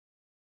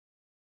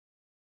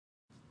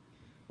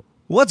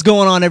What's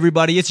going on,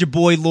 everybody? It's your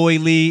boy Loy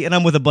Lee, and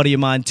I'm with a buddy of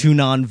mine,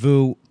 Tunan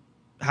Vu.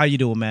 How you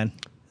doing, man?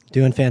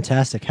 Doing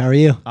fantastic. How are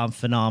you? I'm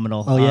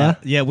phenomenal. Oh, yeah?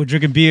 Yeah, we're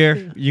drinking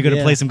beer. You're going to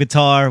Yeah. play some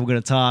guitar. We're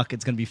going to talk.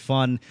 It's going to be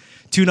fun.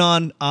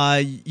 Tunan,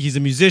 he's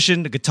a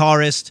musician, a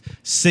guitarist,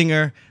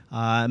 singer.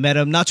 I met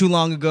him not too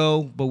long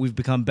ago, but we've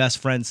become best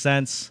friends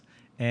since.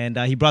 And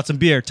he brought some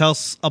beer. Tell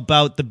us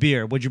about the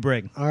beer. What'd you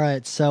bring? All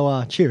right.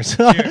 So, cheers.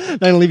 Not going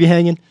to leave you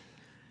hanging.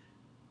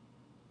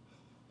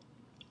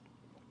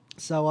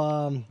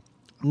 So,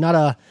 I'm not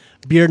a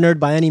beer nerd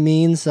by any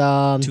means.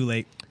 Too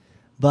late.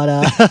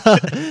 But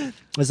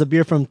it's a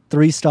beer from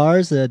 3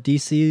 Stars, a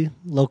DC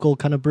local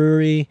kind of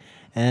brewery.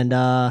 And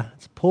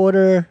it's a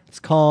porter. It's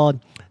called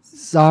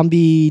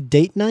Zombie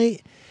Date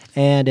Night.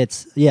 And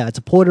it's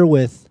a porter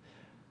with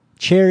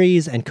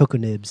cherries and cocoa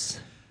nibs.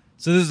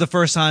 So this is the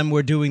first time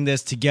we're doing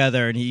this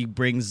together, and he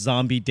brings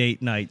Zombie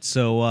Date Night.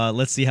 So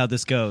let's see how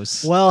this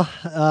goes. Well,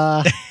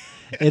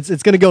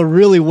 it's going to go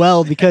really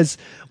well because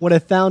what I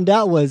found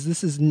out was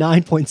this is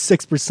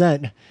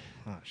 9.6%.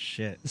 Oh,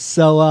 shit.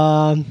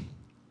 So,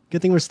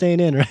 good thing we're staying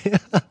in,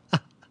 right?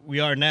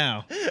 We are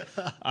now.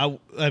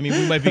 I mean,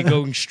 we might be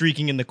going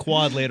streaking in the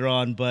quad later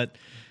on, but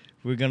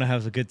we're going to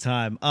have a good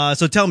time.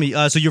 So tell me,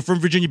 so you're from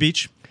Virginia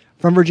Beach?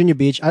 From Virginia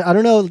Beach. I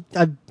don't know.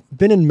 I've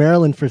been in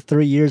Maryland for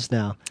 3 years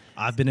now.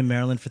 I've been in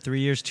Maryland for 3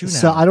 years, too, now.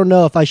 So I don't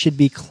know if I should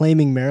be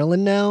claiming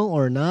Maryland now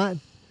or not.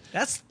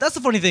 That's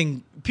the funny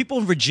thing. People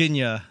in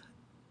Virginia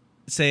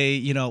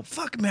say,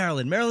 fuck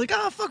Maryland. Maryland,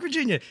 like, fuck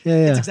Virginia.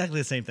 Yeah. It's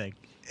exactly the same thing.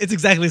 It's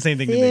exactly the same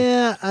thing to me.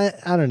 Yeah,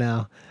 I don't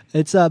know.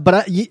 It's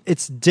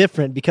it's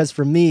different because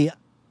for me,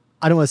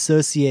 I don't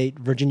associate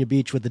Virginia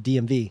Beach with the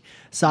DMV.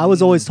 So I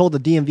was always told the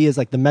DMV is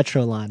like the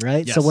Metro line,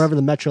 right? Yes. So wherever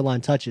the Metro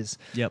line touches.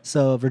 Yep.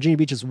 So Virginia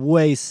Beach is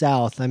way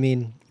south. I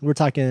mean, we're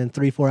talking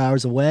 3-4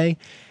 hours away.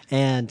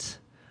 And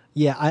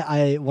yeah,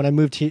 I when I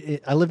moved here,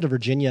 I lived in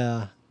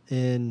Virginia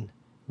in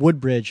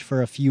Woodbridge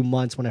for a few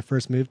months when I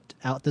first moved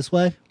out this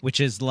way. Which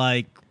is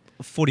like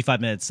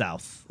 45 minutes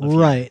south. of here.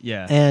 Right.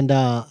 Yeah.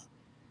 And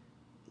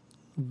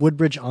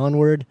Woodbridge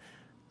onward,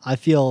 I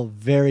feel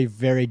very,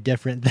 very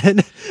different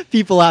than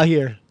people out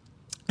here.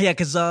 Yeah,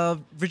 because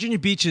Virginia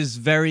Beach is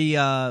very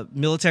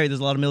military. There's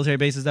a lot of military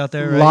bases out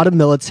there, A right? lot of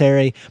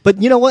military.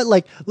 But you know what?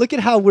 Like, look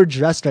at how we're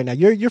dressed right now.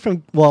 You're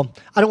from, well,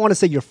 I don't want to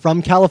say you're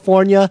from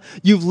California.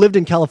 You've lived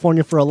in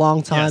California for a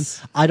long time.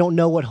 Yes. I don't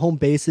know what home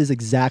bases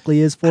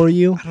exactly is for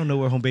you. I don't know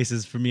where home base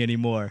is for me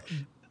anymore.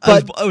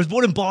 But- I was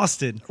born in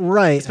Boston. I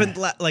Right. spent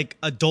like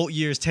adult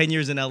years, 10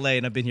 years in LA,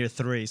 and I've been here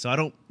 3. So I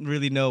don't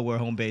really know where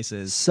home base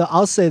is. So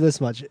I'll say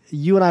this much.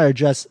 You and I are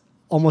dressed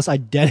almost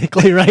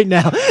identically right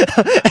now.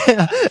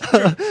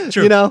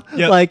 True. You know?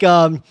 Yep. Like,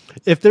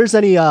 if there's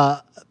any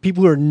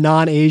people who are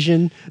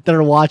non-Asian that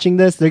are watching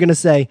this, they're going to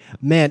say,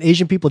 man,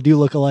 Asian people do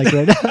look alike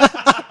right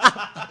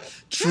now.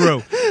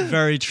 True.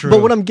 Very true.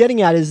 But what I'm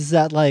getting at is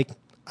that, like,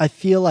 I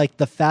feel like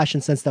the fashion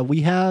sense that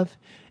we have,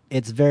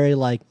 it's very,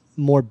 like,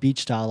 more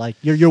beach style. Like,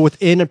 you're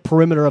within a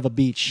perimeter of a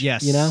beach.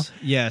 Yes. You know?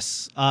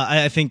 Yes.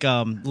 I think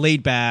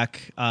laid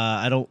back.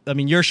 I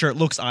mean, your shirt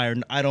looks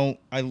ironed.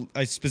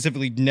 I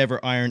specifically never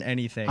iron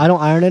anything. I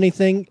don't iron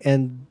anything,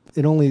 and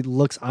it only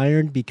looks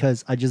ironed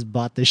because I just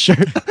bought this shirt.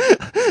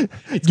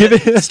 give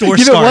it store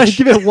give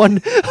starch. it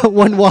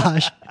one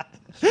wash.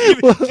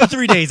 For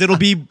 3 days. It'll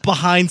be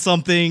behind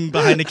something,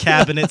 behind a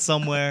cabinet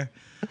somewhere.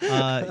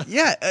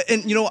 Yeah,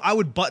 and I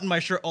would button my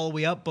shirt all the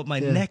way up, but my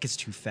neck is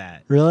too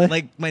fat. Really?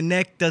 Like, my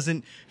neck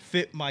doesn't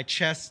fit my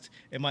chest,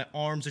 and my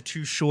arms are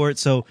too short,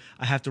 so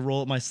I have to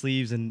roll up my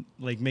sleeves and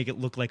like make it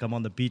look like I'm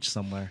on the beach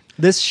somewhere.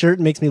 This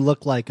shirt makes me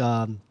look like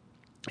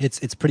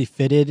it's pretty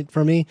fitted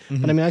for me.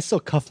 Mm-hmm. But I mean, I still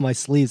cuff my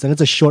sleeves, and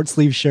it's a short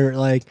sleeve shirt.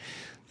 Like,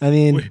 I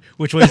mean,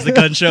 Which way is the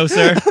gun show,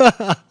 sir?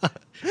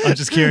 I'm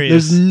just curious.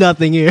 there's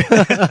nothing here,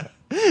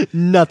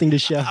 nothing to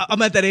show.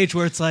 I'm at that age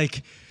where it's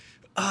like,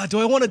 do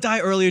I want to die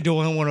early or do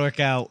I want to work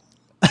out?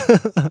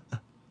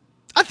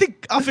 I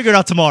think I'll figure it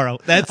out tomorrow.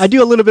 I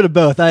do a little bit of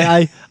both.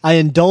 I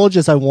indulge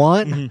as I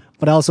want,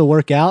 but I also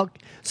work out.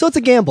 So it's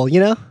a gamble, you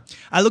know?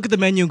 I look at the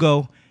menu and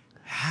go,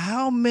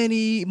 how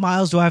many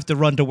miles do I have to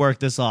run to work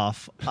this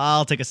off?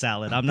 I'll take a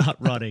salad. I'm not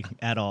running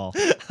at all,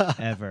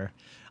 ever.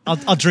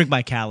 I'll drink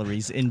my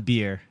calories in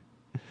beer.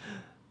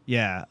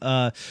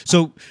 Yeah.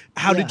 So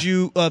how did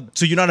you?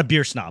 So you're not a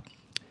beer snob.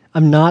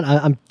 I'm not.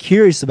 I'm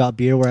curious about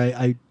beer.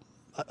 Where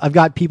I've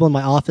got people in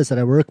my office that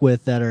I work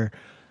with that are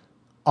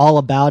all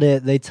about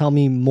it. They tell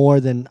me more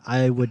than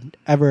I would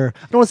ever.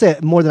 I don't want to say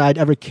more than I'd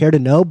ever care to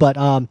know, but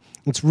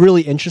it's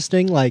really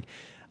interesting. Like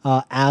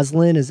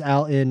Aslan is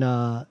out in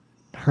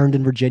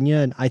Herndon, Virginia,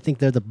 and I think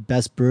they're the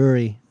best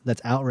brewery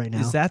that's out right now.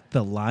 Is that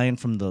the lion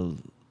from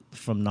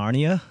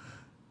Narnia?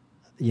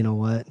 You know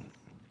what?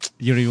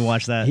 You don't even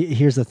watch that.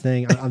 Here's the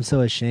thing. I'm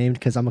so ashamed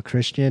because I'm a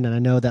Christian, and I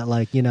know that,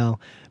 like,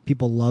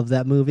 people love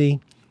that movie,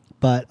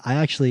 but I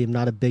actually am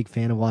not a big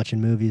fan of watching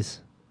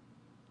movies.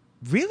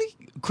 Really?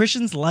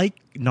 Christians like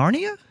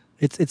Narnia?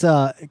 It's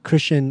a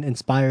Christian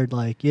inspired,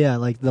 like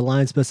the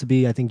line's supposed to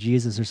be, I think,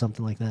 Jesus or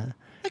something like that.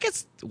 I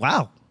guess.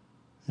 Wow.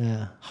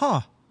 Yeah.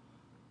 Huh.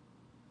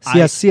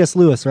 C.S.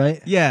 Lewis,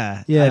 right?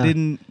 Yeah. Yeah. I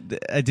didn't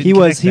He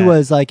was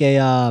connect that. like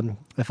a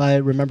if I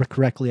remember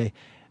correctly,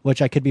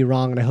 which I could be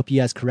wrong, and I hope you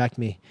guys correct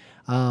me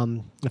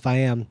if I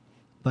am,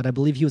 but I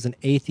believe he was an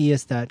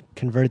atheist that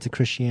converted to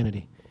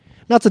Christianity.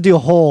 Not to do a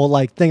whole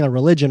like thing on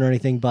religion or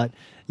anything, but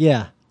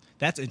yeah,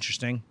 That's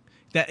interesting.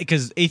 That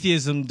because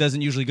atheism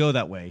doesn't usually go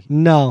that way.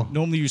 no,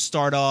 Normally, you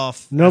start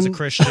off as a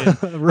Christian,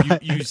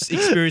 Right. you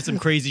experience some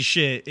crazy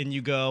shit, and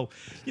you go,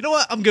 you know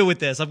what? I'm good with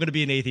this. I'm going to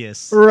be an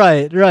atheist.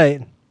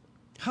 right.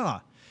 Huh.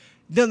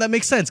 No, that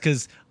makes sense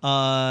because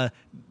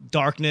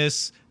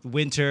darkness,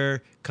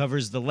 winter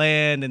covers the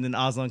land, and then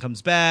Aslan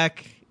comes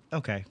back.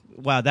 Okay.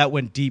 Wow, that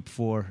went deep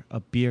for a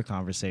beer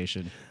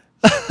conversation.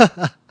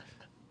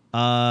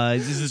 So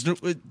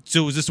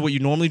is this what you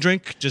normally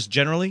drink, just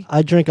generally?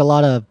 I drink a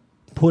lot of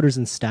porters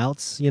and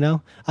stouts. You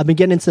know, I've been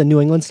getting into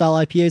New England style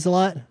IPAs a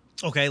lot.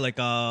 Okay, like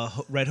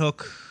Red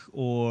Hook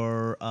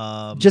or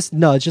Just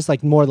no, it's just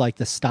like more like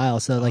the style.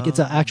 So like it's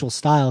an actual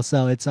style.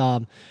 So it's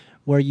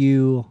where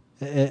you,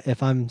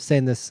 if I'm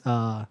saying this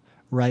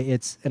right,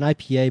 it's an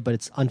IPA, but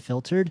it's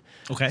unfiltered.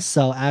 Okay.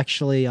 So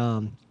actually,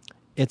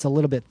 it's a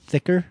little bit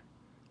thicker.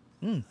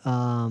 In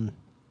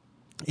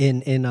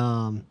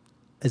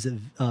is it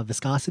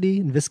viscosity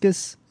and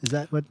viscous? Is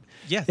that what?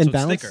 Yeah, in so it's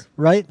balance, thicker.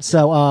 right?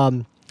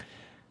 So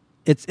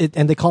it's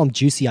and they call them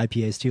juicy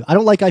IPAs too. I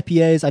don't like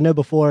IPAs. I know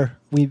before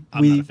I'm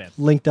not we a fan.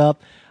 linked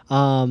up.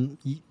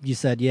 You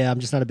said, yeah, I'm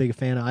just not a big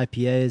fan of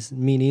IPAs.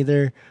 Me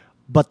neither.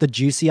 But the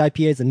juicy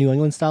IPAs, the New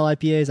England style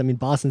IPAs, I mean,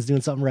 Boston's doing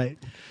something right.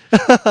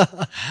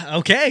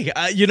 Okay,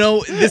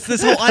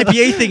 this whole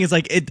IPA thing is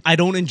like I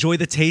don't enjoy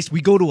the taste. We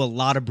go to a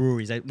lot of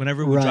breweries.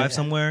 Whenever we Right. drive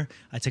somewhere,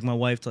 I take my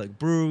wife to like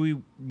brewery.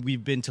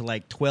 We've been to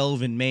like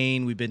 12 in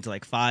Maine. We've been to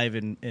like 5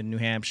 in New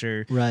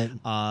Hampshire. Right.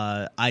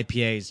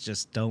 IPAs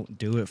just don't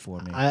do it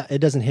for me. It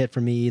doesn't hit for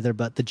me either,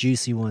 but the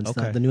juicy ones,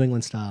 Okay. the New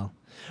England style.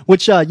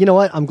 Which, you know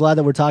what? I'm glad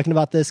that we're talking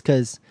about this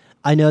because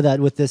I know that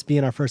with this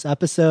being our first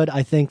episode,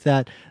 I think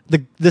that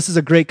this is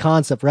a great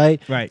concept,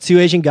 right? Right. Two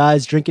Asian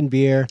guys drinking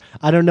beer.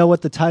 I don't know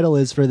what the title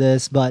is for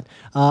this, but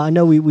I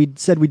know we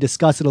said we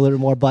discuss it a little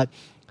bit more, but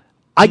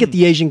I get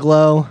the Asian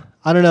glow.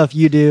 I don't know if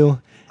you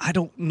do. I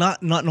don't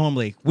not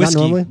normally. Not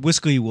normally?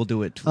 Whiskey will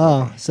do it. For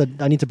Oh, me. so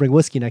I need to bring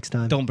whiskey next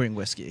time. Don't bring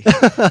whiskey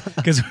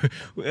because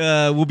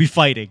we'll be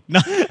fighting. No,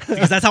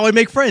 because that's how I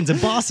make friends in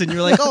Boston.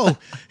 You're like, oh,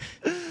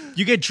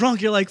 you get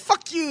drunk. You're like,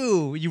 fuck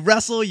you. You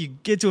wrestle. You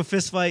get to a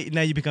fist fight, and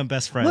now you become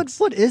best friends.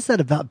 What is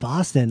that about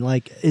Boston?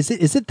 Like, is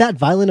it that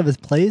violent of a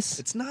place?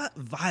 It's not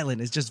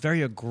violent. It's just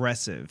very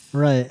aggressive.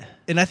 Right.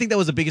 And I think that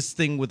was the biggest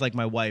thing with like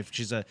my wife.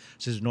 She's a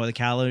Northern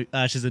Cali.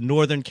 She's a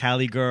Northern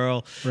Cali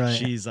girl. Right.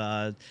 She's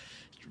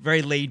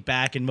very laid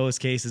back in most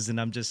cases, and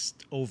I'm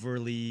just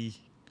overly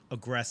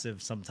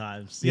aggressive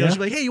sometimes. You know, Yeah. she's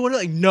like, "Hey, you want to?"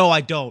 Like, no,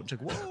 I don't.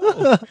 It's like,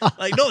 whoa,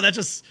 like, no, that's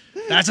just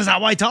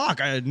how I talk.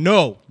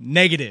 No,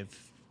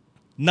 negative,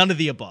 none of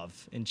the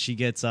above. And she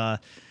gets, I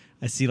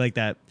see like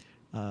that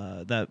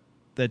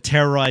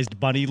terrorized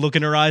bunny look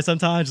in her eyes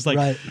sometimes. It's like,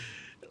 Right.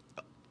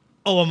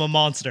 oh, I'm a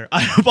monster.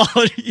 I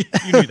apologize.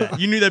 You knew that.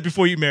 You knew that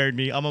before you married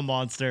me. I'm a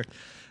monster,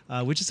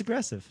 which is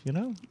aggressive, you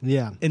know?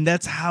 Yeah. And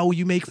that's how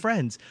you make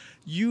friends.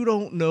 You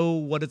don't know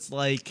what it's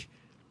like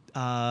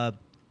to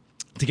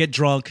get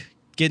drunk,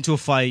 get into a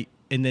fight,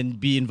 and then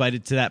be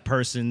invited to that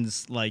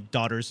person's like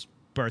daughter's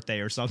birthday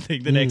or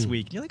something the next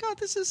week. And you're like, oh,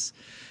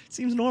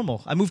 seems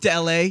normal. I moved to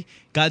LA,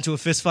 got into a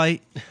fist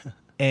fight,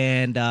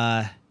 and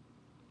the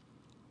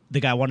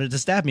guy wanted to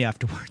stab me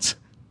afterwards.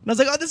 And I was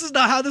like, oh, this is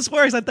not how this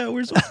works. I thought we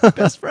were supposed to be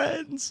best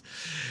friends.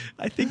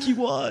 I think he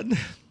won.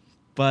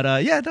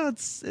 But yeah, no,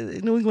 it's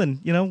in New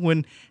England. You know,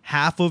 when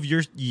half of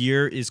your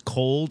year is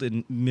cold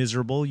and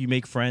miserable, you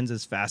make friends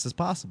as fast as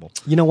possible.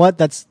 You know what?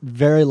 That's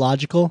very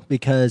logical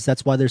because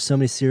that's why there's so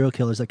many serial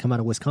killers that come out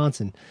of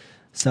Wisconsin.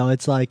 So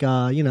it's like,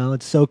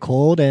 it's so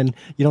cold and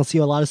you don't see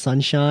a lot of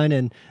sunshine.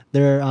 And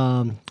there,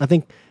 I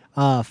think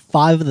 5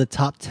 of the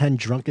top 10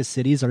 drunkest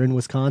cities are in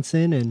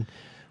Wisconsin and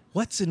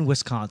What's in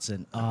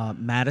Wisconsin?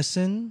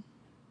 Madison?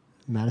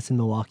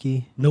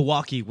 Milwaukee.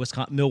 Milwaukee,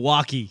 Wisconsin.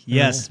 Milwaukee.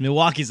 Yes,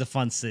 Milwaukee's a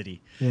fun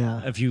city.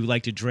 Yeah. If you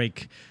like to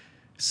drink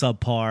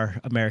subpar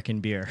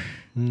American beer.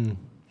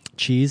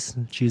 Cheese.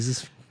 Cheese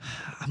is...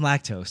 I'm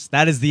lactose.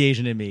 That is the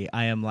Asian in me.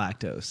 I am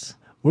lactose.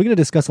 We're going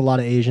to discuss a lot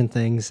of Asian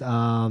things.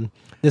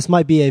 This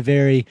might be a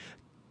very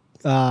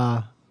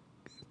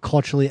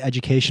culturally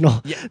educational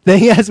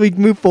thing as we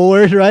move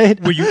forward, right?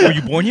 Were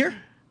you born here?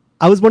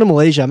 I was born in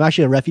Malaysia. I'm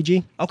actually a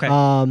refugee. Okay.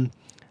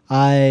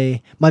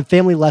 My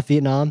family left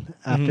Vietnam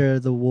after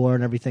the war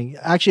and everything.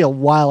 Actually, a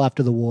while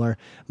after the war,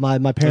 my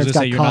parents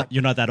got caught.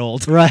 You're not that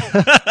old, Right.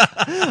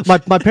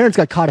 my parents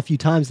got caught a few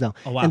times now.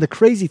 Oh, wow. And the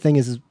crazy thing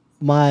is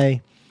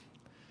and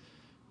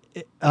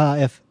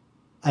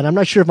I'm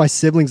not sure if my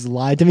siblings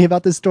lied to me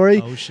about this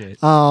story. Oh shit.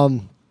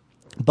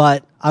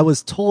 But I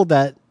was told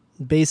that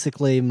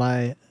basically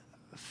my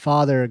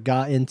father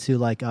got into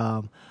like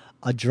a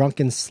a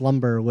drunken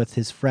slumber with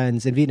his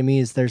friends. In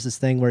Vietnamese, there's this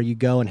thing where you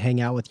go and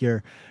hang out with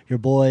your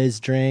boys,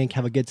 drink,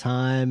 have a good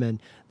time, and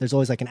there's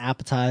always like an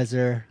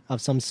appetizer of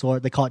some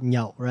sort. They call it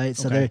nhậu, right?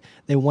 So Okay.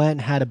 they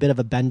went, had a bit of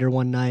a bender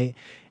one night,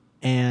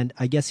 and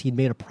I guess he'd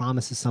made a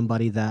promise to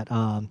somebody that,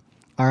 all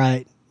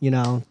right,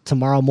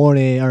 tomorrow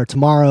morning or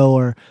tomorrow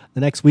or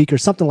the next week or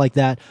something like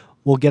that,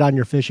 we'll get on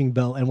your fishing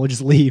boat and we'll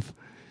just leave.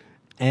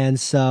 And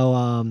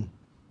so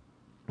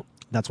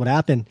that's what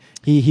happened.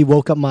 He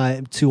woke up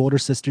my two older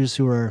sisters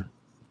who were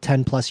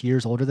 10 plus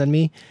years older than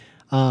me,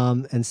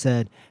 and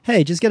said,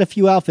 "Hey, just get a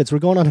few outfits. We're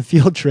going on a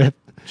field trip."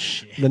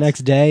 Shit. The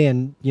next day.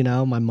 And,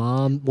 my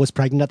mom was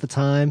pregnant at the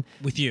time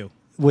With you.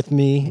 with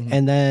me.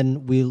 And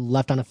then we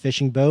left on a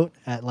fishing boat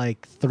at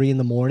like 3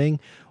 a.m,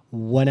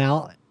 went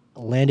out,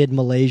 landed in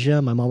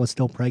Malaysia. My mom was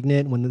still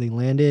pregnant when they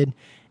landed.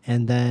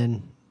 And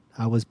then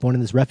I was born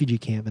in this refugee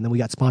camp. And then we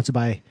got sponsored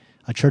by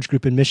a church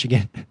group in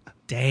Michigan.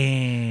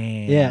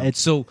 Damn. Yeah, it's-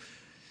 so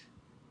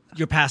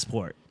your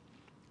passport.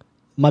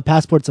 My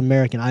passport's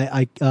American.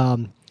 I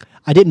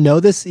didn't know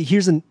this.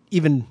 Here's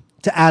even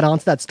to add on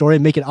to that story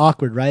and make it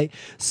awkward, right?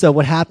 So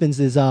what happens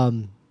is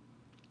I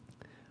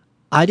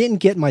didn't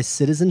get my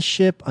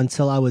citizenship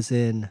until I was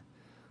in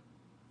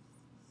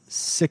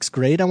 6th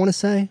grade, I want to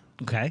say.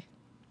 Okay.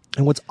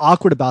 And what's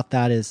awkward about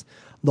that is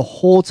the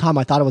whole time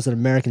I thought I was an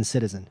American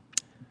citizen.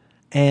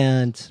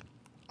 And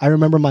I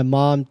remember my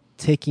mom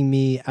taking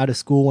me out of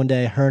school one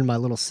day, her and my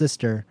little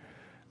sister,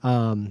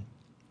 and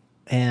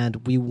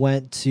we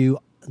went to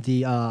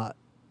the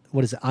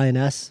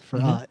INS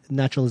for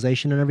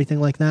naturalization and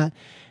everything like that.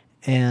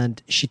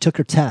 And she took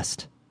her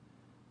test,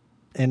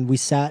 and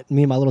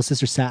me and my little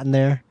sister sat in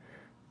there,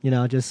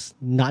 just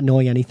not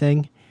knowing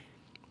anything.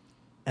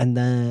 And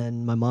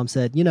then my mom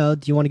said, do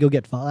you want to go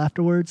get pho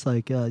afterwards?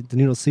 Like the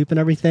noodle soup and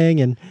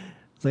everything. And I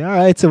was like, all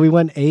right. So we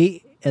went and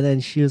ate. And then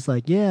she was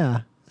like,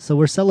 yeah, so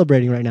we're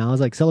celebrating right now. I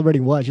was like,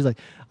 celebrating what? She's like,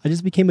 I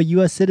just became a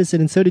U.S. citizen,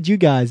 and so did you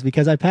guys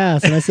because I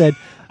passed. And I said,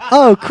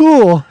 oh,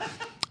 cool.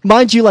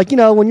 Mind you, like,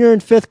 when you're in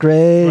 5th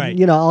grade,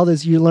 Right. All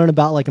this, you learn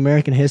about like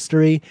American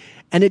history.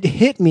 And it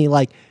hit me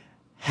like,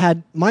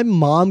 had my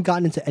mom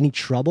gotten into any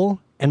trouble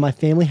and my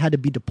family had to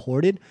be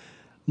deported,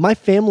 my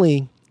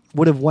family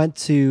would have went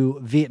to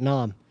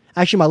Vietnam.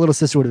 Actually, my little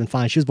sister would have been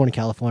fine. She was born in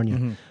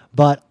California.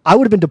 But I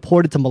would have been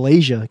deported to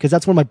Malaysia because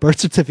that's where my birth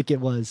certificate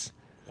was.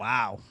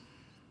 Wow.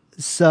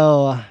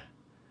 So,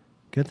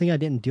 good thing I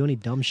didn't do any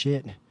dumb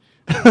shit.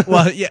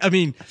 Well, yeah, I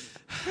mean,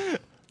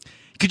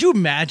 could you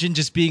imagine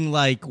just being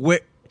like,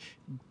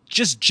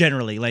 just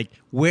generally, like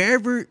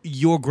wherever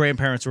your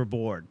grandparents were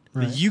born,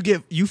 Right.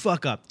 you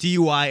fuck up,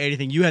 DUI,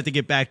 anything, you have to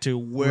get back to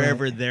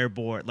wherever Right. they're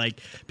born. Like,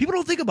 people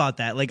don't think about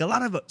that. Like, a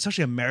lot of,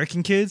 especially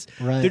American kids,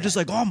 Right. they're just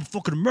like, oh, I'm a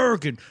fucking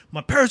American.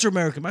 My parents are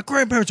American. My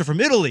grandparents are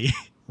from Italy.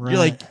 Right. You're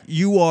like,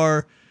 you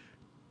are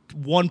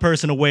one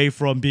person away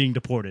from being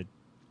deported.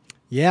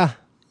 Yeah.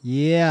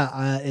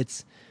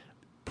 It's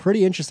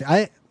pretty interesting.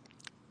 I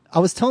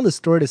was telling this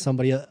story to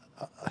somebody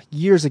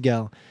years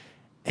ago,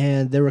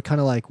 and they were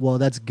kind of like, well,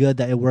 that's good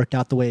that it worked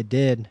out the way it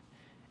did.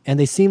 And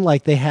they seemed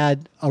like they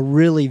had a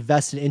really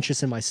vested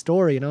interest in my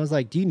story. And I was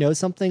like, do you know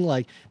something?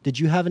 Like, did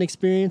you have an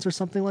experience or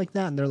something like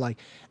that? And they're like,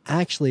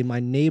 actually, my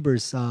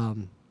neighbor's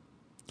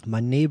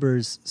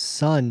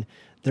son,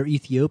 they're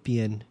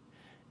Ethiopian,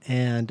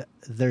 and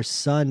their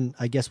son,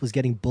 I guess, was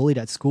getting bullied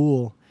at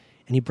school,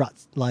 and he brought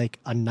like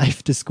a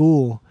knife to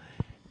school,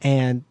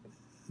 and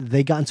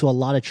they got into a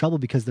lot of trouble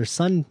because their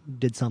son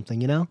did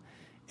something,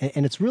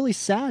 and it's really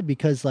sad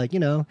because, like,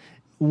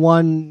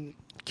 one,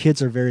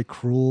 kids are very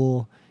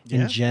cruel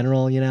in Yeah.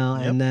 general, Yep.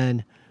 and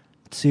then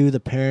two, the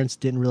parents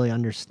didn't really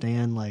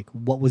understand like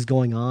what was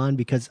going on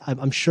because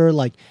I'm sure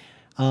like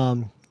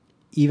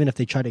even if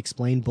they try to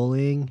explain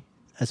bullying,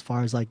 as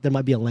far as like there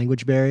might be a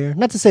language barrier.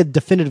 Not to say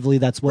definitively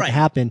that's what Right.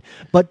 happened,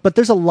 but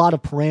there's a lot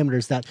of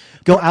parameters that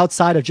go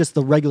outside of just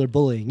the regular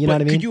bullying. You know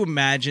what I mean? Could you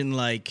imagine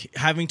like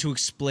having to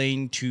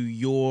explain to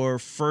your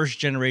first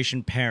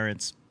generation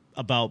parents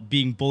about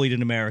being bullied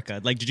in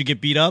America? Like, did you get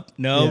beat up?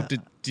 No. Yeah.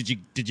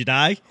 Did you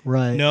die?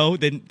 Right. No.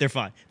 Then they're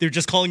fine. They're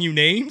just calling you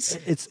names.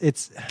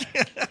 It's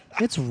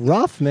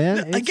rough,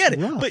 man. I It's get it,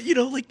 rough. but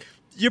like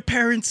your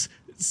parents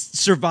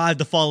survived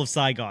the fall of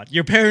Saigon.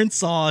 Your parents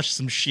saw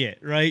some shit,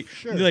 right?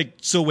 Sure. You're like,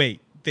 so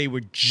wait, they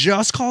were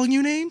just calling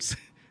you names?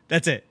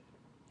 That's it.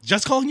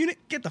 Just calling you names?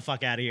 Get the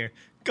fuck out of here.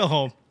 Go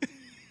home.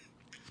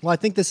 Well, I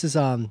think this is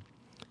on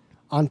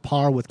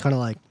par with kind of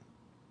like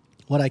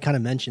what I kind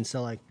of mentioned.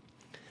 So like,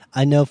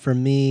 I know for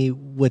me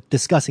with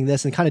discussing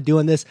this and kind of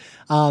doing this,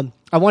 I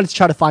wanted to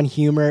try to find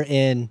humor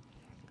in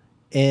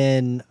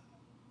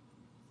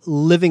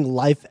living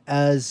life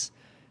as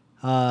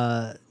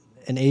an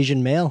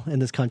Asian male in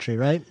this country,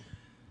 right?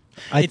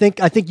 I think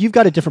you've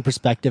got a different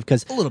perspective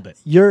because A little bit.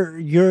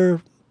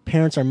 Your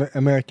parents are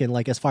American,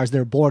 like as far as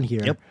they're born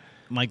here. Yep.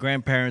 My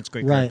grandparents,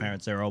 great Right.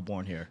 grandparents, they're all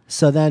born here.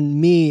 So then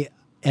me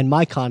and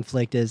my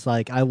conflict is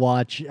like I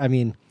went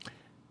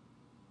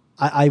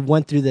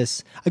through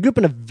this. I grew up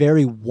in a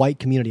very white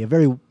community, a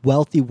very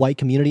wealthy white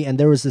community, and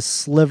there was this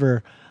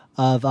sliver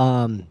of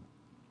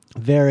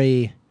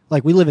very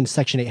like we live in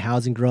Section 8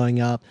 housing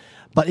growing up,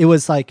 but it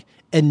was like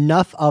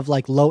enough of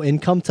like low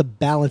income to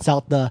balance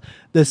out the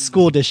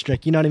school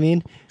district. You know what I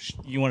mean?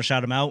 You want to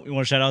shout them out? You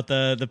want to shout out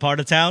the part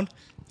of town?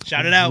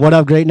 Shout it out. What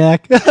up, Great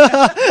Neck?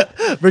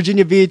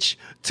 Virginia Beach,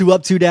 2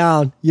 up, 2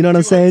 down. You know what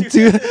I'm saying?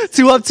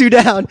 Two up, 2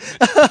 down.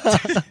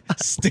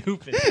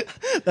 Stupid.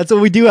 That's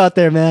what we do out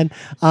there, man.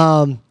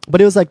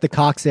 But it was like the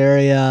Cox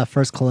area,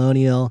 First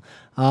Colonial.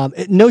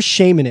 No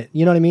shame in it.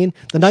 You know what I mean?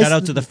 Shout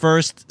out to the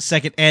first,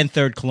 second, and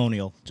third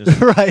Colonial.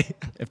 Just right.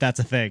 if that's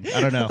a thing.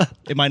 I don't know.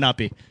 It might not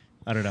be.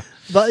 I don't know.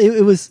 But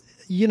it was,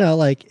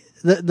 like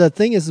the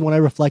thing is when I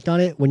reflect on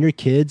it, when you're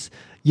kids,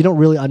 you don't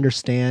really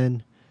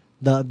understand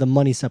the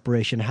money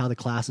separation, how the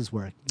classes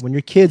work. When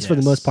you're kids, for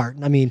the most part,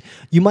 I mean,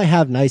 you might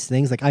have nice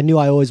things. Like I knew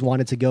I always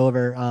wanted to go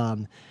over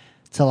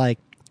to like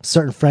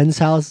certain friends'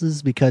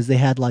 houses because they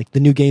had like the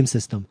new game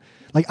system.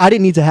 Like I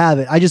didn't need to have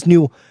it. I just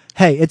knew,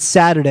 hey, it's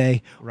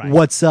Saturday. Right.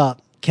 What's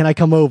up? Can I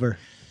come over?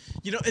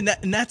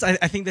 And that's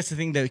I think that's the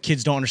thing that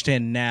kids don't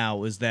understand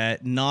now is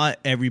that not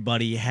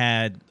everybody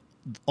had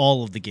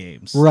all of the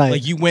games. Right.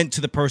 Like you went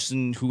to the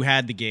person who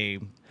had the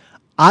game.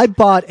 I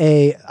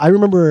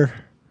remember,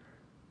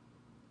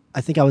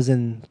 I think I was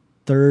in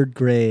 3rd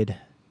grade.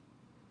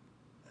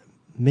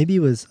 Maybe it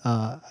was,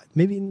 I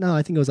think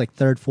it was like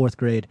 3rd, 4th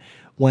grade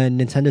when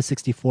Nintendo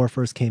 64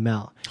 first came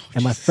out.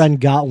 And my friend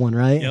got one,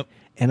 right? Yep.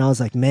 And I was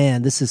like,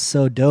 man, this is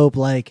so dope.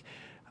 Like,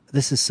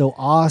 this is so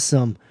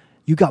awesome.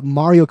 You got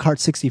Mario Kart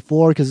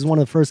 64 because it's one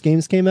of the first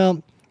games came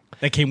out.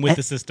 That came with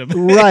the system.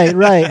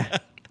 Right.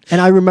 And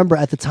I remember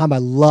at the time I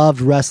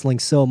loved wrestling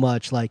so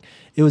much. Like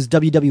it was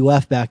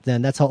WWF back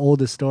then. That's how old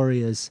this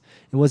story is.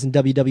 It wasn't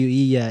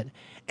WWE yet.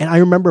 And I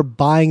remember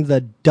buying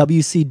the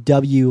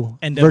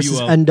WCW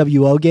versus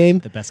NWO game.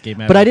 The best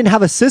game ever. But I didn't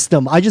have a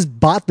system. I just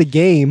bought the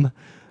game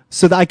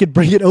so that I could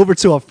bring it over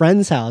to a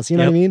friend's house. You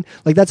know what I mean?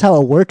 Like that's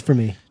how it worked for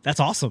me. That's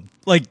awesome.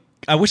 Like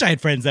I wish I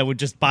had friends that would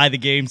just buy the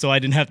game so I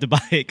didn't have to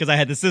buy it because I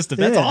had the system.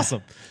 That's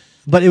awesome.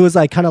 But it was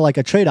like kind of like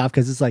a trade-off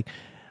because it's like,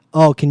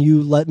 oh, can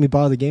you let me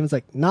borrow the game? It's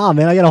like, nah,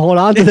 man, I got to hold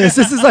on to this.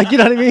 This is like, you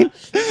know what I mean?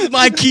 This is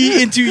my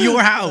key into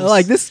your house.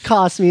 Like, this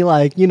cost me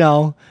like,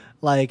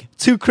 like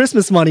 2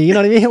 Christmas money. You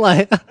know what I mean?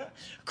 Like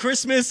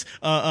Christmas,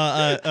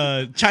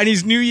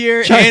 Chinese New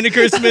Year, and a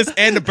Christmas,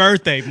 and a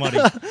birthday money.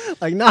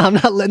 Like, nah, I'm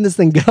not letting this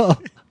thing go.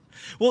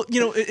 Well,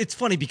 it's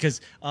funny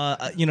because,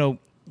 my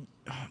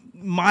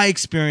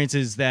experience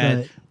is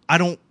that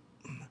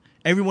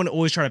everyone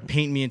always try to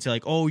paint me into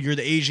like, oh, you're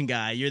the Asian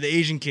guy, you're the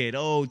Asian kid.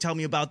 Oh, tell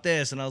me about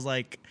this. And I was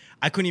like,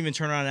 I couldn't even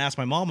turn around and ask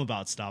my mom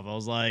about stuff. I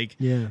was like,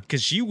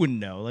 because she wouldn't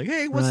know. Like,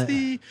 hey, what's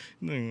the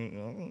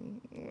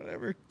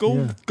whatever?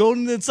 Go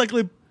to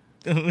the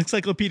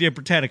Encyclopedia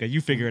Britannica.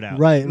 You figure it out.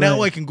 Right.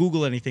 Now I can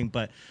Google anything,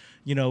 but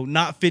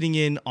not fitting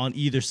in on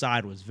either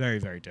side was very,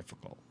 very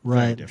difficult.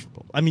 Right. Very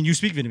difficult. I mean, you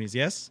speak Vietnamese,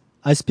 yes?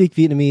 I speak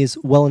Vietnamese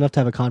well enough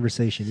to have a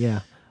conversation.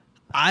 Yeah.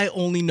 I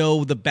only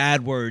know the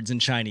bad words in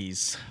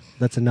Chinese.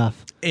 That's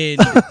enough. And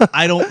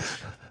I don't.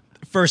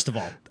 First of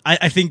all,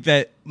 I think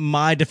that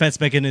my defense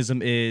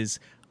mechanism is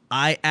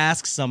I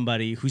ask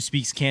somebody who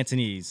speaks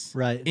Cantonese,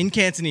 in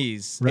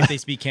Cantonese, if they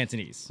speak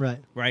Cantonese,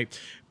 right.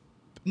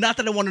 Not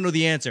that I want to know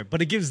the answer,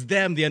 but it gives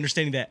them the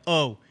understanding that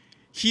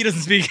he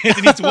doesn't speak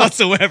Cantonese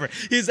whatsoever.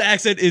 His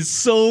accent is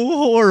so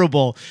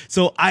horrible.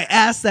 So I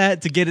ask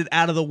that to get it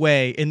out of the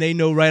way, and they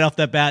know right off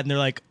that bat, and they're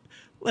like,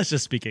 "Let's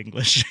just speak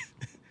English."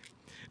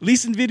 At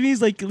least in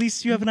Vietnamese, like at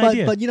least you have an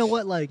idea. But you know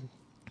what, like.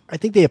 I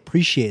think they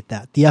appreciate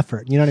that, the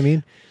effort. You know what I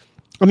mean?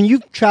 I mean,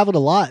 you've traveled a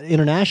lot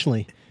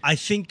internationally. I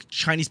think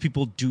Chinese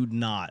people do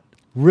not.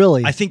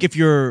 Really? I think if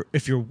you're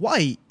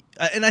white,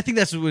 and I think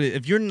that's what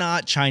if you're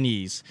not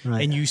Chinese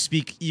and you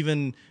speak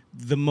even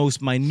the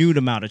most minute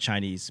amount of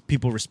Chinese,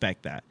 people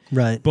respect that.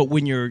 Right. But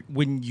when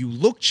you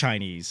look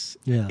Chinese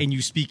and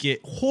you speak it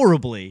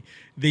horribly,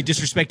 they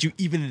disrespect you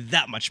even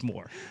that much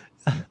more.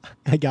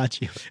 I got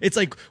you. It's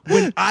like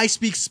when I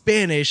speak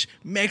Spanish,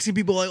 Mexican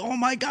people are like, "Oh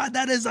my God,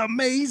 that is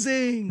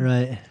amazing!"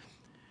 Right.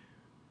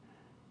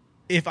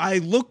 If I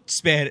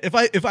looked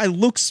if I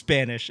look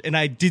Spanish and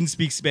I didn't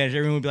speak Spanish,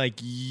 everyone would be like,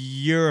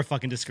 "You're a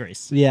fucking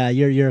disgrace." Yeah,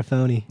 you're a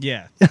phony.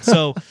 Yeah.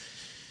 So,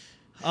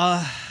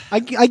 I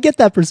get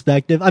that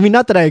perspective. I mean,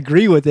 not that I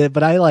agree with it,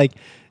 but I like,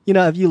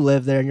 if you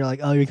live there and you're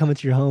like, oh, you're coming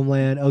to your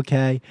homeland,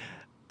 okay.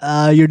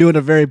 You're doing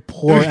a very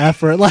poor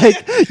effort. Like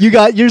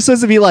you're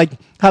supposed to be like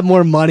have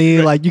more money.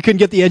 Like you couldn't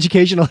get the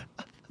educational.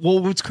 Well,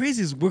 what's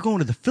crazy is we're going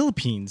to the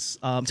Philippines.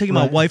 I'm taking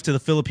my wife to the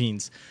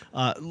Philippines.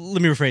 Let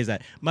me rephrase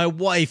that. My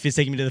wife is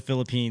taking me to the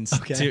Philippines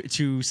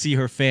to see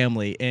her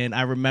family, and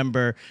I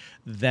remember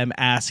them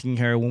asking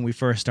her when we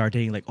first started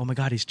dating, like, "Oh my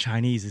God, he's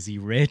Chinese. Is he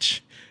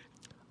rich?"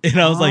 And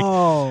I was like,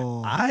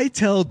 "I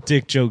tell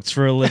dick jokes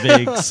for a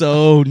living,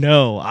 so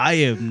no, I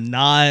am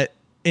not."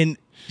 And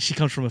she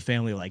comes from a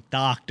family of like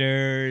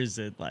doctors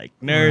and like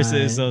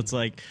nurses, so it's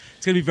like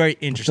it's gonna be very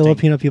interesting.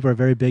 Filipino people are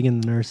very big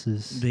in the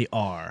nurses. They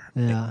are,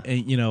 yeah.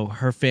 And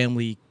her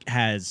family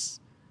has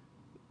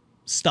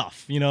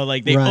stuff,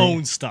 like they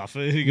own stuff.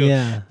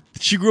 Yeah.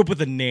 She grew up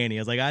with a nanny.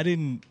 I was like,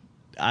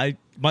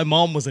 My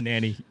mom was a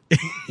nanny.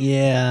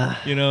 Yeah.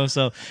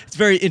 So it's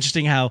very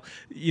interesting how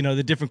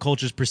the different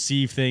cultures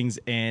perceive things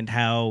and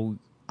how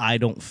I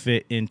don't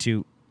fit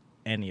into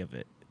any of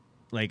it.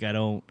 Like I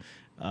don't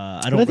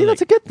But I think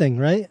that's a good thing,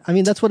 right? I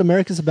mean, that's what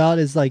America's about.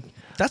 Is like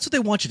that's what they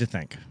want you to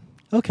think.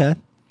 okay.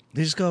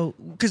 They just go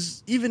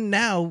because even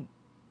now,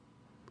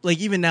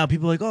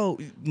 people are like, oh,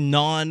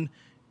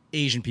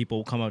 non-Asian people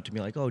will come up to me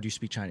like, oh, do you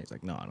speak Chinese?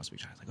 Like, no, I don't speak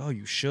Chinese. Like, oh,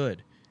 you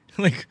should.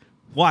 Like,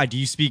 why? Do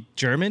you speak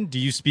German? Do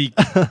you speak,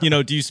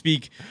 do you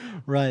speak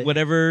right.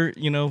 whatever,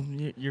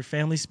 your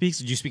family speaks?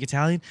 Do you speak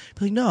Italian?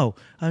 Be like, no.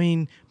 I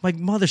mean, my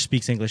mother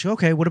speaks English.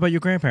 Okay, what about your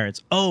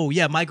grandparents? Oh,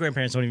 yeah, my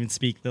grandparents don't even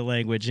speak the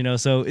language,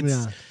 so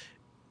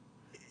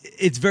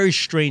it's very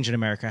strange in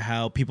America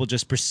how people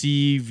just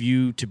perceive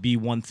you to be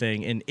one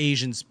thing, and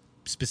Asians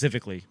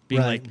specifically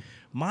being right. like,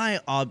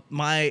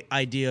 my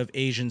idea of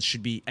Asians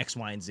should be X,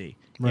 Y, and Z.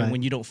 Right. And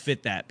when you don't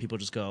fit that, people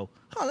just go,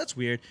 oh, that's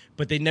weird.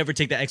 But they never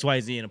take that X, Y,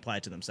 Z and apply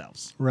it to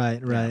themselves.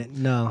 Right.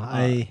 No,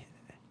 I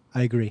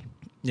agree.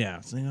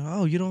 Yeah. So,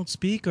 oh, you don't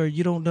speak or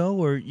you don't know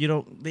or you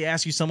don't. They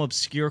ask you some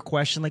obscure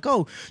question like,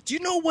 oh, do you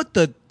know what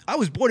I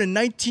was born in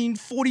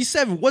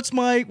 1947. What's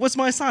my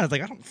sign? It's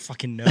like, I don't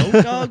fucking know,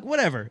 dog.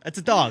 Whatever. It's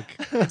a dog.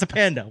 It's a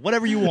panda.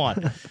 Whatever you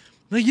want.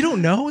 Like, you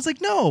don't know? It's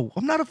like, no,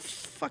 I'm not a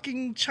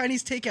fucking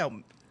Chinese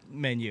takeout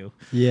menu.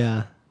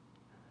 Yeah.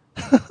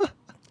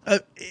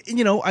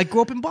 I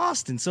grew up in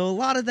Boston, so a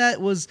lot of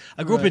that was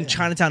I grew up in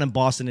Chinatown in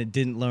Boston and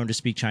didn't learn to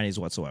speak Chinese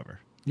whatsoever.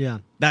 Yeah.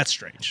 That's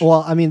strange.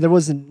 Well, I mean, there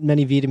wasn't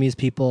many Vietnamese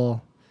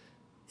people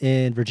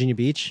in Virginia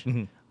Beach,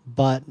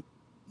 but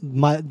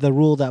the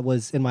rule that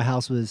was in my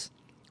house was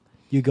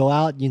you go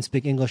out, you can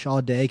speak English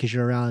all day because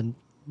you're around,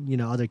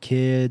 other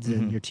kids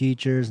and your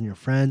teachers and your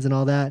friends and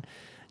all that.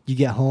 You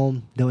get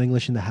home, no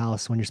English in the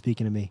house when you're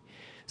speaking to me.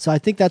 So I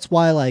think that's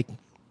why, like,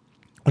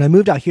 when I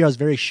moved out here, I was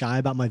very shy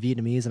about my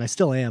Vietnamese, and I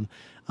still am.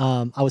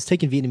 I was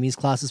taking Vietnamese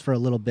classes for a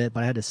little bit,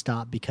 but I had to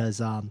stop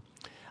because I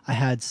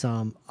had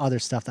some other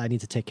stuff that I need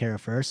to take care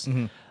of first.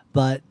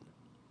 But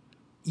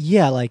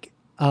yeah, like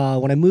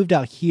when I moved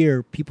out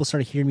here, people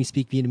started hearing me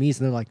speak Vietnamese,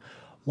 and they're like,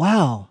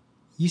 "Wow,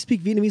 you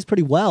speak Vietnamese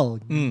pretty well.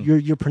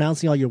 You're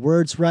pronouncing all your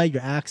words right,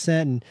 your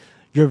accent, and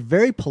you're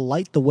very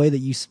polite the way that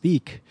you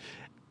speak."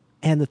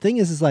 And the thing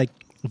is like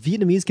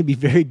Vietnamese can be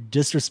very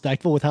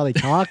disrespectful with how they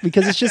talk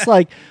because it's just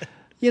like.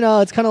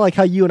 It's kind of like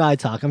how you and I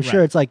talk. I'm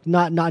sure it's like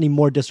not any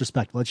more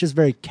disrespectful. It's just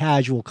very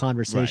casual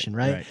conversation,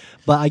 right?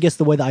 But I guess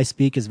the way that I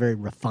speak is very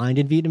refined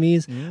in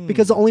Vietnamese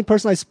because the only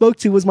person I spoke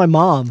to was my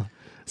mom.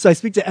 So I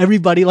speak to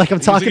everybody like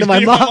I'm talking to my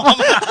mom.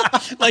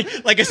 like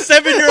a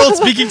 7-year-old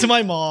speaking to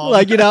my mom.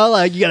 Like,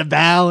 like you got to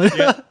bow.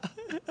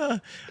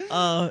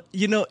 And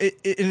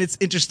it's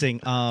interesting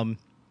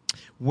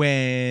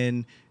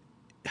when...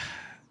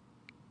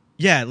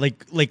 Yeah,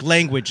 like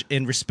language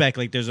and respect.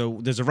 Like there's a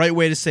right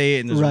way to say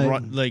it, and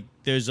there's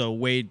there's a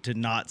way to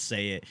not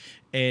say it.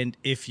 And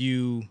if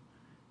you,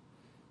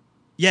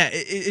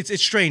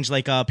 it's strange.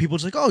 Like people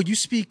just like, oh, you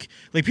speak.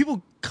 Like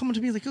people come to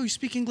me like, oh, you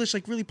speak English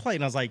like really polite,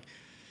 and I was like,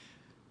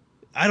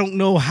 I don't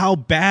know how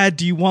bad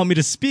do you want me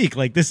to speak.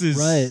 Like this is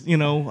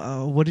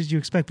what did you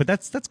expect? But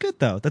that's good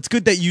though. That's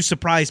good that you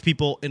surprise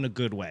people in a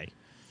good way.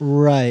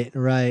 Right.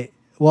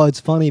 Well, it's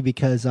funny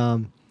because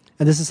and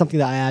this is something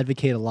that I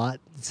advocate a lot.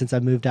 Since I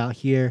moved out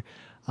here,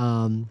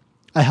 I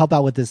help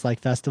out with this like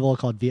festival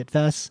called Viet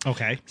Fest.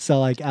 Okay. So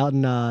like out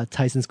in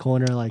Tyson's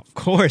Corner, like of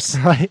course,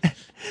 right.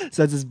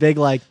 So it's this big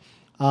like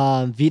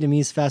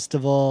Vietnamese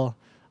festival,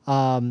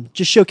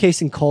 just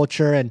showcasing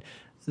culture. And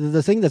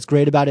the thing that's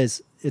great about it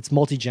is it's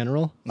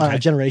generational.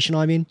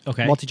 I mean,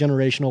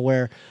 multi-generational,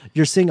 where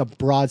you're seeing a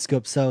broad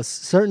scope. So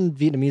certain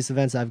Vietnamese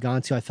events I've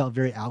gone to, I felt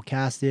very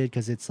outcasted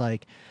because it's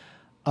like.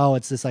 Oh,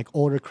 it's this like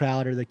older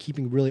crowd or they're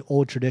keeping really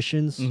old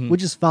traditions,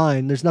 which is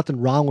fine. There's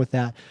nothing wrong with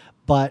that.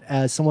 But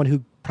as someone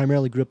who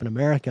primarily grew up in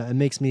America, it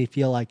makes me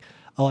feel like,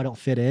 oh, I don't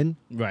fit in.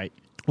 Right.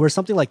 Where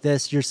something like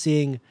this, you're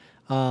seeing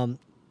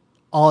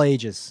all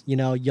ages,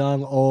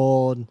 young,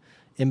 old,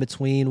 in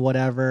between,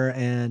 whatever.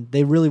 And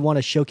they really want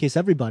to showcase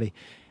everybody.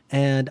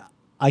 And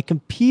I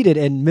competed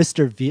in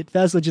Mr. Viet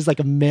Fest, which is like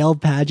a male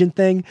pageant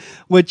thing,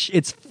 which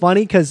it's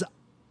funny because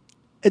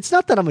it's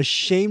not that I'm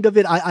ashamed of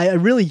it. I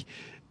really...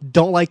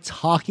 don't like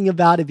talking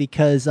about it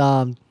because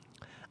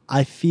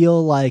I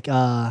feel like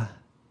I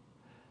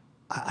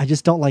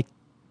just don't like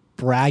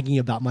bragging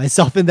about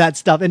myself and that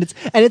stuff. And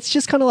it's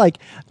just kind of like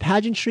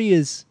pageantry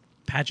is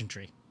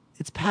pageantry.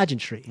 It's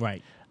pageantry.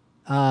 Right.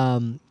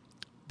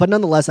 But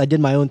nonetheless, I did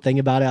my own thing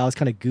about it. I was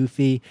kind of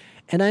goofy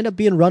and I ended up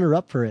being runner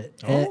up for it.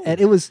 Oh. And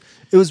it was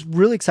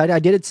really exciting. I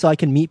did it so I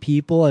can meet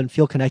people and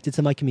feel connected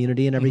to my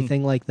community and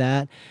everything like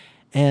that.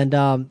 And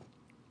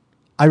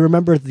I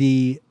remember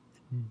the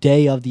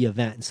day of the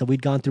event. So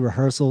we'd gone through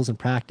rehearsals and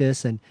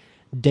practice, and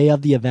day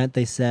of the event,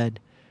 they said,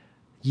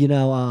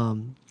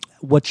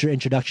 what's your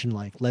introduction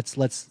like? Let's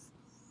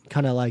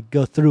kind of like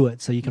go through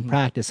it so you can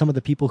practice. Some of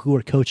the people who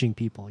are coaching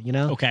people,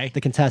 okay,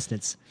 the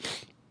contestants.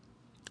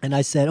 And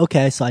I said,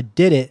 okay, so I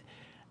did it.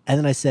 And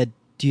then I said,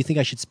 do you think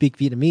I should speak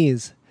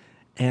Vietnamese?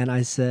 And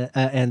I said,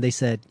 and they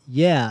said,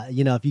 yeah,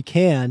 if you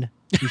can,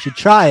 You should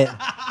try it.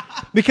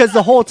 Because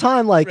the whole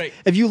time, like, Right.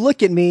 if you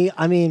look at me,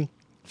 I mean,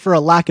 for a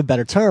lack of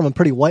better term, I'm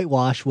pretty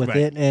whitewashed with Right.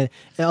 it, and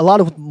a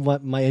lot of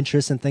what my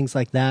interests and things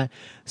like that.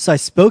 So I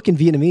spoke in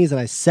Vietnamese and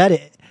I said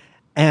it,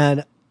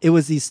 and it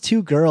was these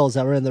two girls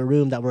that were in the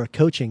room that were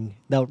coaching,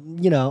 that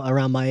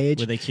around my age.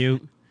 Were they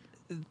cute?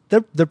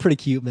 They're pretty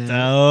cute, man.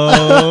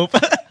 Nope.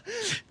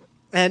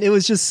 And it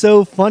was just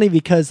so funny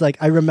because, like,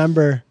 I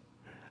remember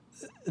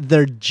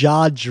their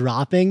jaw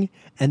dropping,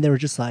 and they were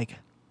just like,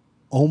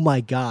 "Oh my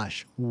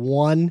gosh!"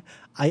 One,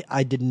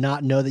 I did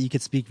not know that you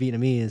could speak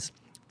Vietnamese.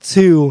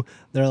 Two,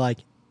 they're like,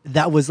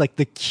 that was like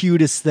the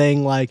cutest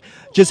thing. Like,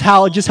 just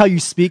how you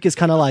speak is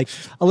kind of like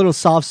a little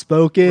soft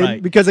spoken.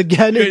 Right. Because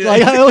again, it's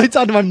like I only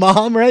talk to my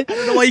mom, right? I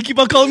don't know why you keep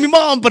on calling me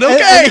mom, but And-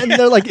 okay. And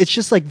they're like, it's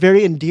just like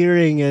very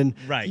endearing, and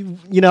Right.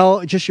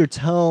 just your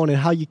tone and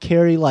how you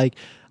carry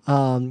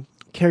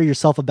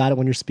yourself about it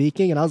when you're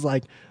speaking. And I was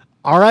like,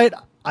 all right,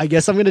 I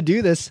guess I'm gonna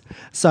do this.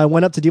 So I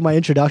went up to do my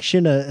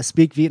introduction to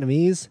speak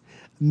Vietnamese,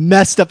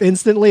 messed up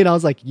instantly, and I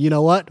was like, you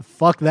know what?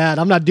 Fuck that.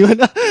 I'm not doing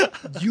that.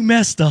 You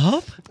messed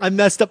up? I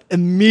messed up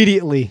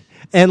immediately,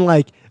 and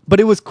but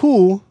it was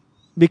cool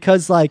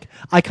because I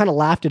kind of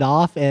laughed it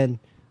off, and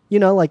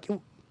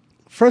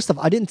first off,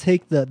 I didn't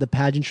take the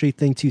pageantry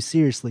thing too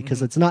seriously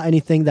because it's not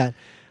anything that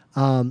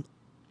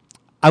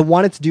I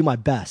wanted to do my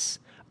best,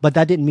 but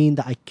that didn't mean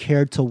that I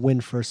cared to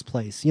win first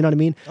place. You know what I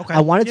mean? Okay. I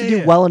wanted Yeah, to do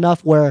yeah. well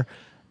enough where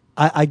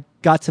I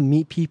got to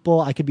meet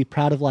people. I could be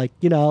proud of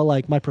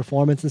my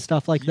performance and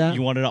stuff like that.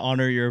 You wanted to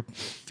honor your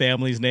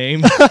family's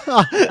name?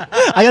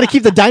 I got to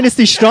keep the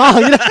dynasty strong.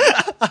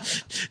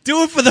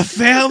 Do it for the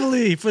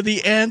family, for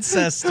the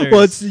ancestors.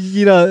 Well, it's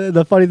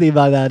the funny thing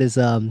about that is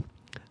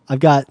I've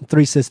got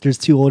 3 sisters,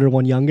 2 older,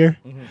 1 younger,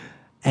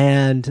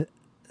 and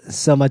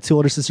so my 2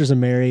 older sisters are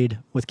married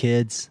with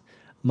kids.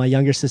 My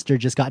younger sister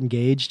just got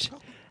engaged,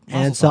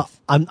 and Mazel so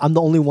I'm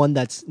the only one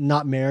that's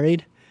not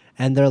married.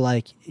 And they're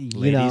like,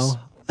 Ladies.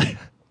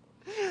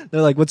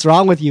 they're like, "What's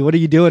wrong with you? What are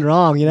you doing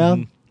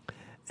wrong?"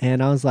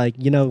 And I was like,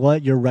 you know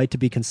what? You're right to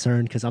be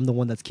concerned because I'm the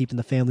one that's keeping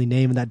the family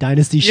name and that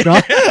dynasty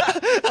strong.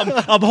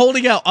 I'm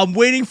holding out. I'm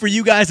waiting for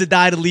you guys to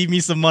die to leave me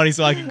some money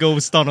so I can go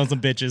stun on some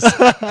bitches.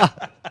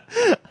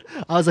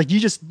 I was like, you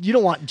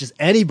don't want just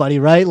anybody,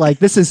 right? Like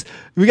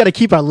we got to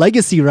keep our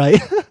legacy, right?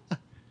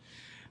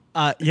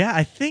 Yeah,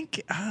 I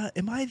think.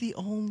 Am I the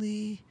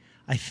only?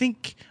 I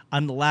think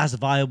I'm the last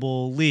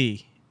viable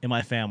Lee in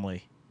my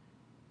family.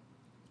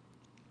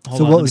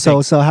 Hold on, let me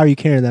think. So how are you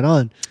carrying that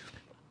on?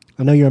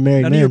 I know you're a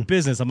married None of your man.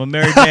 business. I'm a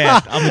married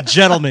man. I'm a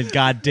gentleman.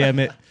 God damn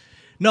it.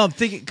 No, I'm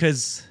thinking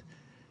because,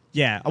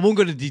 yeah, I won't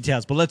go into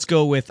details, but let's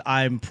go with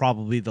I'm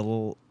probably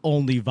the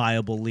only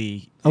viable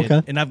Lee.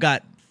 Okay.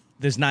 And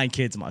there's 9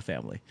 kids in my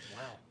family.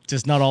 Wow.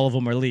 Just not all of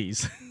them are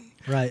Lees.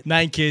 Right.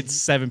 9 kids,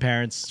 7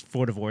 parents,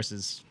 4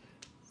 divorces.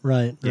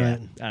 Right. Yeah.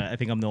 Right. I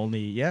think I'm the only.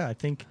 Yeah, I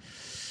think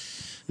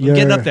I'm Your-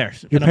 getting up there.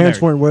 Your and I'm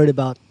parents married. weren't worried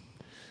about,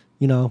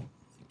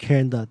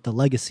 carrying the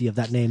legacy of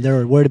that name. They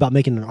were worried about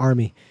making an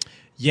army.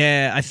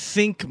 Yeah, I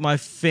think my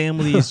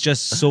family is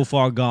just so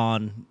far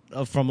gone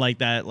from like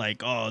that.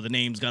 Like, oh, the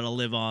name's got to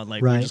live on.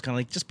 Like, we're Right. just kind of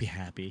like, just be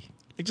happy.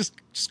 Like, just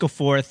go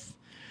forth.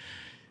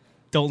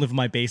 Don't live in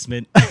my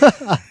basement.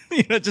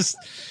 Just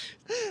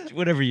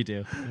whatever you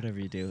do. Whatever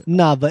you do.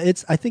 Nah,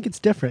 but I think it's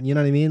different. You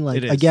know what I mean? Like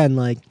It is. again,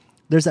 like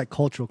there's that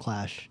cultural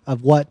clash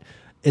of what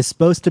is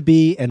supposed to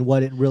be and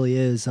what it really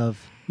is.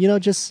 Of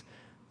just,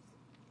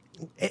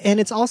 and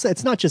it's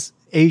not just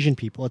Asian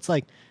people. It's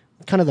like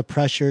kind of the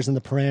pressures and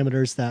the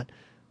parameters that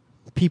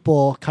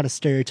people kind of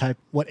stereotype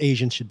what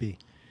Asian should be.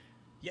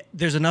 Yeah,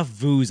 there's enough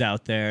Vus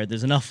out there.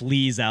 There's enough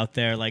Lees out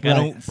there. Like, I Right.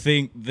 don't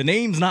think the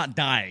name's not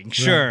dying.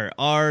 Sure,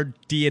 our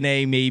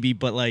DNA maybe,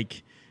 but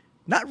like,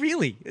 not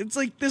really. It's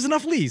like there's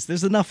enough Lees.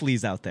 There's enough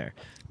Lees out there.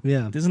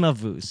 Yeah. There's enough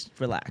Vus.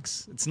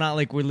 Relax. It's not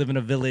like we live in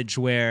a village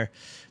where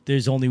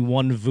there's only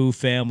one Vu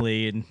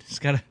family and it's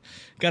gotta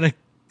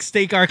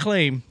stake our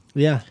claim.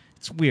 Yeah.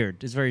 It's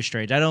weird. It's very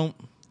strange. I don't.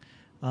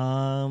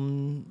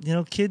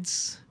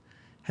 Kids.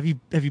 Have you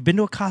been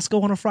to a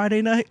Costco on a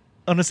Friday night,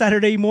 on a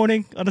Saturday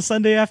morning, on a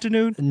Sunday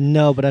afternoon?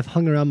 No, but I've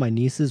hung around my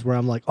nieces where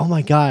I'm like, oh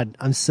my God,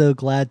 I'm so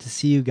glad to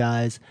see you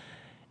guys.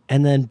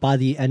 And then by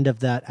the end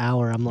of that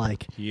hour, I'm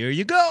like, Here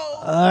you go.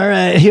 all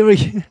right, here we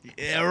go.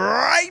 Yeah,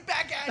 right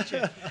back at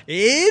you.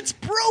 It's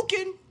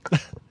broken.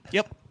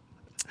 Yep.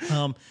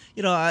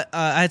 I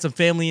had some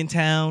family in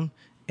town,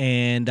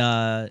 and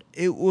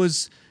it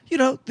was,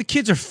 the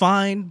kids are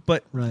fine,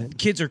 but Right.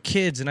 kids are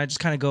kids, and I just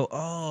kind of go,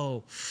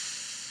 oh,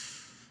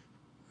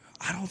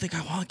 I don't think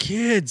I want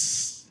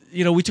kids.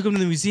 We took them to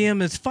the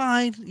museum. It's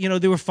fine.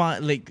 They were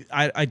fine. Like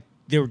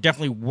they were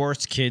definitely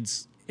worse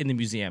kids in the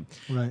museum.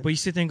 Right. But you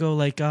sit there and go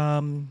like,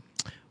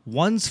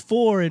 one's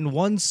 4 and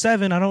one's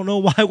 7. I don't know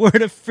why we're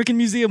at a freaking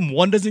museum.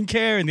 One doesn't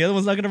care and the other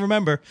one's not going to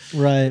remember.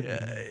 Right.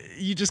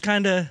 You just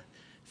kind of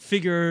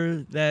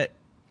figure that.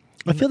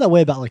 I feel that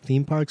way about like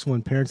theme parks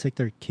when parents take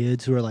their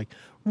kids who are like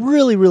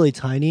really, really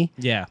tiny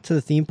Yeah. to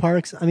the theme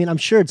parks. I mean, I'm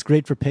sure it's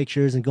great for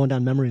pictures and going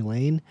down memory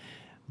lane,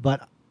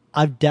 but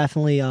I've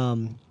definitely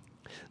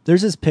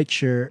there's this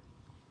picture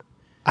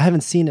I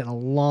haven't seen it in a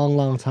long,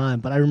 long time,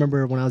 but I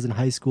remember when I was in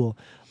high school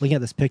looking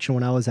at this picture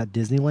when I was at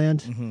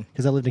Disneyland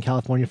because I lived in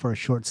California for a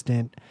short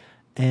stint,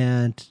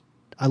 and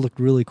I looked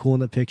really cool in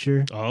the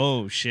picture.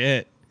 Oh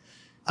shit.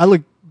 I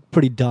look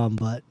pretty dumb,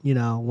 but you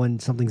know, when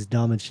something's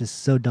dumb, it's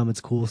just so dumb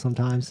it's cool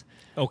sometimes.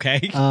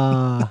 Okay.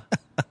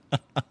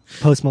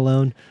 Post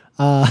Malone.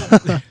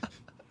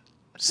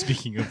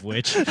 Speaking of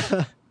which,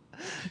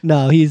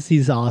 No,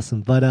 he's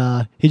awesome,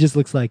 but he just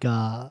looks like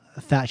a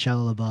fat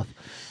Shia LaBeouf.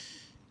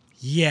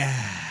 yeah,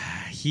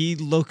 he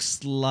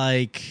looks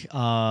like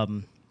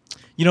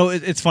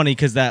it's funny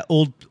because that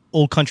old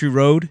country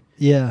road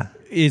Yeah,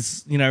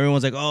 is,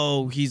 everyone's like,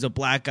 oh, he's a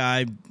black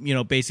guy,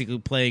 basically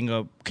playing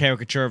a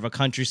caricature of a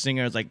country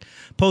singer. It's like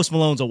Post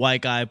Malone's a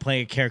white guy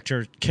playing a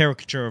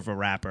caricature of a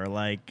rapper.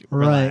 Like,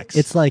 relax. right.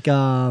 It's like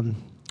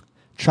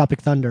Tropic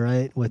Thunder,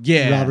 right, with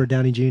Robert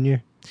Downey Jr.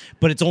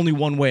 But it's only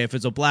one way. If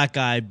it's a black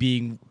guy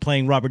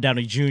playing Robert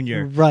Downey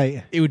Jr.,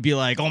 Right. it would be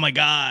like, oh my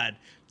god,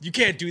 you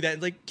can't do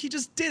that. Like, he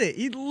just did it.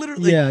 He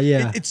literally,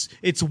 Yeah.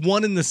 It's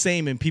one and the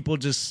same, and people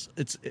just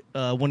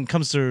when it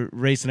comes to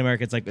race in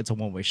America, it's like it's a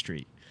one-way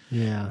street.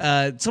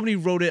 Yeah. Somebody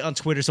wrote it on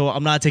Twitter, so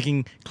I'm not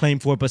taking claim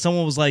for it, but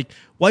someone was like,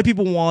 white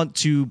people want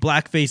to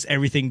blackface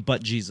everything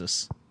but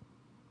Jesus.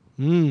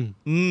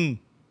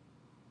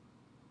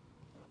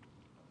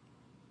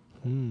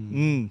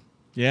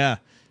 Yeah.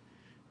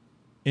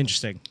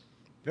 Interesting.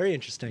 Very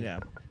interesting. Yeah.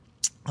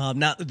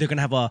 Now they're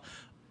gonna have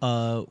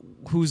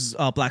who's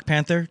Black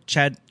Panther?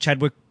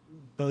 Chadwick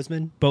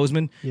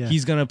Boseman. Yeah.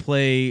 He's gonna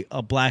play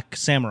a black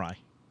samurai.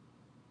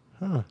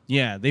 Huh.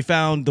 Yeah, they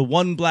found the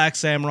one black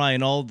samurai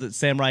in all the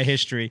samurai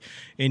history,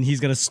 and he's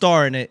gonna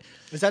star in it.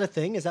 Is that a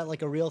thing? Is that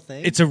like a real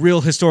thing? It's a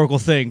real historical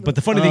thing. But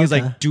the funny thing is,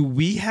 okay. like, do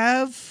we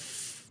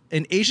have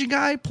an Asian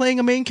guy playing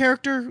a main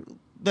character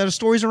that a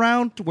story's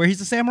around where he's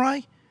a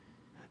samurai?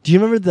 Do you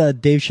remember the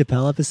Dave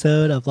Chappelle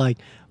episode of like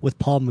with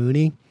Paul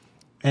Mooney?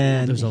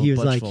 And There's a he was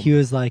bunch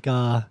like,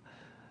 of them.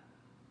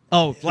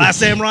 Oh, Last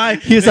Samurai.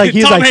 He was like,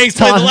 Tom Hanks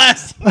played the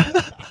last.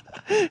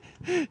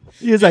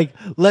 He was like,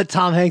 let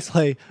Tom Hanks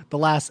play the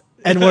last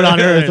N-word on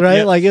earth, right?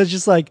 Yeah. Like it was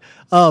just like,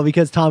 oh,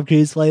 because Tom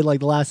Cruise played like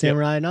the Last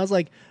Samurai, and I was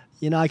like,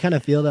 I kind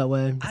of feel that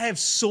way. I have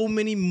so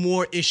many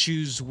more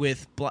issues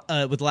with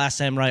Last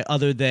Samurai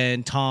other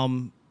than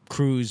Tom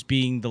Cruise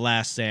being the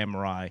Last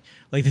Samurai.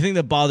 Like, the thing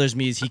that bothers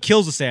me is he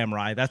kills a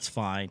samurai. That's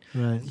fine.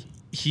 Right.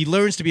 He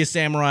learns to be a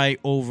samurai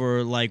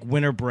over like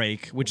winter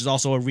break, which is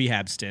also a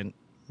rehab stint.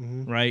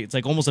 Right, it's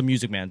like almost a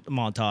music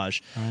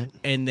montage, Right.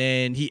 And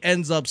then he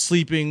ends up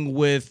sleeping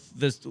with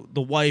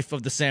the wife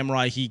of the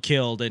samurai he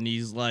killed, and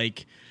he's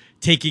like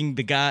taking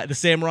the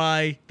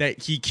samurai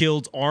that he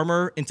killed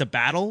armor into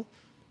battle.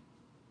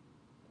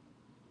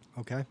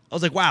 Okay. I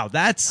was like, wow,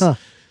 that's That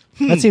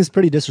seems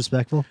pretty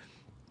disrespectful.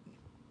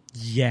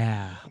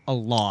 yeah, a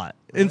lot.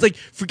 And it's like,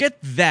 forget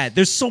that.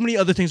 There's so many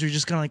other things where you're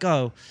just kind of like,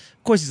 oh,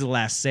 of course he's the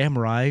last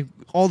samurai.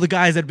 All the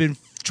guys that have been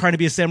trying to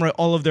be a samurai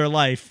all of their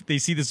life, they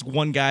see this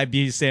one guy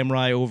be a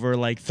samurai over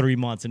like 3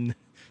 months, and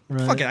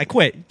Right. fuck it, I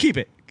quit. Keep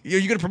it.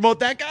 You gonna promote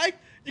that guy?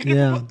 You gonna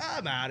Yeah.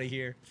 I'm out of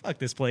here. Fuck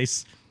this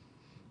place.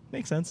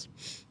 Makes sense.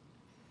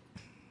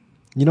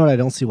 You know what I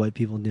don't see white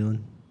people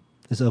doing?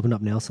 Just open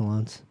up nail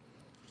salons.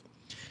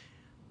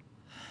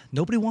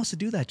 Nobody wants to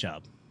do that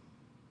job.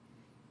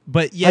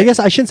 But yeah, I guess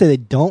I shouldn't say they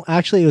don't.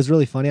 Actually, it was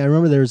really funny. I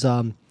remember there's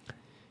in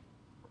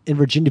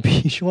Virginia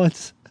Beach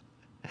once.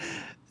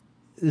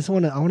 This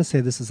one, I want to say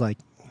this is like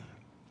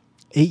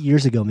 8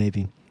 years ago,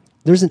 maybe.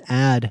 There's an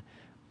ad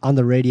on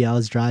the radio. I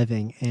was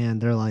driving, and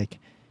they're like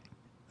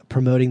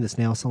promoting this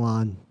nail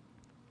salon,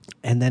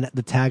 and then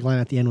the tagline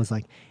at the end was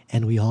like,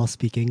 "And we all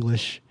speak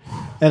English,"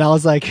 and I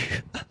was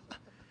like,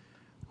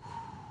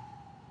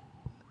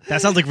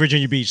 that sounds like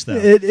Virginia Beach, though.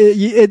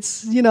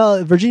 it's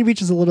Virginia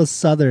Beach is a little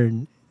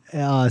southern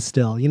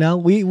still.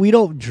 We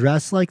don't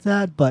dress like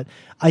that, but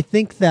I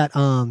think that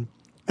and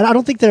I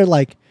don't think they're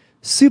like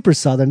super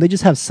southern. They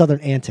just have southern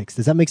antics.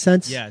 Does that make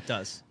sense? Yeah, it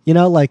does.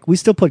 Like we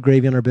still put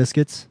gravy on our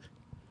biscuits.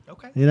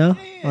 Okay.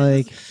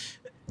 Like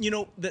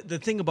the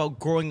thing about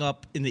growing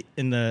up in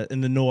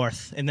the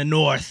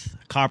north,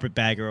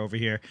 carpetbagger over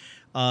here,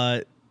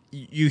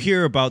 you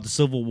hear about the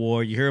Civil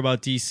War, you hear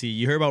about DC,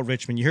 you hear about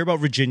Richmond, you hear about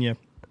Virginia,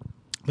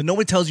 but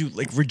nobody tells you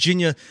like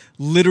Virginia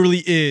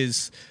literally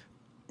is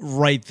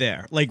right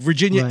there. Like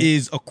Virginia Right.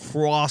 is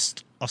across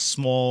a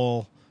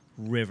small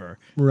river.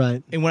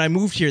 right. And when I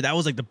moved here, that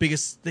was like the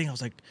biggest thing. I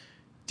was like,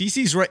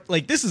 DC's right.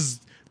 Like, this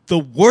is the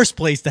worst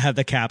place to have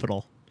the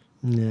capital.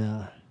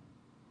 Yeah.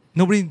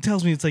 Nobody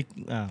tells me it's like,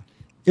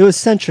 It was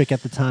centric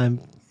at the time,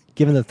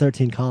 given the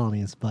 13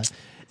 colonies. But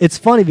it's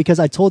funny because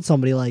I told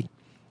somebody like,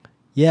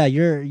 "Yeah,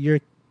 you're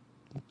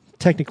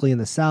technically in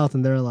the South,"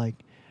 and they're like,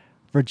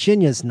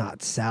 "Virginia's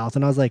not South."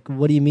 And I was like,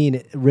 "What do you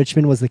mean?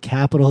 Richmond was the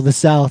capital of the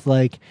South?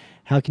 Like,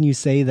 how can you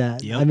say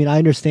that?" Yep. I mean, I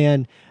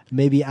understand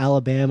maybe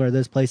Alabama or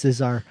those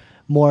places are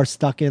more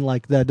stuck in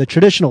like the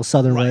traditional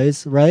Southern Right.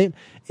 ways, right?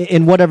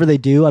 In whatever they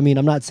do. I mean,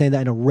 I'm not saying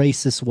that in a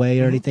racist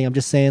way or anything. I'm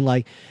just saying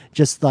like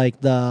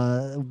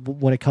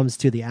when it comes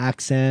to the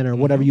accent or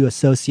whatever you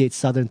associate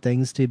Southern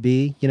things to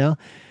be,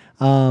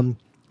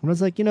 And I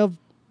was like,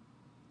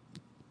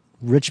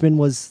 Richmond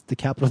was the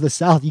capital of the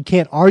South. You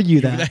can't argue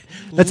that.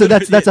 That's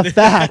a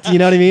fact. You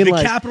know what I mean?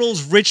 The capital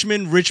is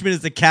Richmond. Richmond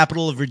is the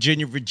capital of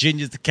Virginia.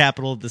 Virginia is the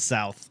capital of the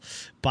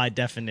South, by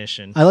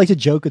definition. I like to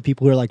joke with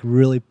people who are like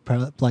really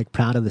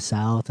proud of the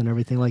South and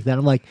everything like that.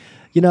 I'm like,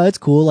 it's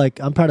cool. Like,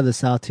 I'm proud of the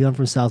South too. I'm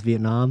from South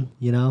Vietnam.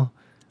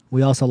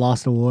 We also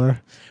lost a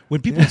war.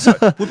 When people start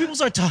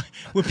talking,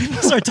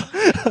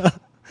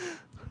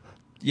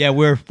 yeah,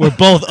 we're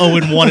both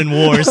 0-1 in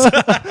wars.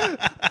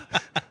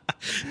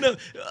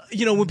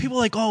 No, when people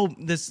are like, oh,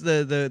 this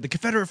the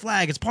Confederate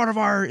flag, it's part of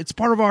our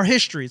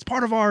history, it's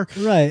part of our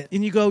right,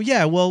 and you go,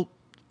 yeah, well,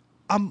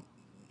 I'm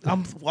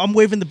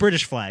waving the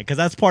British flag because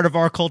that's part of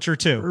our culture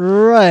too,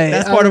 right?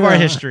 That's part of our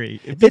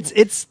history.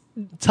 It's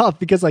tough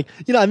because I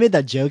made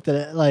that joke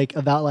that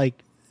about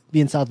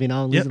being South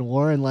Vietnam and losing a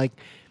war, and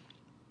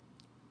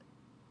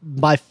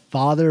my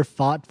father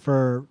fought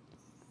for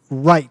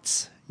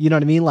rights. You know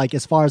what I mean? Like,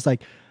 as far as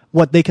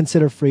what they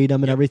consider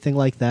freedom and everything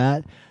like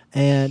that,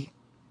 and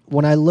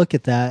when I look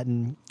at that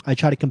and I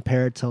try to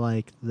compare it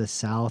to the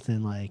South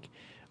and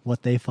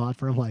what they fought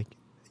for, I'm like,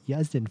 you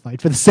guys didn't fight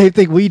for the same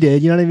thing we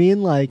did. You know what I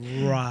mean?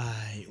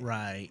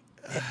 Right.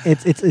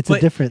 It's a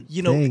different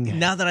thing.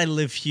 Now that I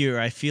live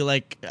here, I feel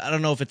like, I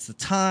don't know if it's the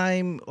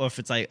time or if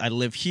it's I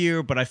live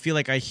here, but I feel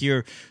like I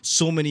hear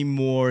so many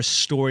more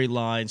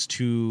storylines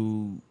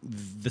to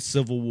the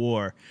Civil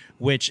War,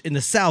 which in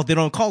the South, they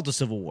don't call it the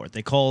Civil War.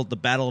 They call it the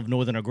Battle of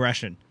Northern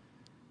Aggression.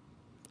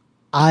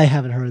 I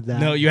haven't heard that.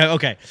 No, you have?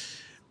 Okay.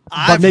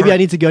 But maybe I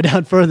need to go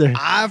down further.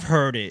 I've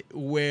heard it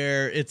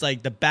where it's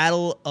like the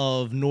Battle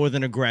of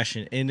Northern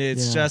Aggression, and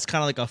it's just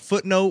kind of like a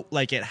footnote,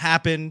 like it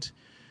happened.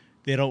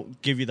 They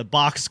don't give you the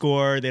box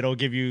score. They don't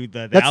give you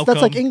the outcome.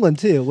 That's like England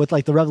too, with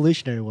the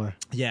Revolutionary War.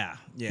 Yeah.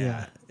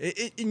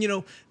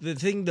 And the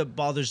thing that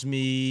bothers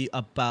me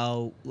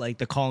about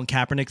the Colin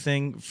Kaepernick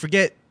thing,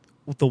 forget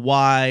the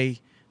why,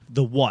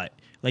 the what.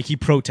 Like, he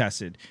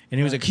protested, and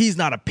he was like, he's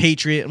not a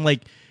patriot. I'm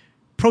like,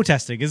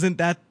 protesting, isn't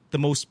that the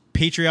most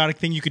patriotic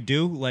thing you could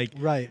do?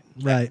 Right.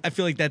 I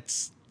feel like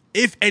that's,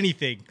 if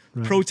anything,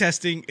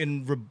 protesting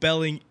and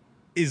rebelling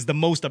is the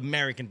most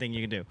American thing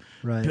you can do.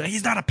 Right. Like,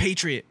 he's not a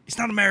patriot. He's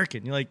not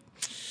American. You're like,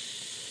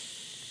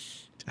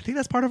 I think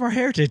that's part of our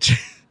heritage.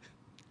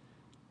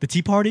 The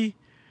Tea Party.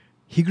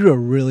 He grew a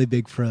really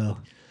big fro.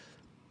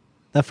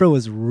 That fro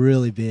was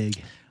really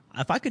big.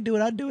 If I could do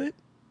it, I'd do it.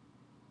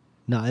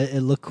 No, it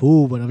looked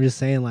cool, but I'm just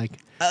saying, that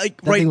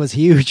right, thing was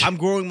huge. I'm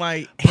growing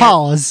my hair.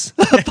 Pause.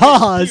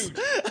 Huge.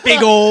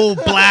 Big old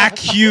black,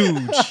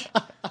 huge.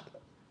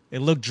 It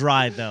looked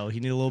dry though. He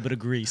needed a little bit of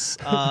grease.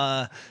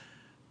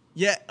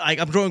 Yeah,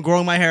 I'm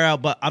growing my hair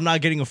out, but I'm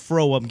not getting a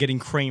fro. I'm getting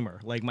Kramer.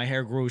 My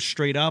hair grows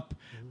straight up,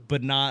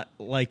 but not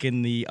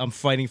in the I'm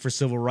fighting for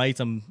civil rights.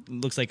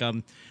 Looks like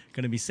I'm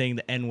gonna be saying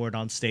the N-word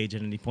on stage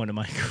at any point in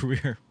my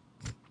career.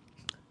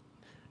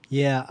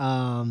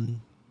 Yeah.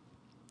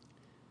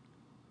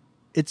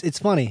 It's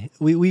funny.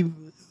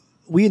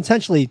 We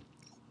intentionally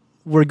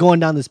were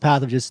going down this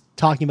path of just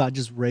talking about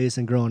just race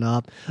and growing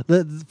up.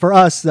 For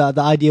us, the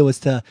idea was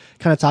to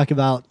kind of talk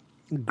about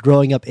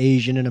growing up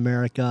Asian in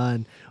America,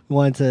 and we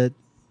wanted to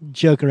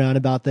joke around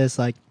about this.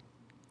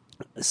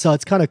 So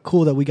it's kind of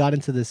cool that we got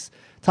into this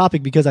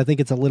topic because I think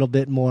it's a little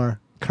bit more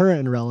current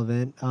and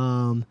relevant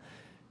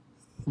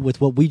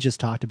with what we just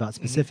talked about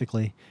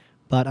specifically.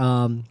 But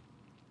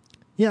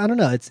yeah, I don't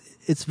know.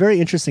 It's very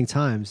interesting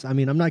times. I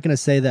mean, I'm not going to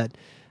say that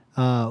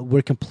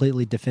we're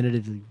completely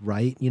definitively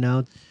right.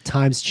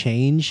 Times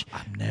change.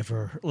 I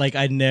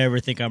never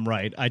think I'm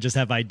right. I just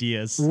have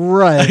ideas.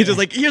 Right. I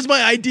just here's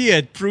my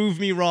idea. Prove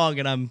me wrong,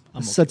 and I'm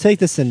so okay. Take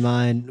this in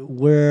mind.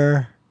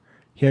 We're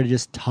here to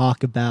just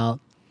talk about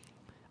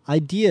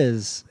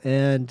ideas,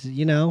 and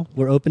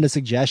we're open to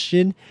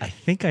suggestion. I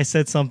think I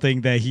said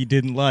something that he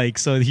didn't like,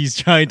 so he's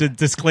trying to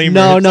disclaim.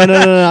 No.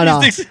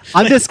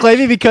 I'm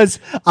disclaiming because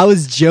I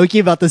was joking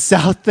about the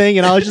South thing,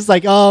 and I was just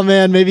like, oh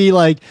man, maybe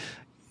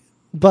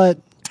but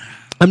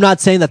I'm not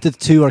saying that the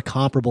two are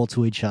comparable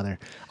to each other.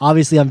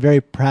 Obviously, I'm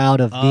very proud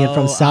of being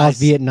from South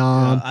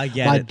Vietnam. I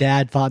get My it.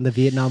 dad fought in the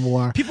Vietnam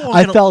War.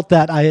 I felt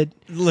that I had...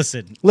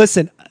 Listen.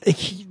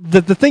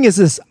 The thing is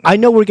this. I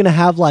know we're going to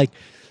have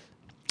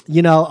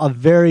a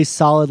very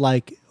solid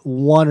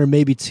one or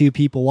maybe two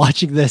people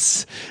watching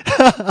this.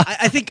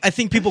 I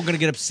think people are going to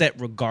get upset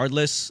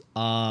regardless.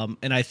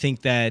 And I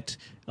think that,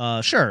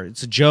 sure,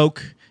 it's a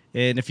joke.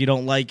 And if you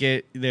don't like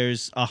it,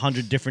 there's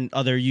 100 different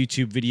other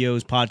YouTube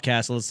videos,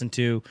 podcasts to listen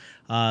to.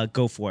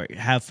 Go for it.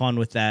 Have fun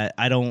with that.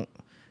 I don't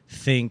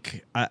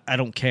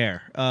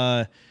care.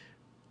 We're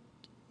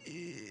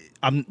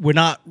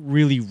not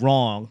really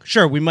wrong.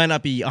 Sure, we might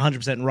not be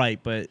 100% right,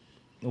 but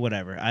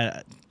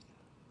whatever.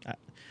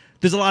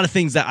 There's a lot of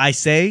things that I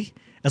say,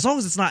 as long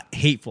as it's not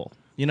hateful.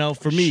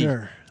 For me,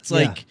 sure. It's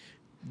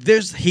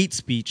there's hate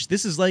speech.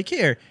 This is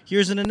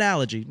here's an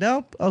analogy.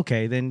 No?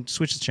 Okay, then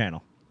switch the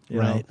channel.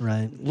 Right.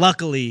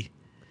 Luckily,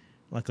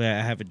 I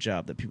have a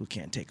job that people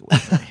can't take away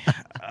from me.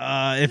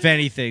 If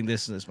anything,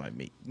 this might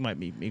make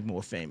me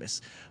more famous.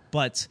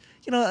 But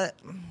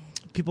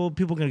people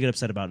are gonna get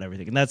upset about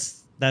everything, and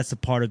that's That's the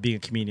part of being a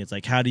comedian. It's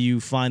like, how do you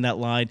find that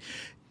line?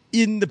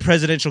 In the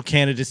presidential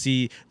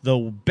candidacy, the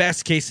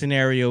best case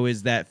scenario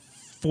is that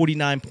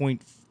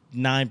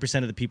 49.9%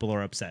 of the people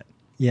are upset.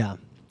 Yeah.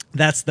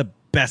 That's the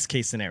best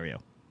case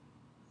scenario.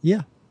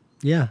 Yeah.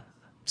 Yeah.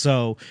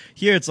 So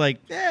here it's like,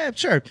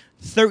 sure,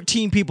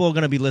 13 people are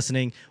going to be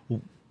listening.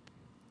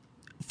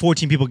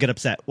 14 people get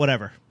upset.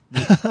 Whatever.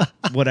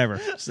 Whatever.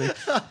 So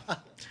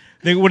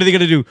what are they going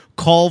to do?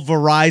 Call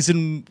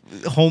Verizon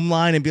home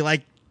line and be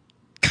like,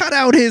 cut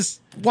out his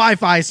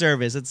Wi-Fi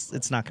service.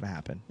 It's not going to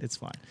happen. It's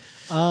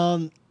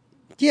fine.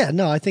 Yeah,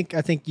 no, I think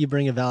you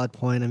bring a valid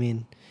point. I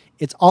mean,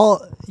 it's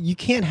all you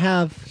can't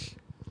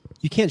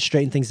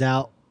straighten things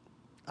out,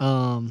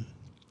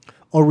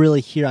 or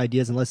really hear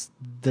ideas unless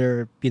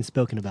they're being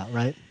spoken about,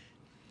 right?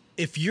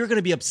 If you're going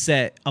to be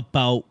upset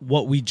about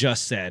what we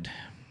just said,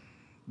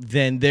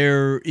 then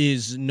there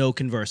is no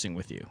conversing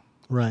with you.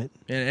 Right.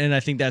 And I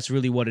think that's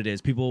really what it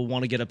is. People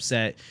want to get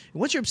upset. And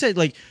once you're upset,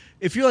 like,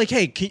 if you're like,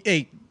 hey,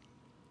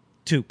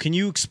 can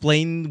you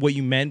explain what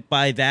you meant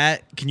by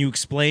that? Can you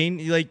explain?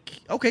 You're like,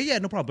 okay, yeah,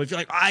 no problem. But if you're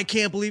like, I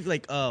can't believe,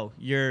 like, oh,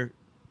 you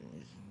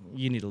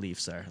need to leave,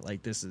 sir.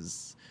 Like, this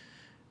is.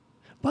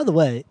 By the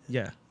way,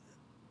 yeah.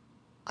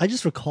 I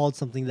just recalled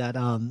something that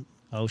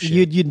oh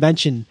shit, you'd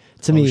mentioned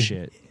to me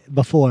shit.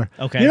 before.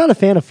 Okay. You're not a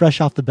fan of Fresh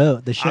Off the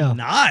Boat, the show. I'm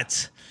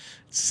not.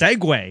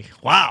 Segue.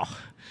 Wow.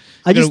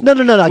 I just no.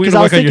 Because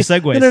I was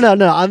thinking,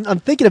 no. I'm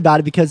thinking about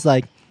it because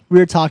like we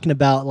were talking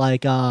about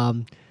like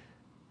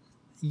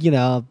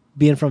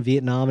being from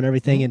Vietnam and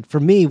everything, Mm-hmm. and for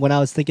me when I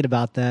was thinking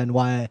about that and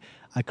why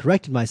I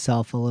corrected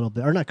myself a little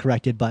bit, or not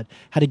corrected, but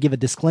had to give a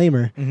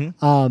disclaimer.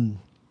 Mm-hmm.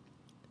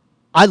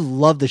 I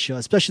love the show,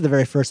 especially the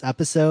very first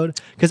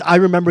episode, because I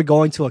remember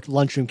going to a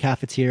lunchroom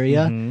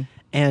cafeteria Mm-hmm.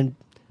 and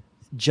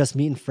just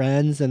meeting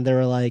friends, and they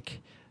were like,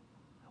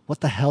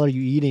 "What the hell are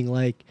you eating?"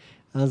 Like,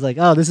 I was like,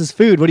 "Oh, this is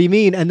food. What do you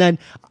mean?" And then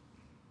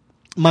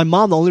my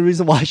mom, the only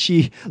reason why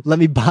she let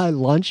me buy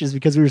lunch is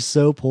because we were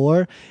so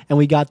poor, and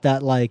we got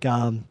that like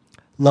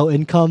low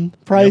income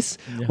price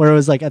Yep. where it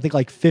was like I think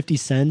like 50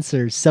 cents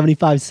or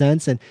 75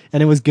 cents, and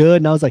it was good,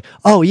 and I was like,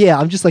 oh yeah,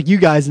 I'm just like you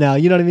guys now,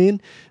 you know what I mean?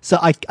 So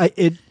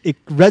it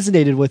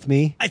resonated with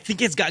me. I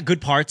think it's got good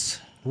parts,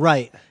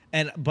 Right.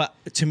 but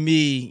to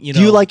me, you know,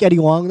 Do you like Eddie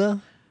Wong though?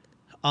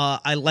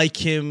 I like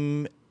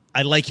him.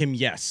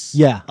 Yes.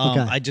 Yeah, okay.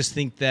 I just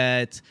think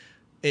that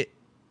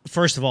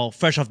first of all,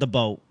 fresh off the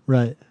boat.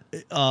 Right.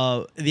 The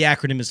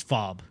acronym is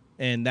FOB,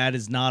 and that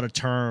is not a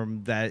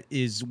term that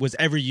was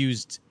ever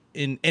used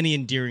in any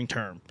endearing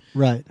term.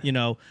 Right. You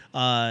know,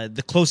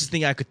 the closest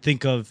thing I could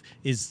think of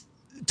is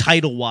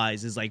title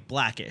wise is like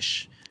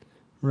Blackish.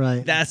 Right.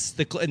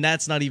 And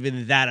that's not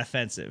even that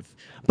offensive.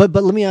 But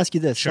let me ask you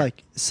this. Sure.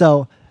 Like,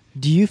 so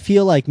do you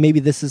feel like maybe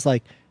this is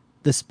like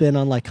the spin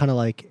on like kind of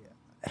like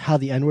how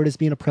the N-word is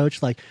being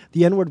approached? Like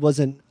the N-word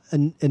wasn't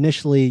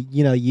initially,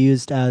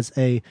 used as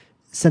a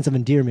sense of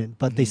endearment,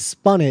 but they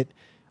spun it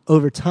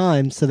over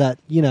time so that,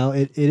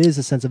 it is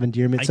a sense of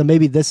endearment. So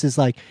maybe this is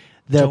like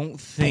the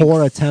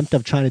poor attempt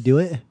of trying to do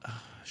it.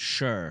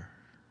 Sure.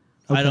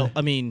 Okay.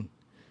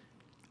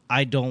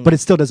 I don't. But it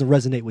still doesn't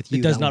resonate with you.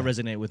 It does not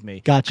resonate with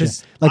me. Gotcha.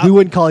 Like we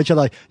wouldn't call each other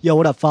like, "Yo,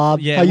 what up, Fob?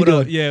 Yeah, how you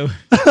doing?" Yeah.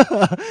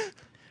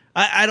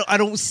 I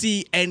don't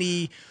see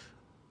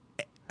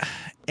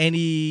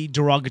any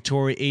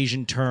derogatory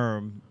Asian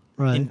term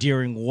Right.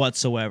 endearing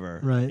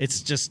whatsoever. Right.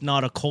 It's just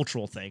not a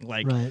cultural thing.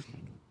 Like, Right.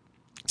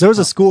 So there was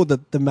a school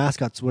that the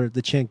mascots were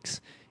the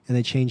Chinks, and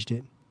they changed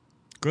it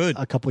good.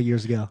 a couple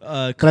years ago.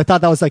 But I thought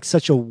that was like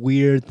such a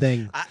weird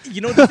thing.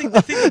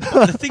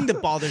 The thing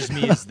that bothers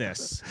me is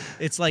this.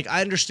 It's like,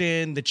 I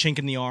understand the chink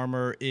in the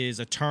armor is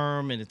a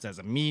term and it has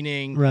a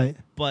meaning. Right.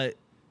 But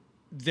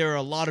there are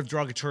a lot of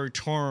derogatory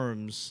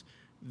terms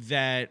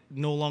that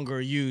no longer are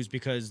used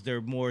because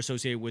they're more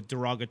associated with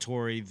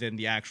derogatory than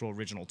the actual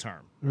original term.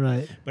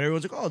 Right. But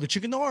everyone's like, oh, the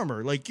chink in the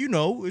armor. Like,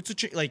 it's a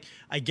chink. Like,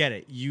 I get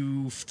it.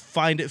 You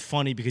find it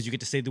funny because you get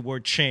to say the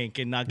word chink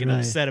and not get Right.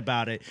 upset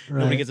about it. Right.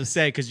 Nobody gets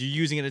upset because you're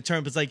using it in a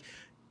term. But it's like,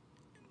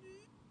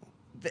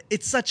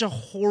 it's such a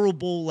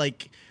horrible,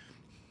 like,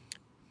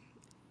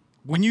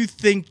 when you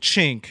think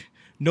chink,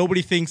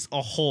 nobody thinks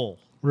a hole.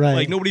 Right.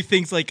 Like, nobody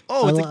thinks like,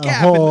 oh, it's a A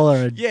gap. hole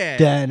or a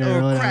dent or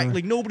a whatever. crack.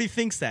 Like, nobody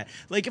thinks that.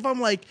 Like, if I'm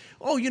like,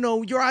 oh,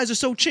 your eyes are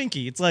so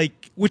chinky. It's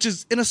like, which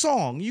is in a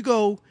song. You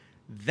go,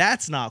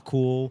 that's not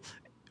cool.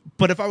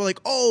 But if I were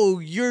like, oh,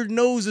 your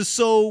nose is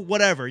so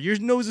whatever. Your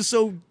nose is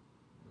so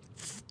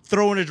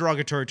throw in a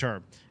derogatory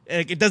term.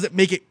 It doesn't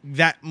make it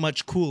that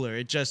much cooler.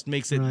 It just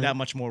makes it Right. that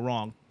much more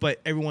wrong.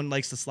 But everyone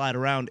likes to slide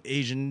around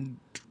Asian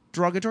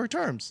derogatory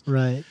terms.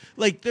 Right.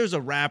 Like, there's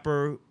a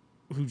rapper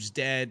who's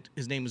dead.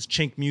 His name was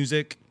Chink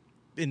Music.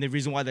 And the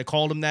reason why they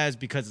called him that is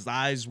because his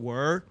eyes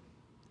were.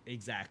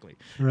 Exactly.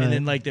 Right. And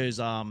then, like, there's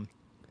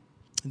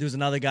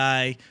another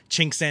guy,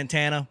 Chink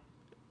Santana.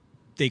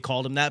 They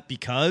called him that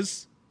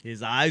because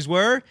his eyes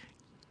were.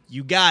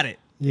 You got it.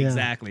 Yeah.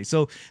 Exactly.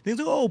 So things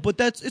like, oh, but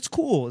it's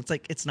cool. It's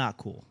like, it's not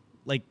cool.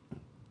 Like,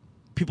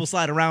 people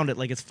slide around it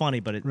like it's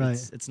funny, but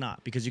Right. it's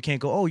not, because you can't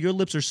go, oh, your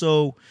lips are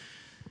so.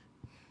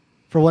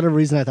 For whatever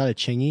reason, I thought of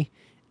Chingy,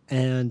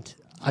 and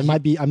I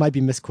might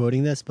be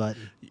misquoting this, but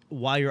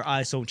Why your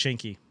eyes so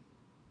chinky?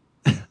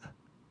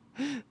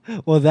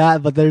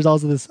 but there's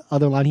also this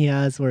other line he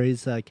has where he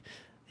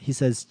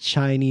says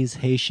Chinese,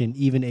 Haitian,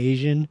 even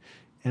Asian,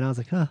 and I was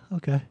like, huh,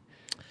 okay.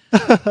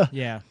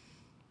 Yeah.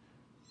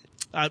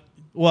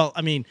 Well,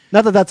 I mean,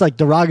 Not that that's like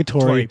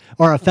derogatory Tory.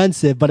 or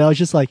offensive, but I was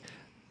just like,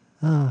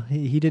 oh,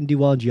 he didn't do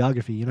well in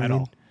geography, you know at what I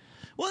mean? all.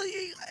 Well,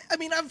 I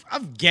mean,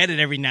 I've get it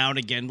every now and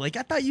again. Like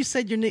I thought you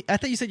said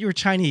you were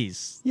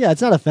Chinese. Yeah,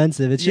 it's not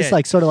offensive. It's just Yeah.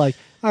 like sort of like,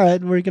 all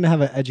right, we're gonna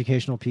have an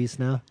educational piece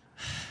now.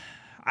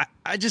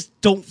 I just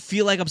don't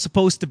feel like I'm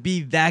supposed to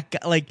be that guy.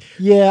 Like,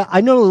 Yeah,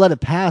 I normally let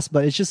it pass,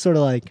 but it's just sort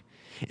of like,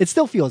 it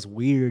still feels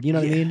weird. You know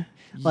what I Yeah. mean?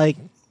 Like,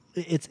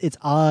 it's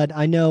odd.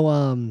 I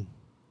know.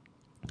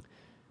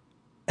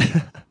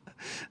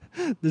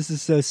 This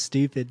is so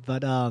stupid,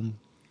 but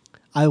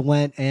I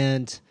went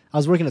and I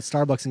was working at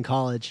Starbucks in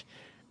college,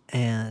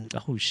 and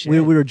oh shit. we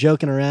were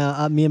joking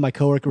around. Me and my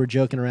coworker were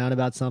joking around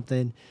about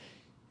something,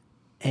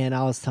 and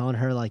I was telling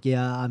her like,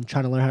 yeah, I'm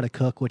trying to learn how to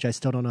cook, which I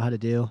still don't know how to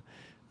do.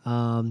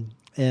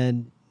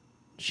 And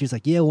she's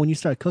like, yeah, when you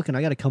start cooking,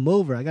 I got to come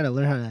over. I got to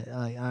learn how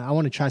to. I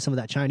want to try some of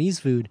that Chinese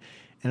food.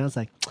 And I was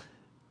like,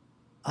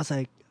 I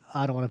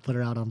don't want to put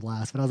her out on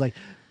blast, but I was like,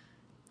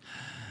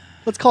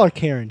 let's call her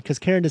Karen, because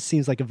Karen just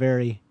seems like a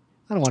very.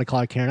 I don't want to call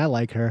her Karen. I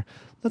like her.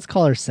 Let's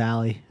call her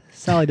Sally.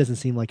 Sally doesn't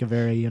seem like a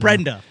very. You know,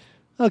 Brenda.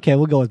 Okay,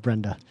 we'll go with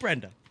Brenda.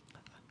 Brenda.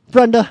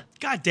 God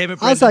God damn it,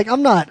 Brenda. I was like,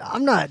 I'm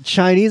not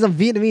Chinese. I'm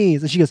Vietnamese.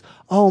 And she goes,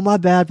 oh, my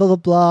bad, blah, blah,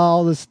 blah,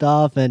 all this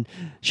stuff. And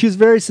she was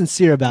very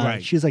sincere about Right.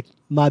 it. She was like,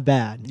 my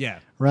bad. Yeah.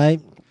 Right?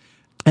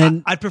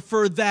 And I'd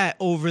prefer that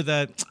over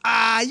the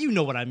you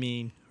know what I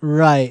mean.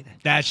 right.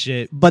 That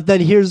shit. But then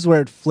here's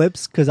where it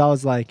flips, because I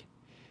was like,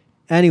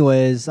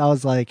 anyways,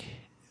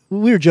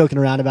 we were joking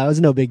around about it. It was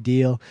no big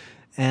deal.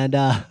 And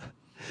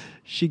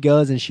she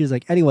goes and she was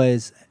like,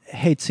 anyways,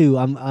 hey, too,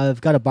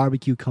 I've got a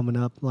barbecue coming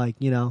up, like,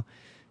 you know,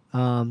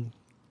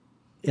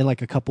 in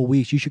like a couple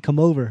weeks. You should come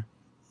over. And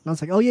I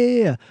was like, oh,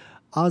 yeah.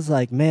 I was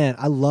like, man,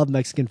 I love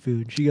Mexican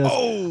food. She goes,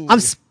 Oh.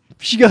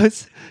 she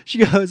goes,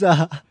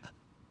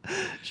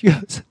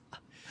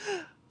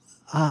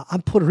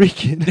 I'm Puerto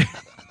Rican.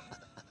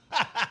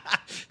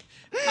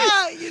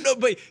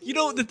 But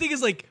the thing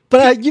is, like,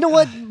 But you know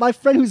what? My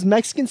friend who's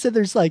Mexican said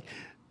there's like,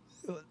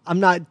 I'm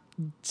not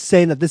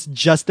saying that this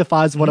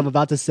justifies what I'm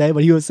about to say,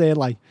 but he was saying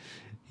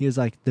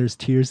there's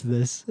tears to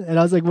this. And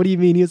I was like, what do you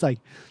mean? He was like,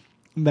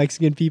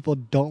 Mexican people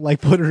don't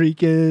like Puerto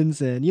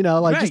Ricans. And, you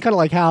know, like just Right. kind of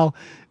like how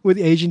with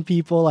Asian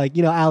people, like,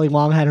 you know, Ali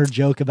Wong had her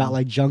joke about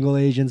like jungle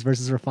Asians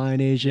versus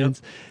refined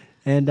Asians.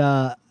 And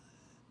I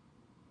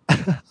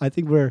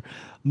think we're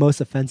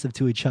most offensive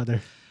to each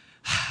other.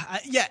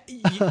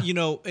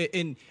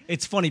 And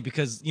it's funny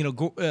because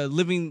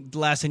living the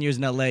last 10 years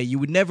in LA, you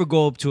would never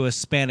go up to a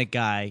Hispanic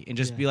guy and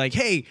just be like,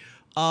 "Hey,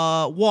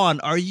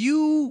 Juan, are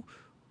you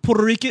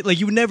Puerto Rican?" Like,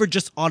 you would never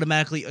just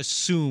automatically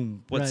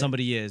assume what Right.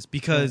 somebody is,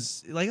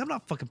 because like, I'm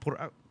not fucking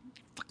I'll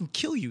fucking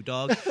kill you,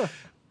 dog.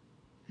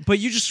 But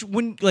you just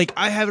wouldn't, like,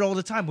 I have it all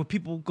the time when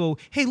people go,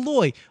 "Hey,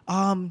 Loy,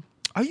 are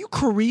you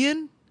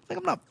Korean?" Like,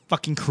 I'm not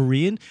fucking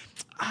Korean.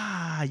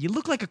 You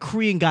look like a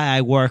Korean guy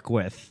I work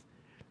with.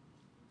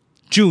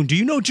 June, do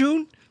you know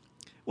June?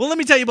 Well, let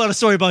me tell you about a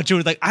story about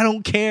June. Like, I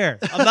don't care.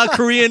 I'm not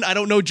Korean. I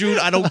don't know June.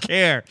 I don't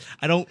care.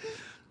 I don't.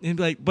 And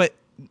like, but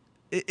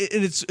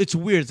it's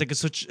weird.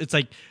 It's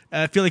like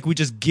I feel like we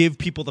just give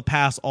people the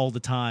pass all the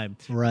time.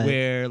 Right.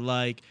 Where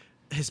like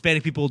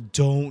Hispanic people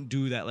don't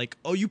do that. Like,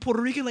 oh, you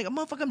Puerto Rican? Like,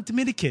 motherfucker, I'm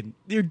Dominican.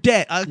 You're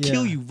dead. I'll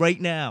kill Yeah. you right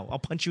now. I'll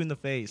punch you in the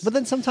face. But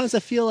then sometimes I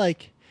feel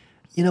like,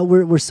 you know,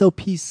 we're so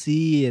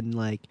PC and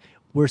like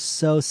we're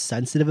so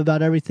sensitive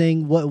about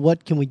everything.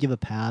 What can we give a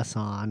pass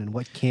on and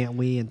what can't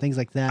we and things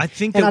like that. I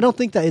think and that- I don't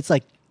think that it's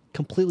like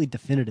completely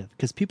definitive,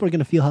 because people are going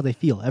to feel how they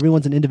feel.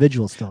 Everyone's an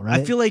individual still, right?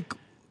 I feel like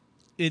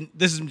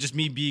this is just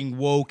me being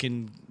woke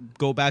and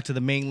go back to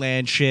the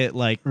mainland shit,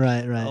 like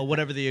Right.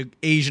 whatever the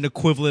Asian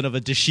equivalent of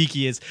a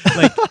dashiki is.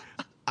 Like,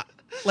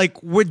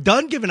 like we're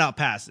done giving out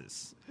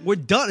passes. We're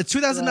done. It's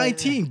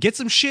 2019. Right. Get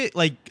some shit.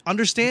 Like,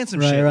 understand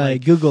some Right. shit.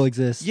 Like, Google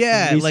exists.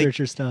 Yeah, like- Research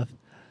your stuff.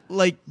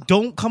 Like,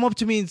 don't come up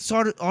to me and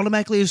start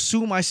automatically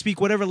assume I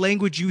speak whatever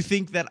language you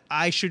think that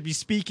I should be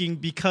speaking,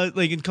 because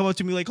like, and come up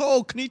to me like,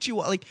 oh,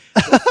 konnichiwa. Like,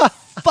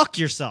 fuck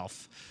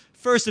yourself.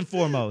 First and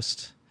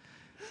foremost.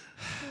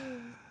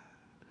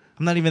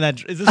 I'm not even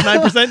that. Is this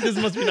 9%? This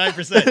must be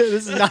 9%.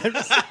 This is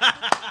 9%.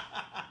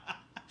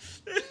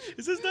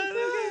 Is this 9%?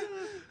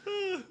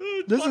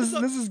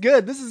 This is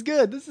good. This is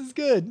good. This is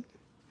good.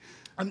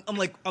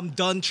 I'm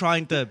done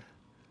trying to,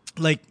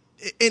 like,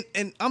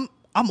 and I'm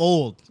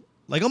old.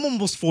 Like, I'm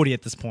almost 40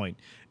 at this point,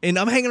 and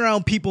I'm hanging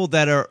around people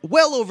that are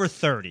well over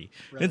 30.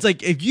 And it's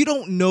like, if you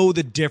don't know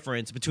the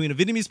difference between a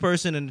Vietnamese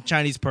person and a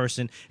Chinese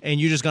person, and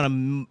you're just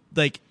gonna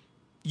like,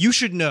 you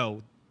should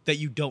know that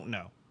you don't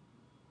know.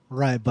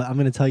 Right, but I'm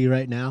going to tell you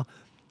right now,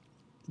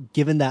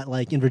 given that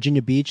like in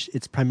Virginia Beach,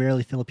 it's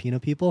primarily Filipino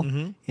people,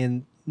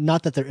 and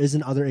not that there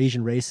isn't other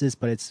Asian races,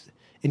 but it's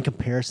in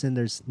comparison,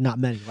 there's not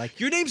many. Like,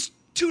 Your name's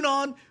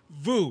Tunon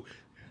Vu.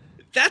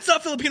 That's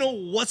not Filipino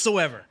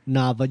whatsoever.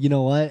 Nah, but you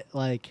know what?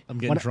 Like I'm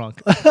getting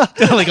drunk.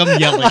 Like I'm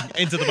yelling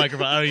into the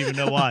microphone. I don't even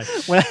know why.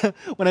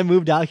 When I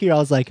moved out here, I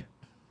was like,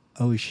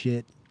 oh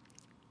shit.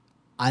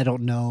 I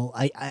don't know.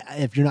 I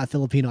if you're not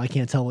Filipino, I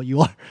can't tell what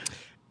you are.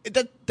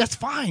 That's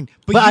fine.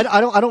 But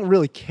I don't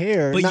really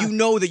care. But you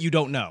know that you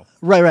don't know.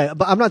 Right.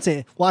 But I'm not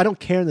saying. Well, I don't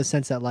care in the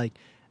sense that like,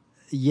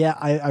 yeah,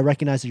 I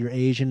recognize that you're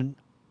Asian.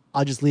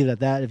 I'll just leave it at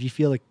that. If you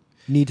feel like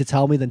need to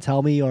tell me, then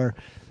tell me. Or,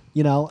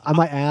 you know, I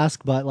might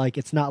ask, but like,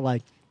 it's not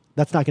like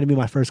that's not going to be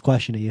my first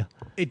question to you.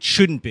 It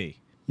shouldn't be.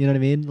 You know what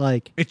I mean?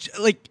 Like it's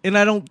like, and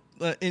I don't,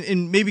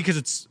 and maybe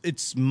because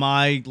it's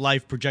my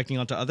life projecting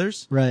onto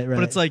others. Right.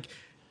 But it's like,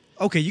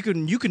 okay, you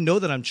can know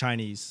that I'm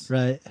Chinese.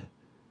 Right.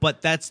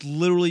 But that's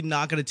literally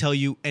not going to tell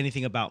you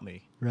anything about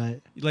me.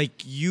 Right. Like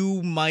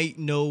you might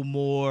know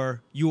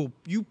more. You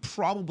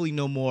probably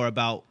know more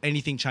about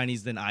anything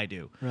Chinese than I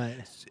do. Right.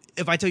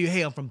 If I tell you,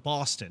 hey, I'm from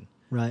Boston.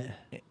 Right.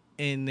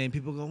 And then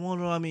people go, well,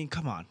 no, I mean,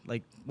 come on.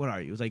 Like, what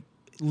are you? It's like,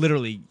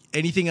 literally,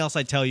 anything else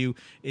I tell you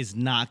is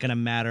not going to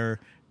matter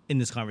in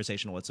this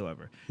conversation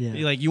whatsoever. Yeah.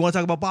 You're like, you want to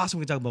talk about Boston?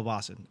 We can talk about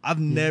Boston. I've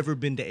never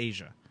been to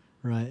Asia.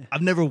 Right.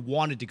 I've never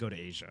wanted to go to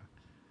Asia.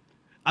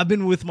 I've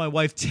been with my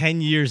wife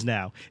 10 years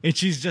now, and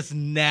she's just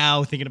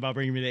now thinking about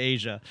bringing me to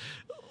Asia.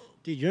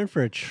 Dude, you're in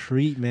for a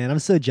treat, man. I'm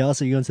so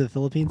jealous. Are you going to the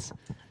Philippines?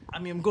 I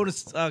mean, I'm going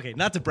to, okay,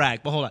 not to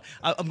brag, but hold on.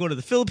 I'm going to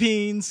the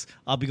Philippines.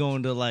 I'll be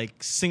going to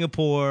like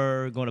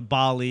Singapore, going to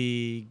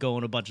Bali,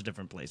 going to a bunch of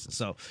different places.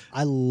 So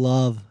I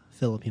love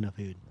Filipino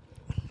food.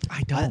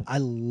 I don't. I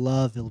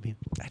love Filipino.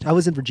 I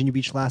was in Virginia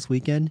Beach last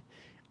weekend.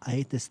 I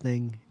ate this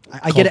thing. I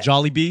Called get it.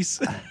 Jollibees.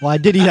 Well, I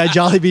did eat at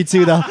Jollibee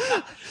too, though.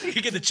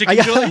 You get the chicken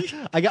joy?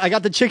 I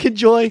got the chicken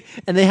joy,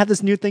 and they have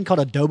this new thing called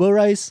adobo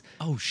rice.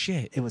 Oh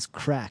shit! It was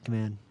crack,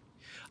 man.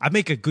 I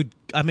make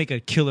a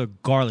killer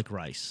garlic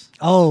rice,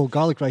 Oh,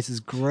 garlic rice is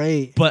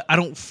great. but I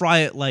don't fry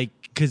it like,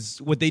 because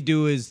what they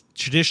do is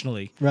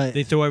traditionally, Right.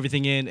 they throw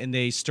everything in and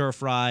they stir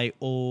fry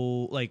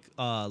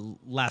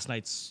last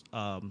night's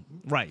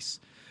rice.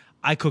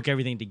 I cook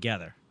everything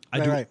together.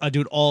 Right. I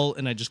do it all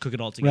and I just cook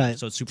it all together. Right.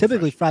 So it's super.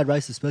 Typically, fresh. fried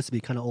rice is supposed to be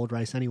kind of old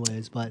rice,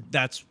 anyways. But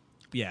That's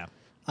yeah.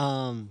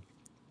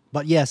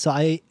 but yeah. So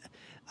I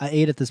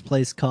ate at this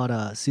place called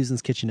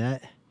Susan's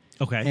Kitchenette.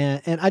 Okay.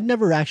 And I'd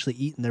never actually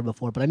eaten there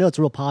before, but I know it's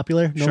real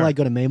popular. Normally Sure. I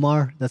go to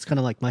Maymar. That's kind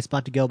of like my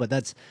spot to go,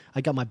 but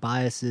I got my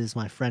biases.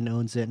 My friend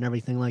owns it and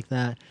everything like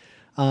that.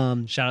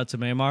 Shout out to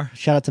Maymar.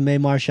 Shout out to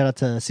Maymar. Shout out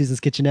to Susan's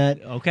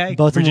Kitchenette. Okay.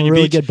 Both of them Virginia were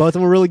really Beach. good. Both of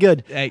them were really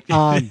good. Hey,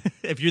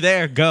 if you're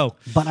there, go.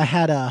 But I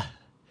had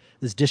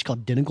this dish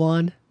called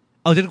dinuguan.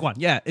 Oh, Dinuguan.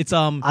 Yeah, it's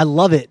I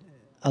love it.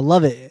 I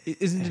love it.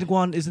 Isn't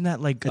Dinuguan? Isn't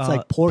that like It's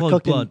like pork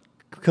cooked in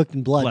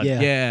blood. blood? Yeah.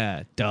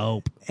 Yeah,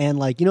 dope. And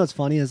like, you know what's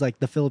funny is like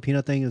the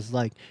Filipino thing is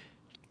like,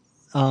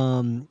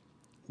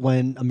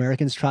 when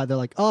Americans try, they're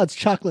like, oh, it's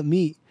chocolate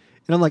meat.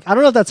 And I'm like, I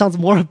don't know if that sounds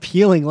more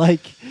appealing.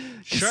 Like,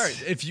 Sure.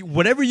 If you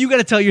whatever you got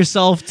to tell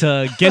yourself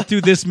to get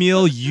through this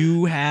meal,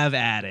 you have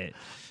at it.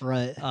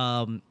 right.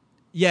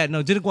 Yeah.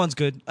 No, Dinuguan's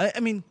good. I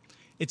mean,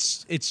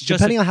 it's just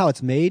Depending on how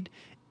it's made,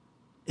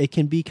 it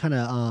can be kind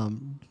of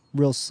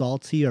real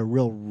salty or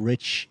real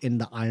rich in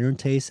the iron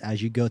taste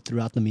as you go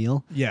throughout the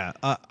meal. yeah.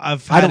 I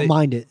I don't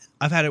mind it.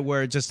 I've had it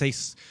where it just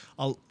tastes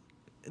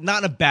not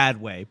in a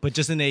bad way, but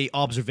just in a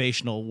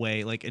observational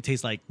way. Like it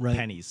tastes like Right.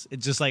 pennies.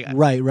 It's just like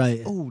Right.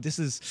 oh,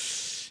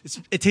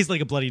 it tastes like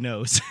a bloody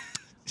nose.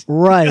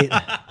 Right.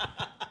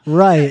 You're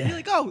Right.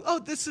 like, oh,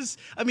 this is.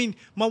 I mean,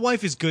 my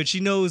wife is good. She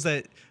knows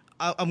that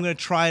I'm gonna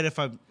try it if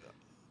I'm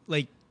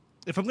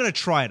gonna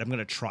try it, I'm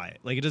gonna try it.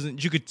 Like it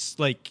doesn't. You could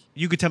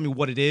tell me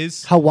what it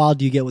is. How wild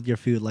do you get with your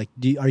food? Like,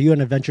 are you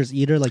an adventurous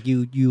eater? Like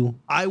you?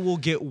 I will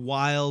get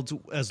wild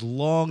as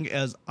long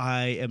as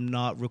I am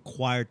not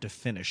required to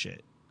finish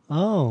it.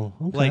 Oh,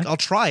 okay. Like I'll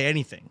try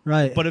anything.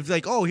 Right. But if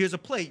like, oh, here's a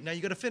plate, now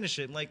you got to finish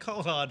it. I'm like,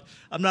 hold on,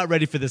 I'm not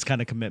ready for this kind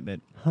of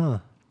commitment. Huh.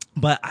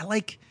 But I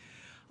like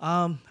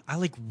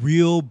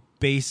real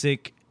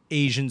basic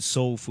Asian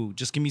soul food.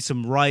 Just give me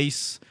some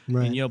rice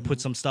Right. and put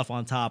some stuff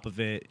on top of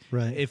it.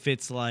 Right. If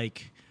it's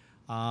like,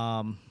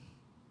 I'm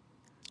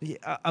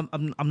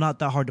not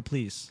that hard to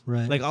please.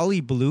 Right. Like I'll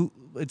eat balut.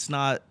 It's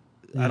not.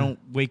 Yeah. I don't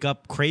wake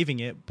up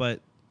craving it, but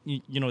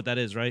you know what that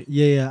is, right?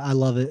 Yeah, I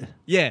love it.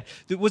 Yeah.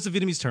 What's the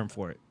Vietnamese term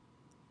for it?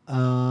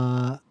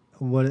 What?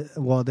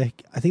 Well, I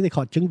think they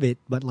call it chung vịt,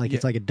 but like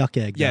it's Yeah. like a duck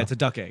egg. Yeah, though. it's a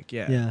duck egg.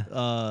 Yeah.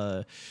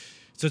 Yeah.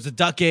 So it's a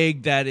duck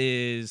egg that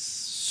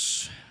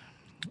is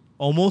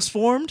almost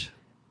formed.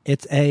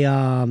 It's a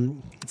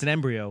It's an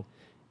embryo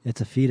it's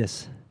a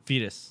fetus.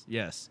 fetus.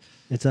 Yes.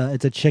 It's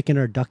a chicken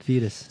or duck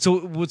fetus. So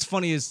what's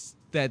funny is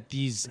that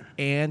these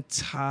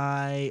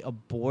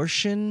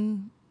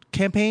anti-abortion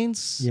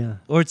campaigns, Yeah.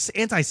 or it's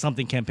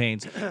anti-something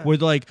campaigns, where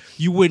they're like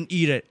you wouldn't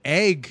eat an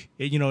egg.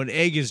 You know, an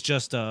egg is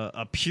just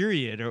a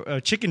period or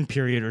a chicken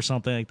period or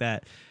something like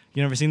that.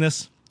 You never seen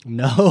this?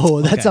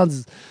 No, that Okay.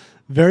 sounds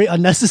very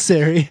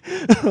unnecessary.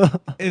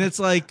 And it's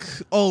like,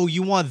 oh,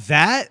 you want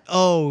that?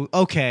 Oh,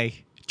 okay.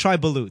 Try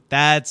balut.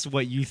 That's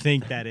what you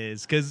think that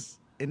is, because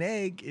an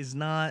egg is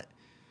not.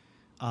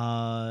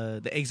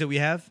 The eggs that we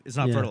have is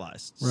not Yeah.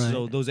 fertilized, Right.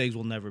 so those eggs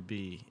will never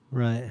be.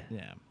 Right.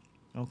 Yeah.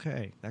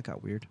 Okay, that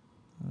got weird.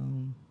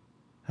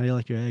 How do you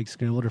like your eggs?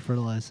 Scrambled or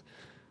fertilized?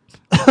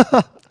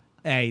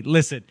 Hey,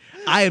 listen,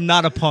 I am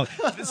not a punk.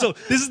 So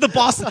this is the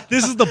Boston.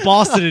 This is the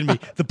Boston in me.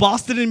 The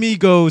Boston in me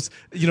goes.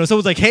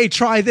 Someone's like, "Hey,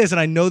 try this,"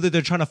 and I know that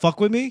they're trying to fuck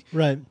with me.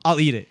 Right.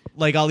 I'll eat it.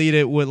 Like I'll eat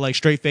it with like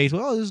straight face.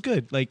 Well, this is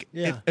good. Like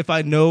Yeah. if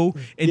I know,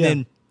 and Yeah.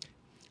 then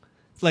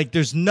like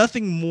there's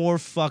nothing more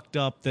fucked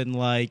up than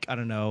like I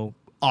don't know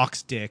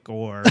ox dick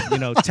or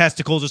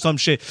testicles or some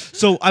shit.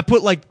 So I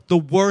put like the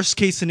worst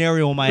case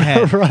scenario in my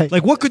head. Right.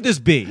 Like what could this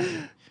be?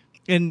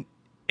 And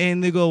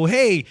they go,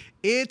 "Hey,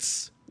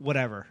 it's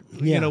whatever."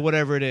 Yeah.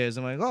 Whatever it is.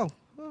 I'm like, "Oh,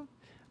 well,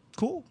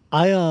 cool."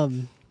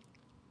 I've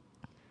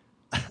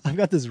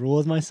got this rule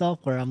with myself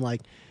where I'm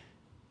like,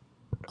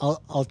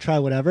 I'll try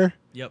whatever.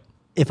 Yep.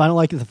 If I don't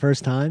like it the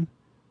first time,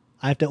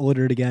 I have to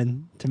order it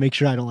again to make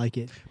sure I don't like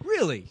it.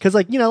 Really? Because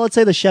let's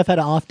say the chef had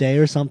an off day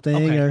or something,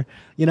 Okay.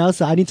 or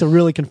so I need to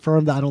really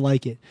confirm that I don't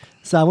like it.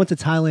 So I went to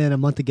Thailand a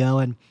month ago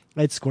and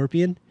I had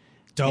scorpion,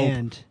 Dope.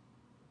 and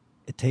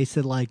it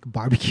tasted like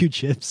barbecue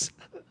chips.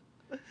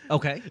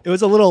 Okay. It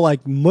was a little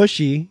like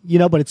mushy,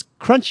 but it's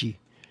crunchy.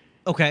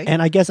 Okay.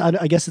 And I guess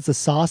it's a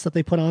sauce that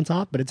they put on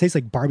top, but it tastes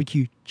like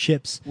barbecue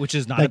chips. Which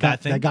is not that a bad got,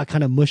 thing. That got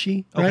kind of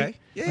mushy. Okay. Right?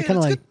 Yeah, Like, that's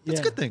kinda good. That's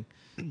a yeah. good thing.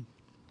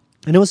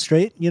 And it was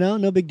straight,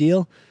 no big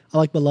deal. I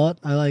like balut.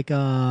 I like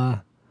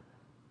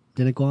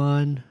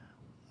Dinaguan.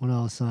 What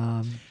else?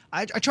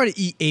 I try to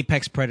eat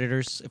apex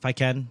predators if I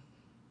can,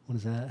 What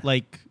is that?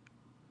 like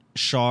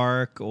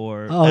shark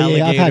or Oh alligator.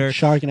 yeah, I've had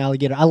shark and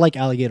alligator. I like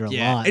alligator a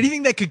Yeah, lot.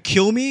 anything that could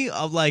kill me,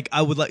 I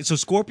would like. So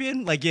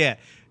scorpion, like get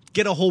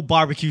a whole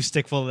barbecue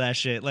stick full of that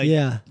shit. Like,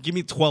 Yeah. give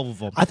me 12 of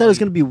them. I thought it was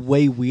gonna be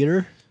way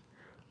weirder,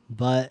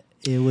 but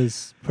it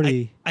was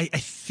pretty. I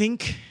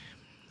think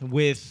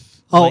with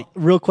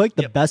Real quick,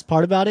 the Yep. best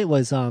part about it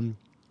was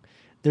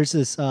there's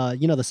this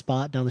the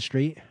spot down the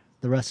street,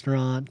 the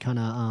restaurant kind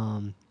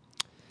of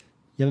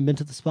you haven't been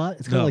to the spot?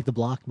 It's kind of No. like the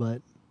Block,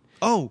 but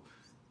oh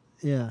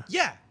yeah.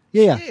 yeah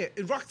Yeah.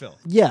 in Rockville.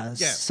 Yeah.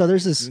 Yeah. So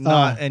there's this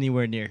Not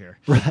anywhere near here.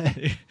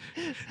 right.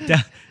 Oh,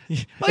 yeah,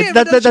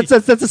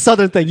 Meducci. That's a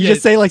southern thing. You Yeah.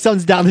 just say like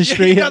something's down the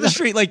street. down the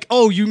street. Like,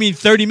 oh, you mean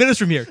 30 minutes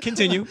from here?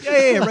 Continue.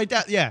 Yeah, right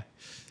down. Yeah.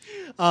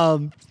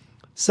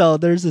 So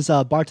there's this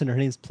bartender. Her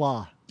name's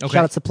Pla. Okay.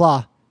 Shout out to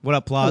Pla. What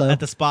up, Plot? Hello. At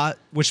the spot?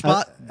 Which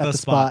spot? At the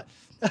spot.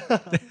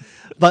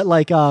 But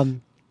like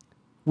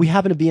we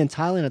happened to be in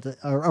Thailand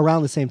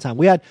around the same time.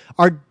 We had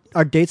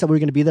our dates that we were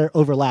going to be there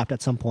overlapped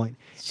at some point.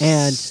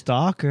 And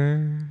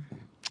Stalker.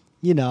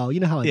 you know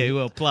how it Yeah, is. you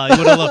want to plot.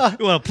 You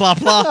want to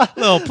plot.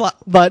 Little plot.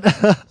 But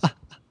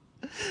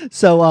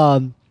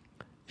so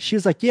she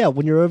was like, "Yeah,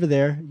 when you're over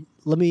there,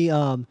 let me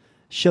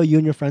show you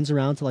and your friends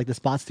around to like the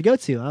spots to go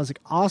to." And I was like,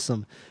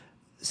 "Awesome."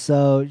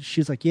 So she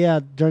was like, "Yeah,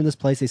 during this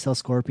place they sell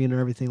scorpion and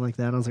everything like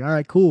that." And I was like, "All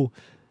right, cool."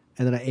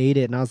 And then I ate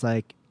it, and I was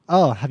like,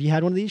 "Oh, have you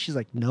had one of these?" She's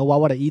like, "No, why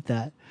would I eat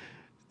that?"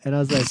 And I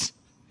was like,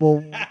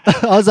 "Well,"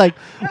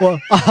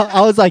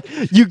 I was like,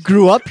 "You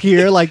grew up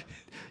here, like."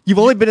 You've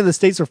only been in the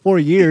States for 4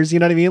 years, you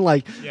know what I mean?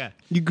 Like, Yeah.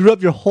 you grew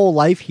up your whole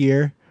life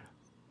here.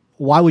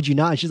 Why would you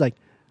not? And she's like,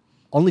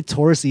 only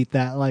tourists eat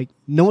that. Like,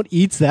 no one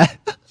eats that.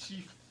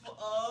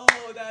 Oh,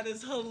 that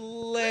is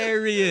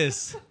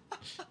hilarious.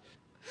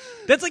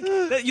 That's like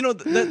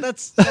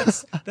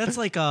that's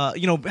like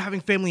having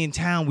family in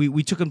town.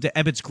 We took them to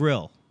Ebbett's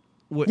Grill.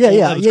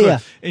 Yeah. And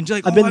you're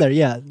like, I've been there,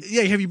 yeah.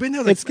 Yeah, have you been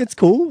there? Like, It's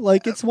cool.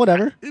 Like, it's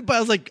whatever. but I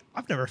was like,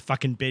 I've never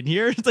fucking been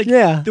here. It's like,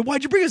 Yeah. then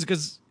why'd you bring us?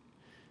 Because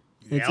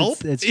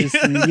It's just,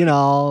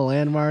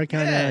 landmark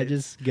kind of Yeah.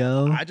 just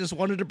go. I just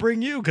wanted to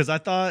bring you because I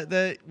thought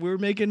that we were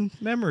making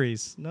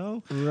memories.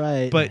 No,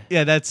 Right. but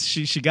yeah, that's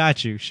she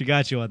got you. She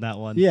got you on that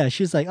one. yeah,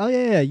 she was like, oh,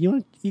 yeah, you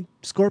want to eat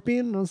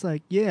scorpion? And I was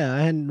like, yeah,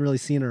 I hadn't really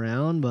seen her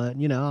around, but,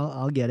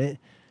 I'll get it.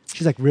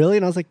 She's like, really?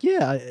 And I was like,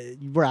 yeah,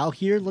 we're out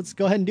here. Let's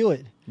go ahead and do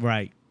it.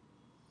 Right.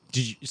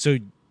 So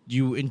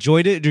you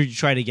enjoyed it, or did you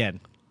try it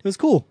again? It was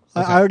cool.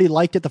 Okay. I already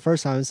liked it the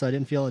first time, so I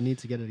didn't feel a need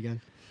to get it again.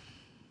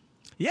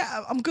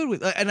 Yeah, I'm good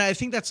with, and I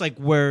think that's like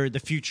where the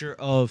future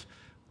of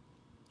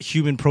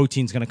human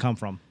protein is going to come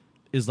from,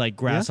 is like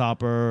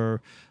grasshopper,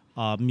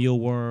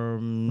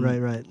 mealworm,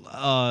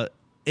 Right.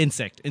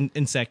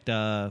 insect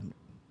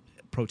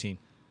protein.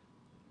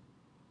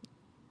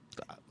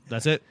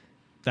 That's it.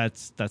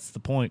 That's the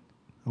point.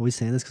 Are we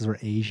saying this because we're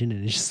Asian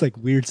and it's just like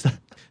weird stuff?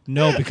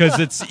 No, because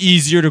it's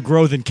easier to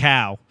grow than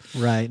cow.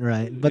 Right.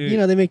 But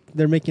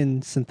they're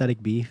making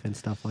synthetic beef and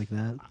stuff like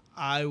that.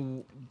 I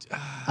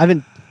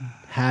haven't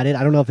had it.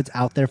 I don't know if it's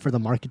out there for the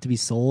market to be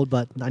sold,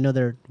 but I know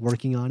they're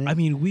working on it. I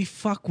mean, we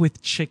fuck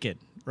with chicken,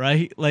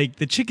 right? Like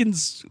the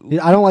chickens.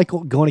 I don't like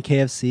going to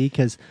KFC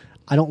because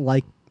I don't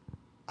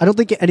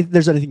think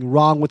there's anything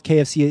wrong with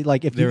KFC.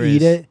 Like if There you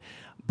eat is. it,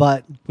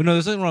 but Well, no,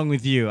 there's nothing wrong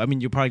with you. I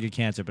mean, you'll probably get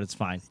cancer, but it's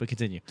fine. But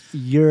continue.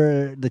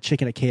 the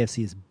chicken at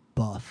KFC is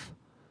buff.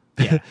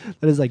 Yeah.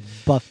 That is like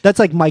buff. That's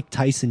like Mike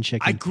Tyson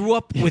chicken. I grew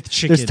up with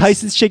chickens. There's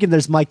Tyson's chicken.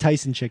 There's Mike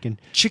Tyson chicken.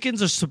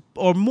 Chickens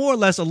are more or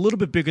less a little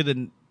bit bigger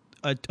than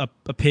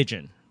a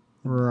pigeon.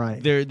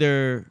 Right.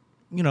 They're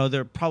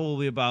they're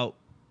probably about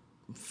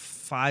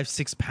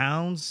 5-6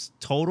 pounds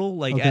total,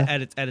 like Okay.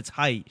 at its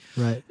height.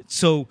 Right.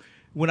 So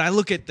when I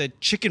look at the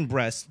chicken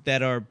breasts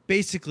that are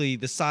basically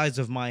the size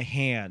of my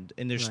hand,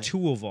 and there's Right.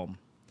 2 of them,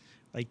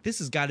 like this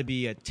has got to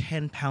be a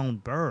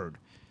 10-pound bird.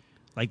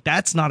 Like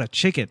that's not a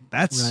chicken.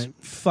 That's Right.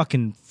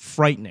 fucking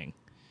frightening.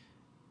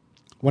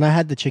 When I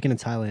had the chicken in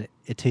Thailand,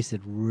 it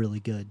tasted really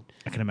good.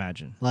 I can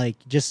imagine. Like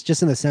just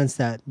in the sense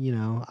that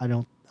I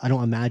don't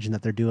imagine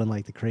that they're doing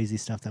like the crazy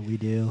stuff that we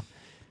do.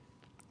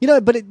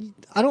 But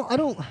I don't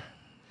know.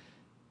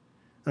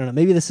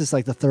 Maybe this is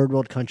like the third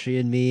world country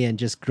in me, and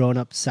just growing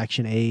up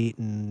Section 8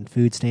 and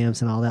food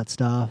stamps and all that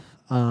stuff.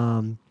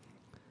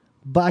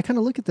 But I kind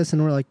of look at this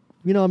and we're like,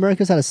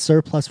 America's had a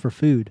surplus for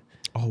food.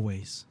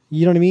 Always.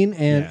 You know what I mean?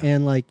 And Yeah.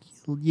 and like,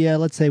 yeah,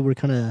 let's say we're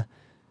kind of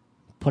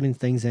putting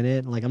things in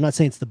it. Like, I'm not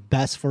saying it's the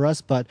best for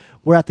us, but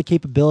we're at the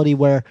capability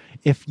where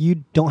if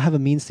you don't have a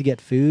means to get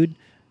food,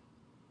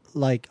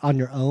 like on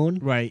your own,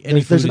 Right.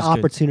 Any there's food an is good.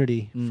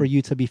 opportunity for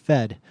you to be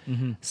fed.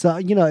 Mm-hmm. So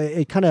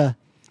it kind of,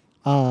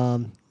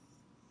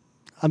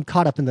 I'm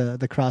caught up in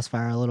the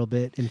crossfire a little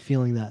bit and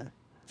feeling that,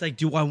 It's like,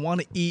 do I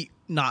want to eat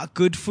not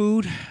good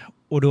food,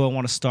 or do I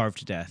want to starve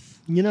to death?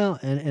 and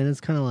it's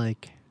kind of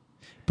like,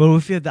 But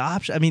if you have the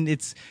option, I mean,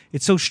 it's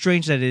so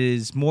strange that it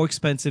is more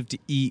expensive to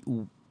eat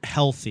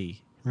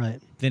healthy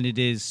right. than it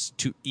is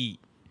to eat.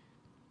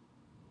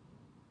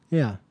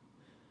 Yeah.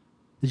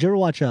 Did you ever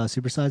watch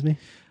Super Size Me?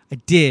 I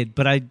did,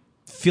 but I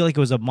feel like it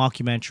was a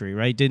mockumentary,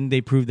 right? Didn't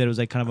they prove that it was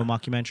like kind of a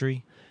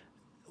mockumentary?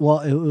 Well,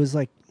 it was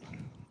like,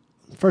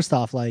 first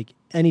off, like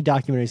any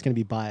documentary is going to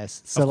be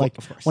biased. So Of like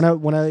course.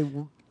 when I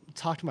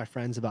talk to my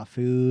friends about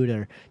food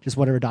or just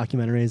whatever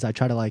documentary is, I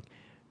try to like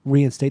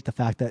reinstate the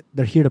fact that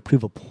they're here to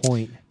prove a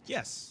point.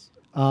 Yes.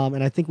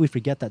 And I think we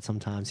forget that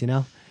sometimes,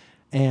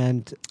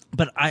 And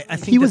But I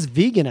think he was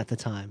vegan at the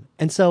time.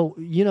 And so,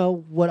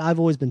 what I've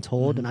always been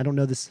told, Mm-hmm. and I don't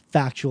know this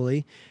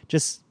factually,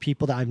 just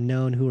people that I've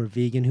known who are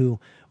vegan who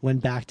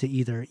went back to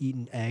either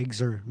eating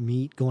eggs or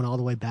meat, going all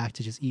the way back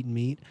to just eating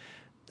meat.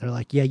 They're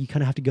like, yeah, you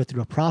kind of have to go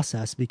through a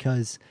process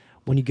because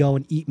when you go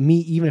and eat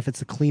meat, even if it's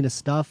the cleanest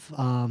stuff,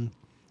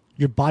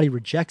 your body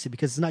rejects it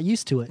because it's not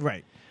used to it.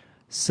 right.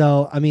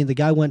 So, I mean, the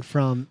guy went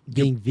from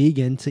being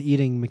vegan to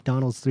eating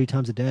McDonald's 3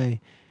 times a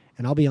day.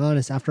 And I'll be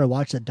honest, after I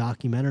watched that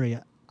documentary,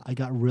 I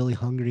got really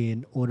hungry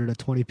and ordered a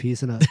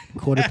 20-piece and a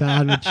quarter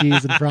pound with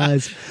cheese and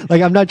fries.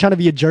 Like, I'm not trying to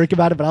be a jerk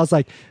about it, but I was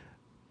like,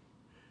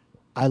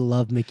 I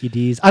love Mickey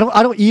D's. I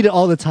don't eat it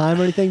all the time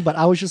or anything, but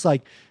I was just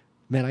like,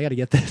 man, I got to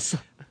get this.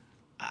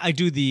 I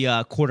do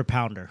the quarter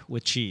pounder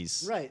with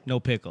cheese. Right. No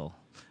pickle.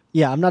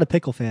 Yeah, I'm not a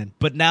pickle fan.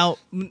 But now,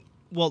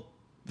 well,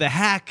 the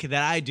hack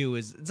that I do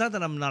is, it's not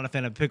that I'm not a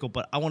fan of pickle,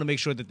 but I want to make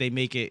sure that they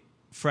make it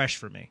fresh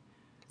for me.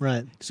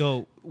 Right.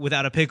 So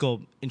without a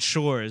pickle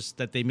ensures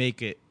that they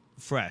make it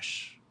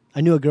fresh.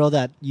 I knew a girl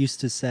that used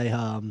to say,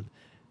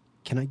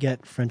 can I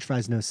get French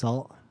fries no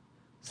salt?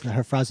 So that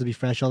her fries would be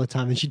fresh all the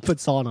time, and she'd put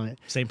salt on it.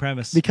 Same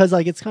premise. Because,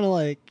 like, it's kind of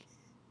like,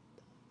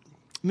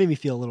 it made me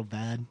feel a little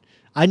bad.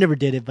 I never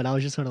did it, but I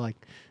was just sort of like,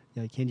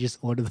 you can't just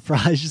order the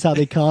fries just how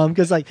they come.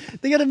 Because, like,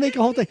 they got to make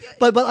a whole thing.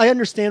 But I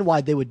understand why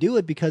they would do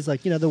it because,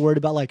 like, they're worried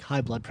about, like, high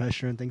blood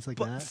pressure and things like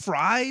But that.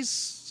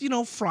 fries,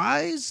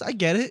 I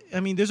get it. I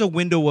mean, there's a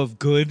window of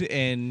good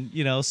and,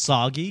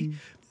 soggy.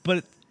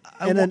 But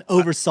And then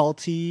over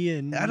salty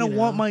and I don't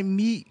want my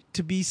meat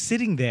to be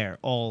sitting there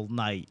all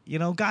night.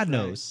 God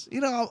knows.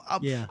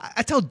 Yeah.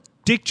 I tell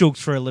dick jokes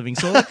for a living.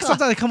 So like,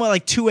 sometimes I come out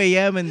like 2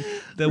 a.m. and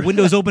the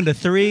window's open to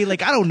 3.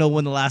 Like, I don't know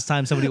when the last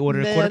time somebody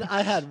ordered a quarter. Man,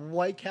 I had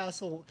White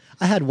Castle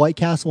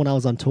when I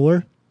was on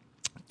tour.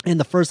 And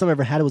the first time I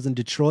ever had it was in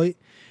Detroit.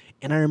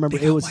 And I remember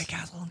They it got was White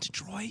Castle in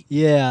Detroit.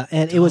 Yeah,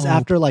 and it was Dope.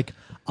 after like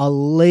a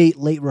late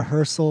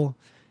rehearsal,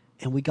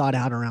 and we got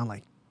out around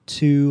like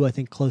 2, I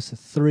think close to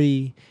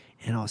 3,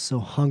 and I was so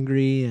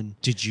hungry, and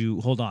Did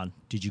you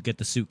get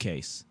the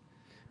suitcase?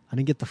 I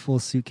didn't get the full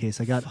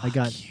suitcase. I got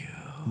You.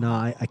 no,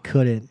 I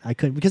couldn't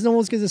because no one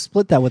was going to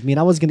split that with me, and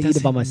I was going to eat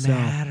it by Doesn't myself.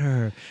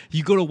 matter.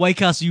 You go to White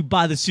Castle, you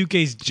buy the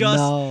suitcase.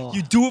 No.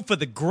 You do it for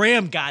the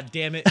gram. God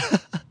damn it!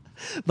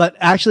 But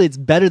actually, it's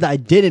better that I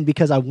didn't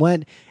because I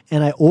went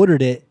and I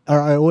ordered it, or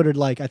I ordered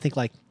like I think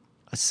like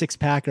a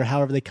 6-pack or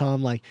however they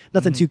come, like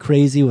nothing too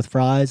crazy with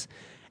fries.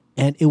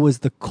 And it was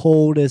the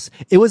coldest.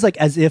 It was like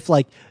as if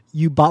like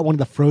you bought one of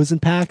the frozen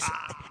packs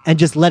and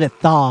just let it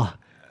thaw.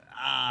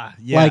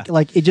 Yeah.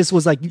 Like it just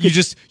was like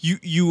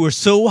You were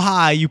so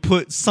high, you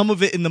put some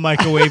of it in the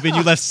microwave and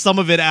you left some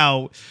of it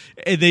out,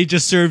 and they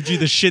just served you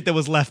the shit that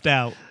was left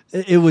out.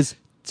 it was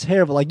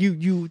terrible. Like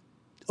you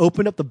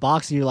open up the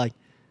box and you're like,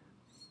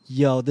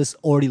 yo, this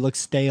already looks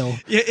stale.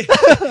 Yeah,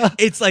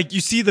 it's like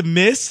you see the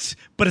mist,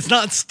 but it's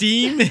not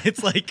steam.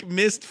 It's like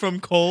mist from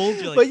cold.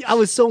 You're like, But I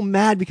was so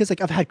mad because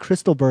like I've had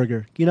Crystal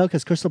Burger,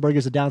 because Crystal Burger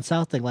is a down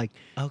south thing. Like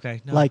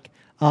okay, no. like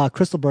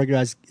Crystal Burger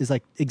is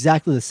like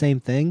exactly the same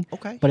thing.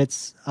 Okay. But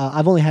it's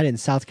I've only had it in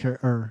South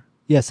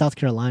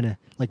Carolina,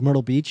 like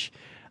Myrtle Beach.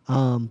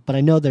 But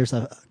I know there's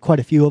quite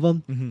a few of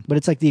them. Mm-hmm. But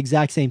it's like the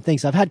exact same thing.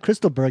 So I've had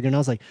Crystal Burger, and I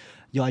was like,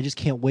 yo, I just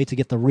can't wait to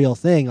get the real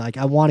thing. Like,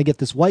 I want to get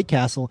this White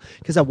Castle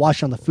because I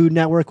watched on the Food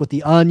Network with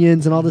the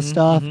onions and all this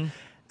stuff. Mm-hmm.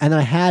 And then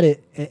I had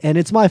it, and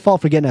it's my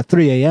fault for getting at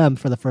 3 a.m.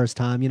 for the first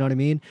time. You know what I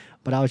mean?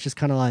 But I was just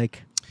kind of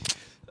like,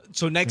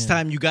 So next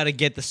time you got to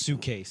get the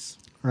suitcase.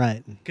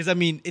 right. Because I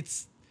mean,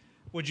 it's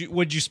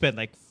what'd you spend,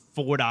 like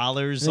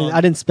 $4 on?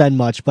 I didn't spend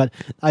much, but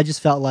I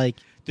just felt like,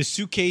 The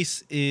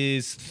suitcase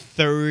is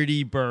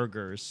 30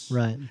 burgers.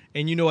 right.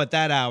 And you know, at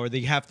that hour,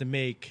 they have to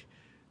make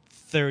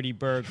 30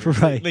 burgers.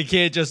 Right. They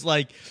can't just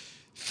like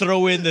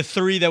throw in the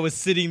 3 that was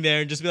sitting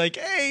there and just be like,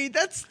 hey,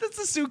 that's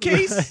a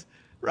suitcase,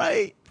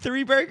 right?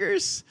 3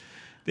 burgers.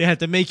 They have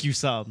to make you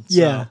some.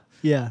 Yeah. So,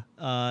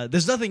 Yeah.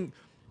 there's nothing.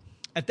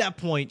 At that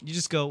point, you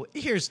just go,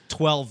 here's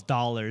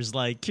 $12.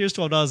 Like, here's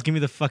 $12. Give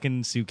me the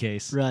fucking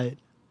suitcase. Right.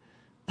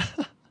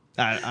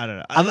 I don't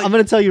know. I'm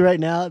going to tell you right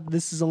now,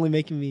 this is only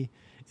making me.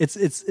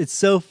 It's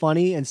so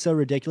funny and so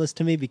ridiculous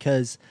to me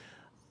because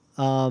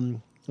I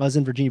was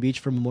in Virginia Beach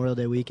for Memorial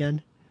Day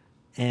weekend,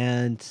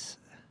 and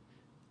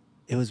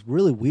it was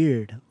really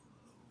weird.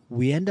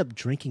 We end up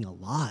drinking a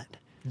lot.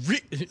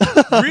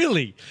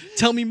 Really?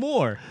 Tell me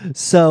more.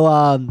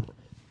 So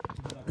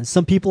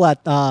some people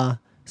at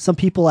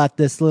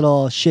this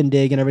little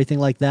shindig and everything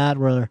like that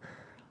were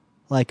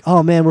like,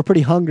 "Oh man, we're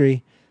pretty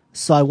hungry."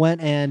 So I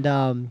went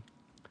and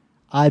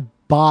I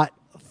bought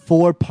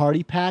 4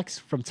 party packs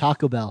from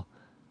Taco Bell.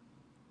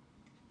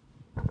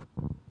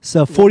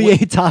 So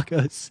 48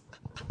 tacos.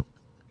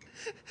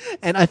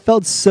 And I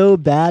felt so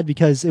bad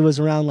because it was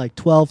around like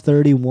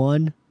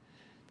 12:31.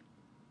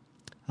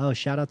 Oh,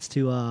 shout outs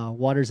to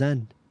Water's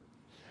End.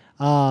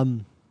 No,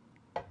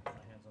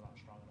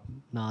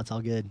 it's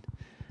all good.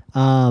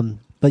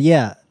 But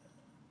yeah,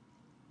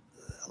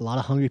 a lot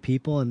of hungry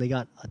people, and they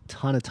got a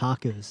ton of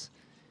tacos.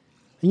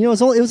 And, you know,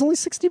 it was only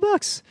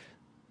 $60.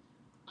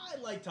 I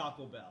like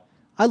Taco Bell.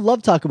 I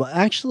love Taco Bell.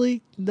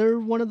 Actually, they're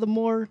one of the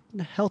more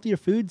healthier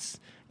foods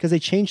because they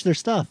changed their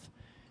stuff.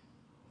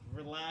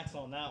 Relax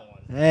on that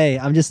one. Hey,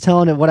 I'm just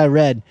telling it what I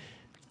read.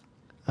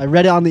 I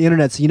read it on the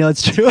internet, so you know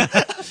it's true.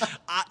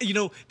 You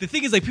know, the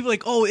thing is, like, people are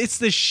like, oh, it's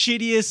the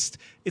shittiest.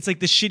 It's like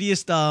the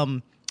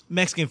shittiest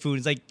Mexican food.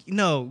 It's like,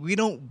 no, we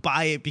don't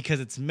buy it because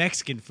it's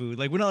Mexican food.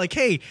 Like, we're not like,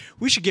 hey,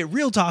 we should get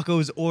real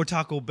tacos or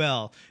Taco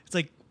Bell. It's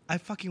like, I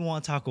fucking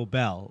want Taco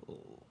Bell.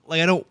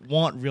 Like, I don't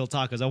want real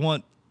tacos. I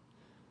want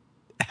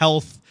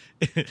health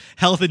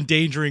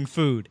endangering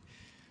food.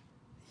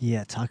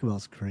 Yeah, Taco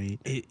Bell's great.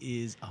 It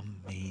is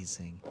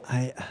amazing.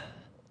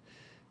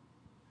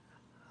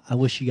 I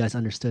wish you guys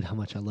understood how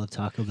much I love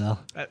Taco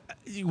Bell.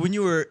 When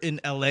you were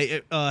in LA,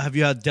 have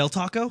you had Del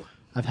Taco?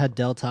 I've had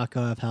Del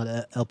Taco. I've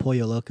had El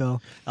Pollo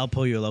Loco. El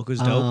Pollo Loco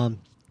is dope.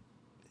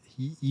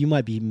 You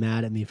might be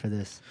mad at me for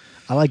this.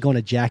 I like going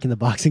to Jack in the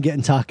Box and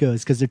getting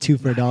tacos because they're 2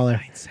 for $1.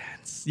 99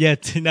 cents. Yeah,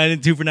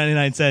 2 for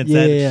 99 cents.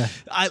 Yeah.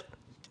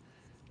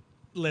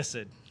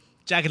 Listen,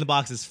 Jack in the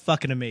Box is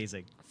fucking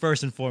amazing.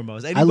 First and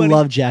foremost, I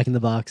love Jack in the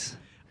Box.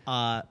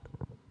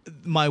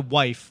 My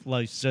wife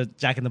loves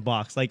Jack in the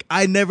Box. Like,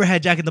 I never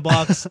had Jack in the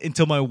Box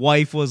until my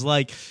wife was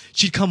like,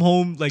 she'd come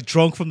home like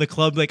drunk from the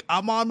club, like,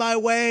 I'm on my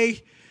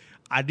way.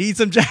 I need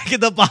some Jack in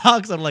the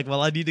Box. I'm like,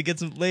 well, I need to get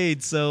some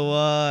laid, so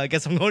I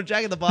guess I'm going to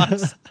Jack in the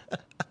Box.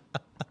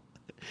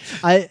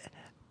 Shout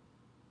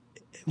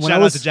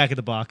out to Jack in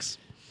the Box.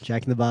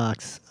 Jack in the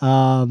Box.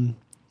 When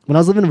I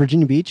was living in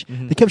Virginia Beach,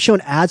 they kept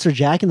showing ads for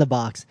Jack in the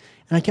Box,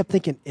 and I kept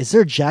thinking, is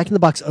there a Jack in the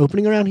Box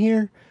opening around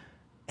here?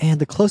 And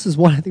the closest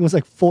one, I think, was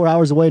like 4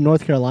 hours away in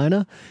North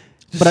Carolina.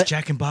 But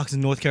Jack in the Box in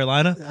North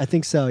Carolina? I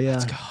think so, yeah.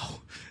 Let's go.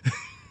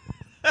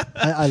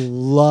 I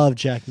love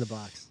Jack in the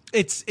Box.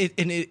 It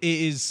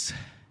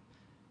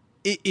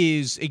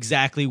is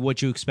exactly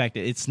what you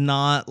expected. It's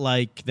not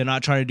like they're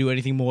not trying to do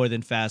anything more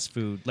than fast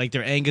food. Like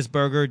their Angus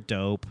burger,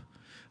 dope.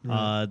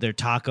 Their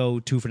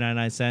taco, 2 for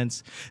 99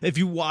 cents. If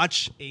you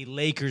watch a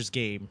Lakers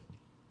game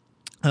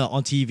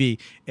on TV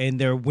and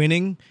they're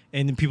winning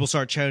and then people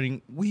start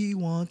shouting, we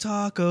want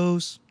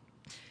tacos,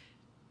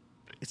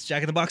 it's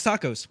Jack in the Box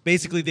tacos.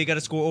 Basically, they got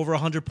to score over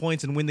 100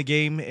 points and win the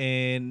game,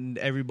 and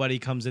everybody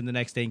comes in the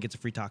next day and gets a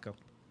free taco.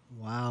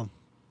 Wow.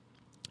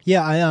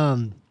 Yeah,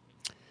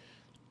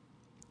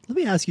 let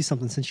me ask you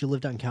something since you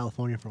lived out in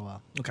California for a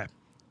while. Okay.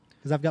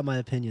 Because I've got my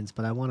opinions,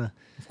 but I want to...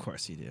 Of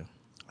course you do.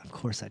 Of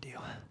course I do.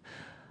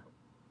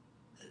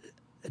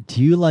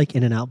 Do you like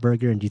In-N-Out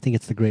Burger, and do you think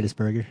it's the greatest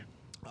burger?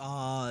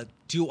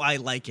 Do I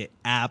like it?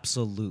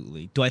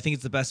 Absolutely. Do I think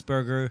it's the best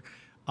burger?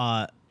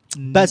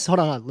 Best. Hold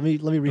on. Let me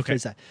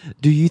rephrase that.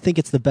 Do you think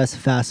it's the best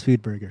fast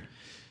food burger?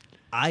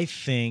 I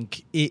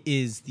think it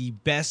is the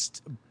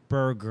best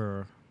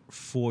burger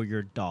for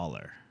your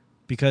dollar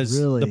because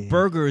Really? the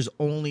burger is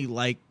only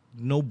like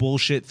no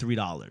bullshit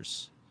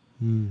 $3,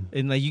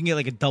 and like you can get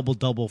like a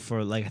double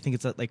for like I think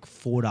it's at like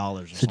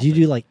 $4. So do you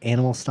do like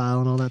animal style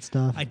and all that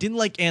stuff? I didn't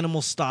like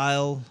animal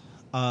style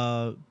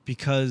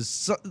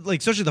because like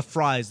especially the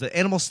fries, the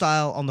animal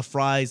style on the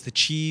fries, the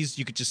cheese,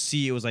 you could just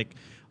see it was like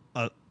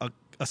a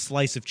a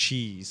slice of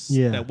cheese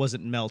Yeah. that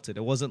wasn't melted.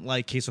 It wasn't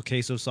like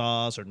queso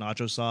sauce or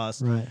nacho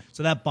sauce. Right.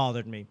 So that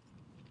bothered me,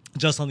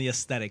 just on the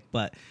aesthetic.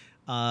 But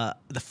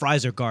the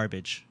fries are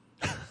garbage.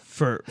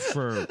 For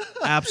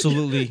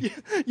absolutely.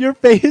 Your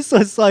face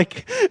was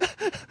like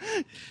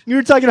you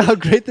were talking about how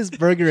great this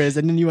burger is,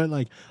 and then you went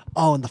like,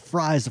 "Oh, and the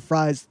fries,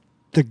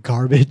 they're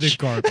garbage." The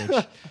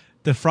garbage.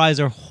 The fries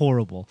are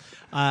horrible.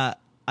 I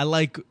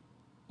like.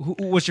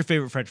 What's your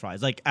favorite French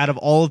fries? Like out of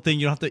all the things,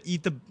 you don't have to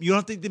eat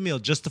the meal,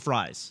 just the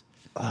fries.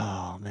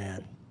 Oh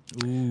man,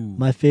 Ooh.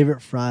 my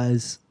favorite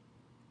fries.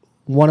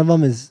 One of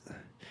them it's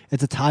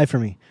a tie for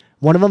me.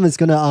 One of them is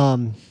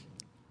gonna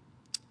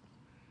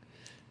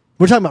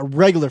We're talking about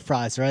regular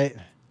fries, right?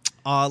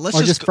 Let's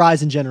Or just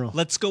fries in general.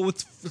 Let's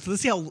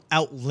see how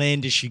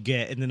outlandish you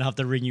get, and then I'll have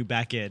to ring you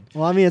back in.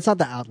 Well, I mean, it's not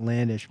that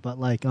outlandish, but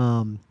like,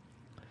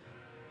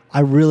 I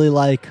really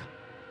like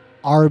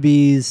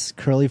Arby's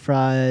curly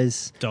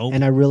fries, Dope.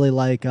 and I really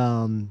like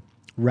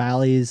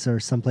Rallies, or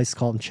some places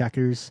call them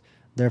Checkers.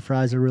 Their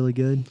fries are really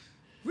good.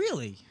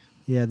 Really?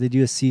 Yeah, they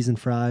do a seasoned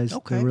fries.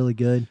 Okay. They're really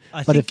good.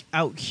 I but think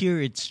out here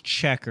it's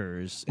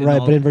Checkers. right,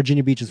 but in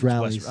Virginia Beach it's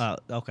Rallies.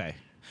 Okay,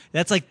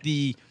 that's like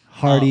the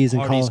Hardee's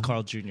and Hardee's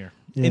Carl- Carl Jr.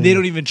 Yeah. And they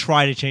don't even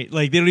try to change.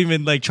 Like they don't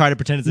even like try to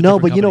pretend it's a No,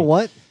 different but you know company.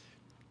 what?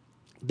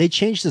 They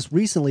changed this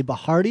recently, but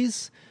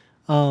Hardee's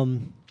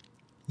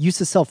used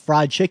to sell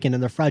fried chicken,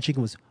 and their fried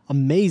chicken was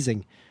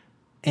amazing.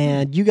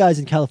 And you guys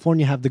in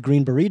California have the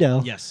green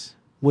burrito, Yes,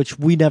 which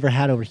we never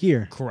had over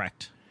here.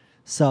 correct.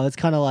 So it's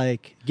kind of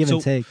like give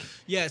and take.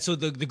 Yeah, so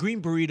the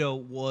Green Burrito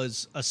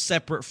was a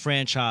separate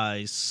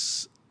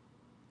franchise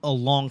a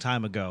long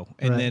time ago,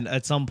 and Right. then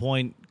at some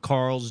point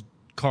Carl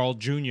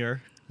Jr.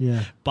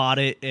 Yeah. bought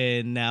it,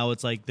 and now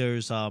it's like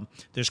there's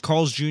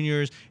Carl's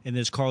Jr.'s and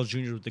there's Carl's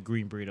Jr. with the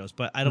green burritos,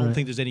 but I don't Right.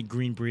 think there's any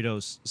green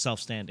burritos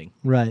self-standing.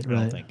 Right, I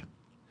don't right.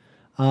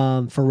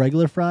 think. For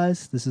regular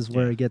fries, this is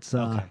where Yeah. it gets.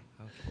 Okay.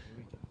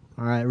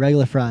 All right,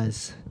 regular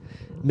fries.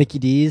 Mickey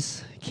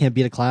D's, can't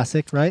beat a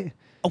classic, right?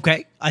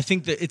 Okay, I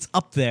think that it's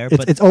up there, It's,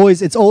 but it's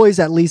always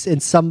at least in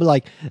some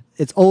like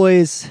it's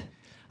always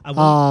I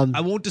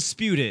won't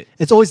dispute it.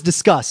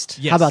 discussed.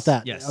 Yes, How about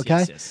that? yes,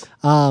 Okay. yes, yes.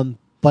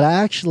 But I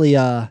actually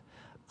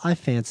I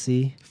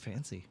fancy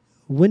Fancy.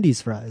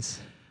 Wendy's fries.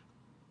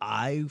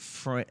 I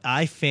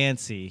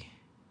fancy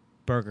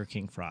Burger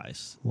King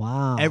fries.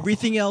 Wow.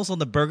 Everything else on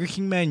the Burger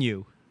King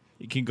menu,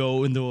 it can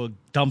go into a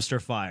dumpster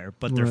fire.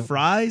 But their Right.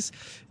 fries,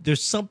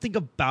 there's something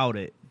about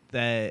it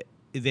that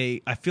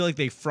I feel like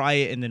they fry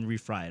it and then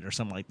refry it or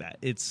something like that.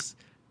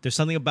 There's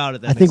something about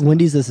it that I think makes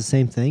Wendy's does the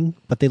same thing,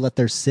 but they let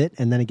theirs sit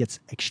and then it gets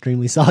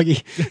extremely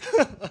soggy.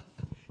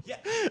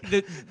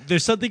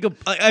 there's something.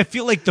 I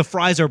feel like the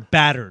fries are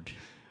battered.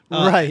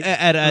 Right,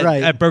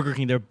 right. At Burger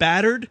King, they're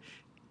battered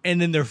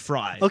and then they're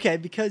fried. Okay,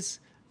 because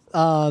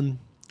and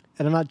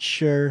I'm not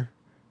sure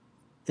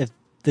if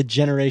the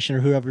generation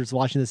or whoever's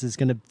watching this is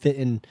going to fit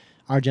in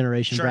our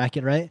generation Sure.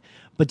 bracket, right?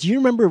 But do you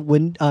remember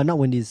when not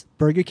Wendy's,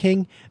 Burger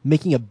King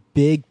making a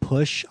big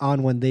push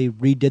on when they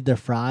redid their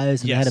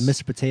fries and they had a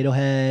Yes. Mr. Potato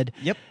Head,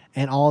 Yep.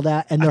 and all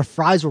that, and their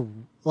fries were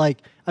like,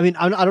 I mean,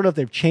 I don't know if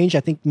they've changed. I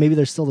think maybe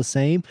they're still the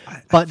same,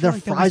 but feel their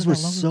like that fries were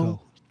wasn't that long so.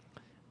 ago.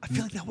 I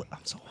feel like that was. I'm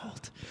so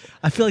old.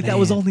 I feel like that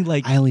was Man, only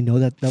like. I only know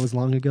that was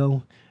long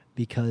ago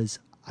because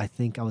I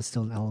think I was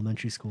still in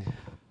elementary school.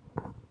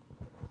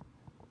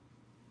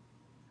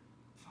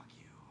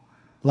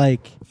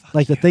 Like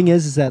the thing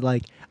is that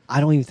like I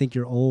don't even think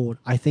you're old.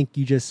 I think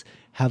you just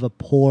have a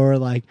poor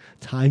like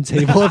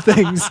timetable of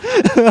things.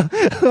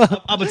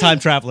 I'm a time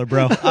traveler,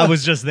 bro. I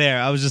was just there.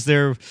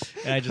 And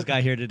I just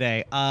got here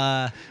today.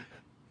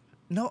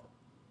 No,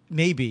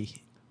 maybe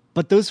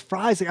But those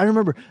fries, like, I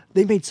remember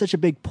they made such a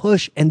big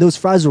push, and those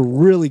fries were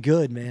really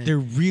good, man. they're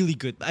really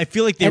good. I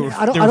feel like they And were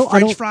I don't- they I were don't- I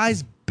French don't-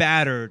 fries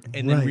battered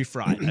and then Right.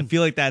 refried. I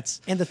feel like that's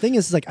And the thing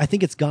is, like, I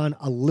think it's gone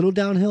a little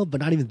downhill,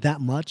 but not even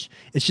that much.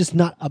 It's just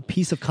not a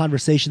piece of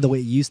conversation the way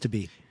it used to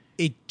be.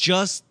 it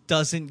just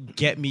doesn't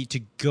get me to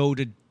go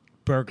to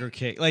Burger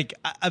King. Like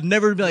I've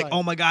never been like, Right.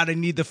 oh my god, I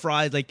need the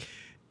fries. Like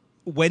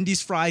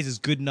Wendy's fries is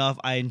good enough.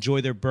 I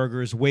enjoy their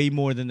burgers way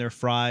more than their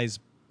fries.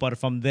 But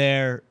if I'm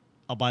there,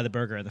 I'll buy the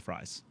burger and the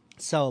fries.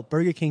 So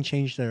Burger King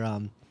changed their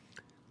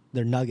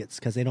nuggets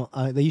because they don't.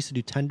 They used to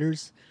do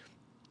tenders,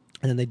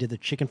 and then they did the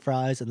chicken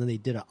fries, and then they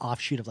did an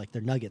offshoot of like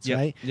their nuggets, Yep,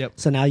 right? yep.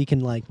 So now you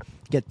can like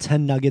get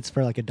 10 nuggets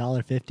for like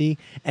 $1.50,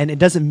 and it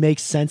doesn't make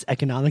sense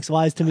economics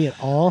wise to me at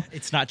all.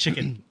 It's not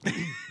chicken.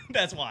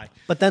 That's why.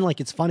 But then like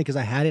it's funny because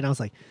I had it and I was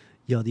like,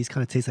 yo, these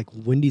kind of taste like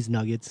Wendy's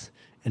nuggets,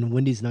 and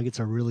Wendy's nuggets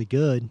are really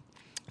good.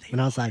 And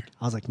I was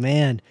like,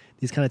 man,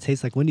 these kind of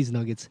taste like Wendy's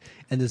nuggets.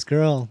 And this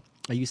girl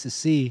I used to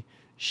see,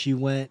 she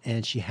went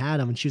and she had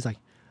them, and she was like,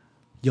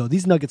 yo,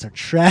 these nuggets are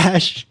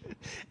trash.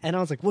 And I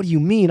was like, what do you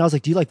mean? I was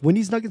like, do you like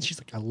Wendy's nuggets? She's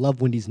like, I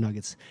love Wendy's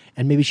nuggets.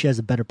 And maybe she has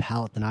a better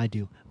palate than I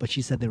do, but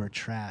she said they were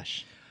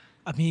trash.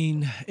 I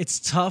mean, it's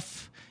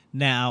tough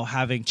now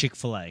having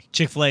Chick-fil-A.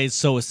 Chick-fil-A is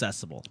so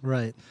accessible.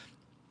 Right.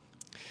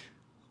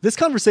 This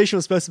conversation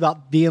was supposed to be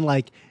about being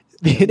like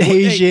being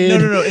Hey, Asian.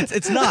 no.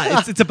 It's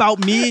not. It's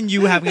about me and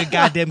you having a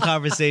goddamn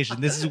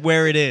conversation. This is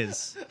where it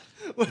is.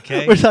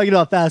 Okay? We're talking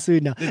about fast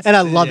food now. And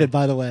I love it,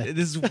 by the way.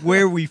 This is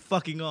where we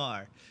fucking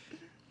are.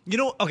 You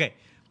know, okay.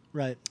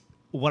 Right.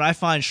 What I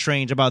find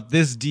strange about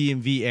this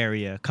DMV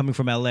area coming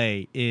from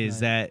LA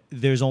is that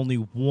there's only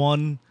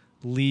one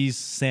Lee's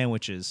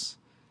sandwiches.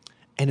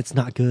 And it's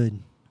not good.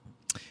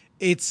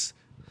 It's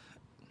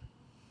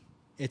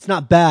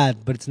not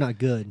bad, but it's not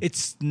good.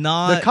 It's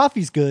not. The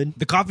coffee's good.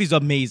 The coffee's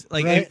amazing.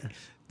 Like Right.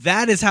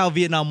 that is how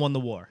Vietnam won the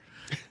war.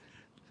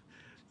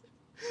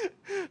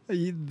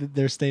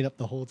 They're staying up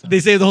the whole time. They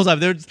say it the whole time.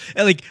 They're just,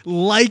 like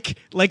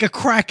a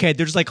crackhead.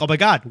 They're just like, oh my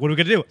god, what are we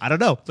gonna do? I don't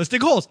know. Let's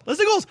dig holes. We're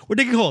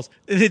digging holes.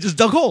 And they just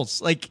dug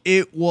holes. Like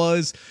it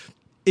was.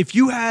 If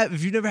you've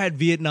never had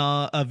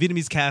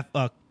Vietnamese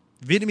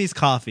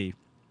coffee,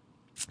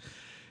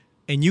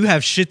 and you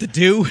have shit to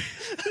do,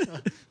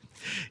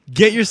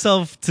 get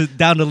yourself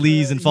down to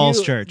Lee's and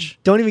Falls Church.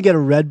 Don't even get a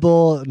Red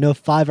Bull. No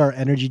 5-hour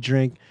energy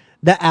drink.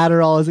 That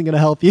Adderall isn't going to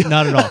help you.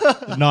 Not at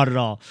all. Not at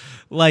all.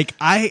 Like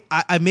I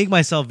make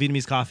myself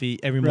Vietnamese coffee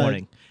every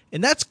morning,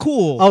 and that's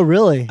cool. Oh,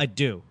 really? I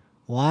do.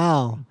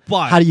 Wow.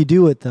 But how do you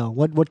do it though?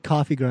 What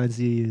coffee grinds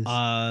do you use?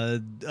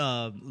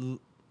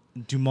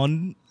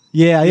 Dumont.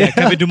 Yeah.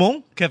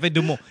 Café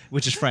Dumont,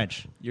 which is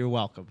French. You're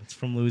welcome. It's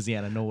from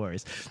Louisiana. No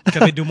worries.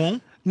 Café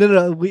Dumont.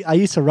 No. I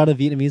used to run a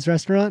Vietnamese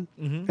restaurant,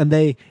 and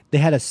they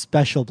had a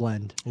special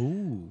blend.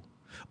 Ooh.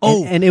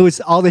 And it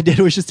was all they did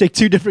was just take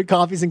two different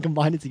coffees and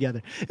combine it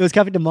together. It was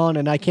Café Dumont,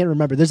 and I can't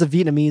remember. There's a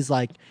Vietnamese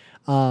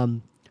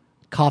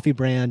coffee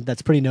brand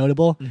that's pretty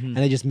notable, and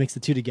they just mix the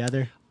two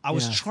together. I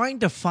was trying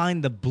to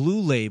find the blue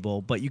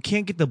label, but you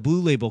can't get the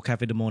blue label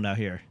Café Dumont out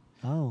here.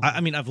 Oh, I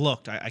mean, I've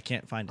looked. I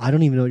can't find it. I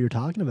don't even know what you're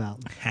talking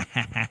about.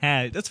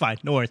 That's fine.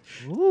 No worries.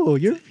 Ooh,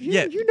 you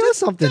know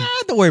something.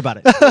 Don't worry about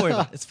it. Don't worry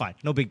about it. It's fine.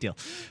 No big deal.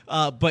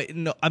 But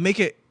no, I make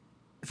it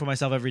for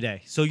myself every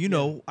day. So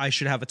I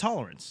should have a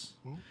tolerance.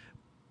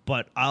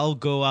 But I'll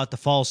go out to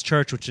Falls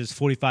Church, which is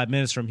 45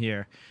 minutes from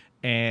here,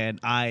 and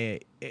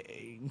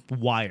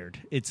wired.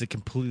 It's a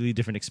completely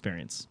different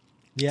experience.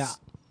 Yeah.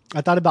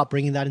 I thought about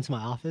bringing that into my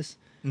office,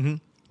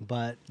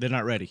 but They're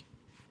not ready.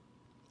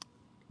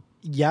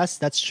 yes,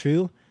 that's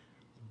true.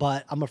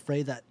 But I'm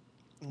afraid that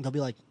they'll be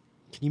like,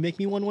 "Can you make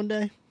me one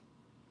day?"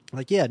 I'm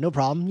like, yeah, no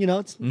problem.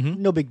 It's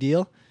no big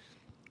deal.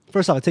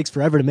 First off, it takes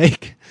forever to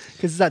make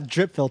because it's that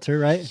drip filter,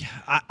 right?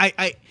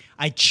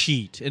 I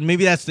cheat, and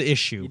maybe that's the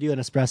issue. You do an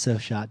espresso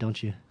shot,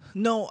 don't you?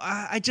 No,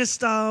 I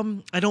just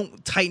I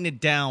don't tighten it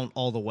down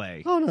all the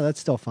way. Oh no, that's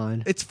still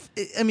fine.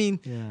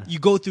 You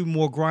go through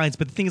more grinds,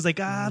 but the thing is, like,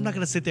 I'm not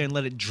gonna sit there and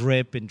let it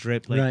drip and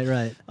drip. Like,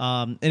 right.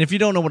 And if you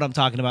don't know what I'm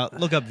talking about,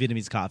 look up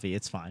Vietnamese coffee.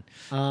 It's fine.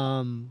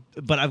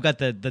 But I've got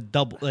the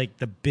double, like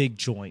the big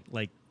joint,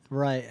 like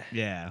right.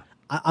 Yeah.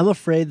 I'm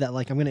afraid that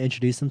like I'm gonna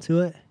introduce them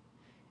to it,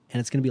 and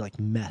it's gonna be like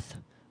meth,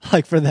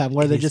 like for them,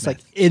 where they're just meth.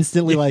 like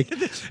instantly like,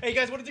 hey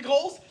guys, want to dig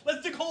holes?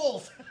 Let's dig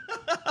holes.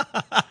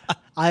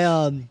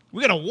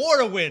 We got a war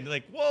to win.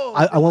 Like, whoa.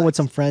 I went with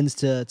some friends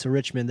to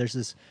Richmond. There's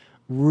this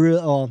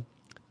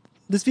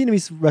this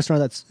Vietnamese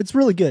restaurant it's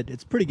really good.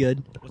 It's pretty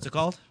good. What's it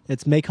called?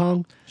 It's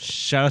Mekong.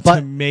 Shout out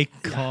to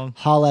Mekong.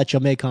 Holla at your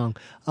Mekong.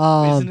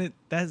 Isn't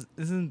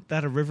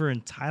that a river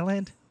in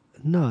Thailand?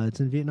 No, it's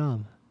in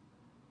Vietnam.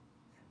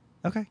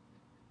 Okay.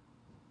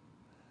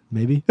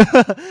 Maybe.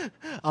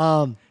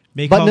 Mekong.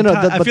 But no,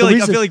 I feel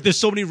like there's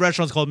so many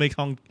restaurants called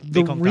Mekong.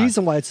 The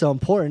reason why it's so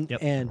important,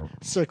 and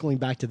circling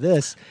back to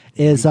this,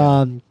 is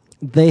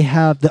they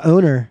have the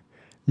owner.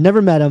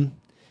 Never met him.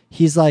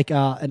 He's like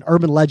an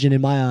urban legend in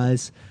my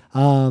eyes.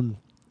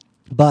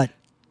 But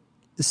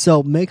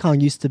so Mekong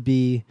used to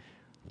be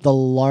the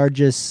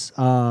largest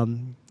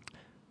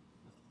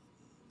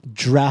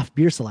draft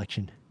beer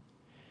selection.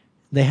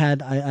 They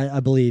had, I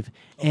believe,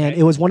 and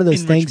it was one of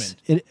those things.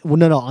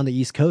 No, on the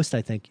East Coast,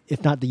 I think,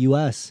 if not the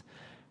U.S.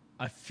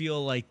 I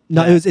feel like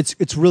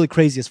it's really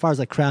crazy as far as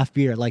like craft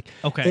beer. Like,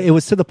 it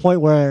was to the point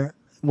where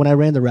when I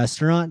ran the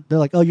restaurant, they're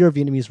like, "Oh, you're a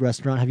Vietnamese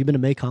restaurant. Have you been to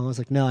Mekong?" I was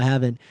like, "No, I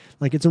haven't."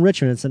 Like, it's in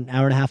Richmond. It's an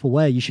hour and a half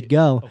away. You should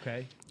go.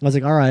 Okay. I was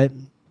like, "All right,"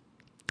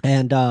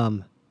 and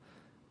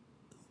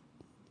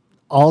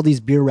all these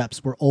beer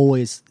reps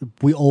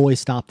we always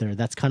stop there.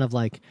 That's kind of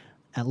like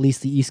at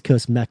least the East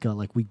Coast mecca.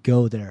 Like, we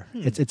go there.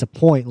 It's a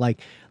point.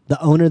 Like,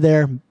 the owner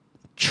there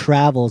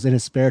travels in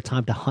his spare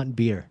time to hunt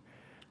beer.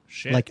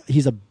 Shit. Like,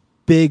 he's a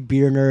big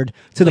beer nerd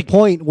to the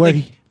point where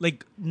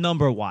like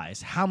number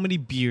wise, how many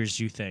beers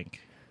do you think?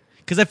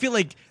 Because I feel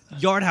like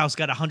Yard House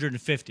got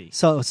 150.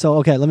 So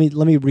okay, let me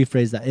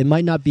rephrase that. It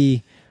might not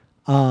be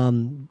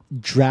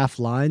draft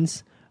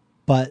lines,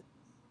 but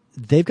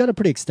they've got a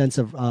pretty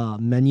extensive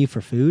menu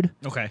for food.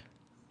 Okay.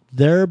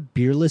 Their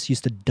beer list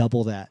used to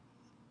double that,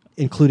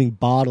 including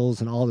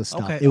bottles and all this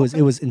stuff. It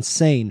was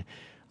insane.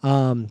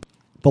 But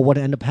what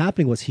ended up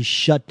happening was he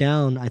shut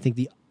down, I think,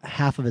 the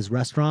half of his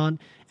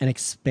restaurant and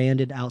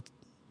expanded out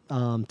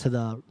to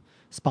the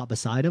spot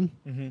beside him.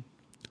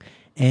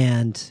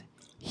 And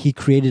he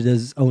created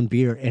his own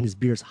beer, and his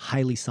beer is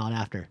highly sought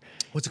after.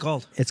 What's it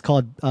called? It's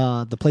called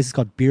the place is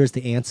called Beer's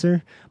the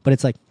Answer, but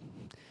it's like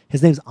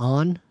his name's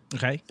On.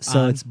 Okay.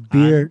 So it's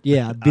beer.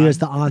 Yeah, beer's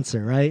the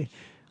answer, right?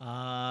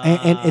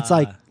 and it's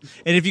like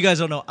and if you guys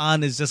don't know,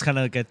 an is just kind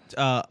of like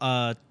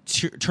a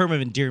term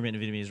of endearment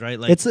in Vietnamese, right?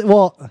 Like it's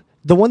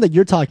the one that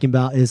you're talking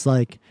about is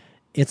like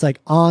it's like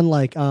on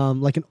like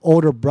an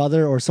older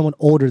brother or someone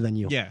older than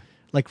you. yeah,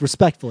 Like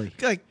respectfully.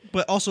 like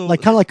but also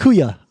Like kind of like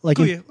kuya. Like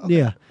Kuya, okay.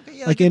 yeah.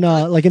 Okay, yeah,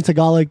 like like in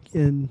Tagalog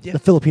in Yeah. the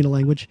Filipino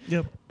language.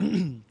 Yep.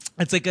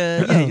 It's like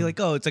a you're like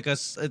it's like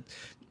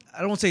I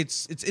don't want to say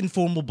it's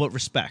informal but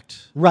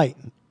respect. Right.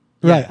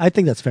 Yeah. Right. I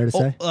think that's fair to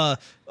say.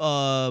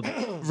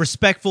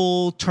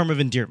 Respectful term of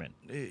endearment.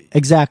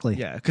 Exactly.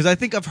 Yeah, because I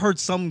think I've heard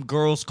some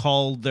girls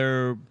call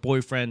their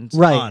boyfriends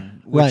Right,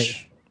 on, which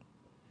right.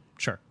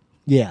 sure.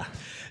 Yeah.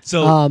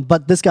 So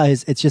But this guy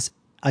it's just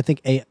I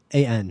think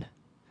an.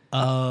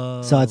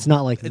 So it's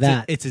not like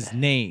that. It's his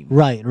name.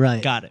 Right.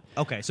 Right. Got it.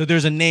 Okay, so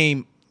there's a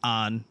name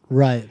on,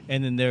 Right.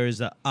 and then there's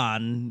a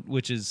on,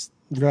 which is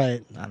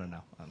Right. I don't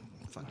know.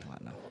 Fuck, I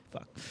don't know.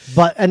 Fuck.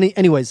 But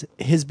anyways,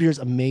 his beer's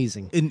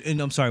amazing.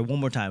 And I'm sorry, one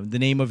more time. The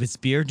name of his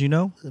beer, do you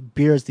know?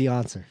 Beer is the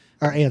answer.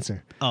 Or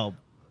answer. Oh,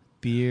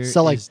 beer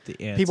So like is the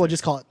answer. people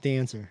just call it the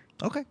answer.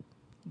 Okay.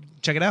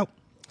 Check it out.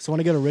 So when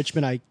I go to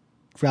Richmond, I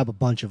grab a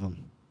bunch of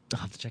them. I'll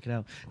have to check it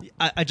out.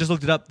 I just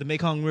looked it up. The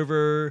Mekong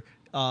River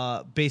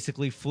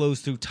basically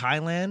flows through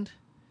Thailand,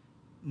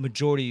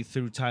 majority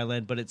through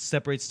Thailand, but it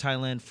separates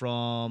Thailand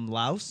from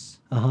Laos,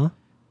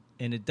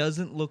 and it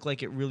doesn't look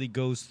like it really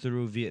goes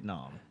through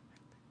Vietnam.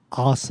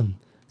 Awesome.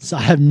 So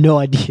I have no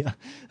idea.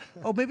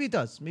 Oh, maybe it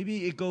does.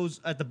 Maybe it goes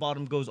at the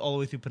bottom, goes all the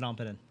way through Phnom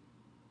Penh.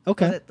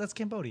 Okay. That's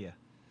Cambodia.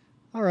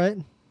 All right.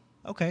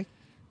 Okay.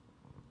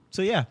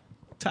 So yeah,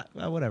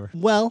 whatever.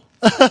 Well,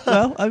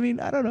 Well, I mean,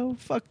 I don't know.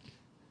 Fuck.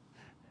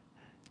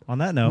 On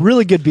that note,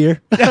 really good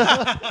beer.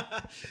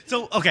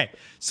 So okay,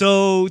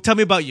 so tell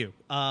me about you.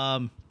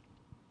 A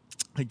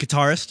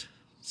guitarist,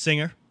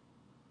 singer.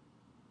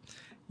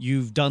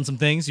 You've done some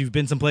things. You've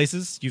been some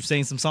places. You've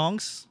sang some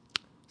songs.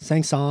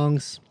 Sang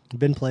songs,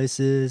 been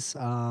places,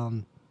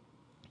 hung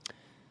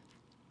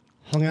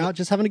out,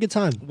 just having a good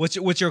time. What's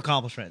your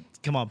accomplishment?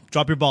 Come on,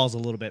 drop your balls a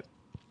little bit.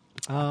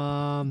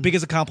 Um,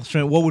 Biggest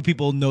accomplishment. What would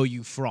people know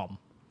you from?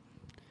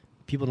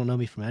 People don't know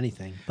me from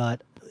anything,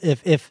 but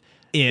if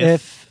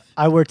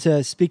I were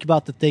to speak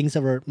about the things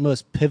that were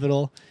most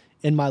pivotal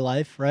in my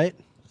life, right?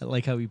 I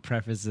like how he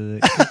prefaces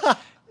it.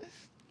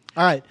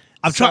 All right.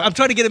 I'm trying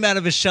to get him out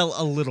of his shell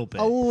a little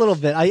bit. A little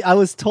bit. I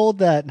was told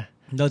that.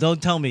 No,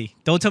 don't tell me.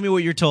 Don't tell me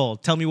what you're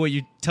told. Tell me what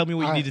you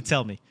need to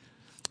tell me.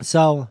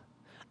 So,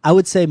 I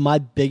would say my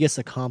biggest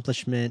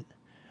accomplishment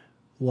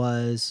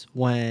was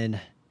when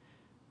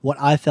what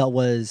I felt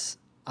was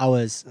I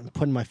was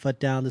putting my foot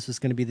down. This was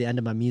going to be the end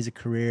of my music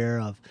career.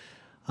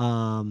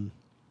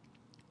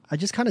 I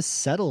just kind of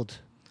settled.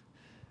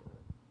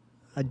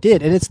 I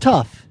did, and it's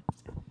tough.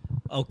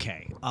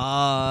 Okay.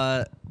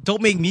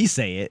 Don't make me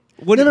say it.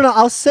 No.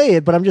 I'll say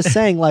it, but I'm just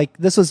saying, like,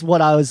 this was what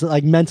I was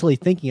like mentally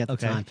thinking at the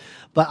Okay. time.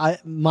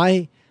 But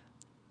my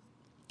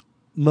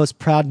most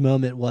proud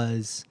moment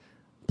was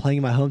playing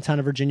in my hometown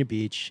of Virginia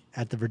Beach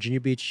at the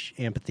Virginia Beach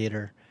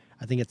Amphitheater.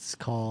 I think it's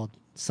called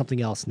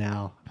something else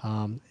now,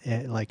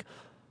 like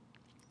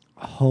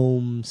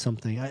home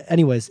something.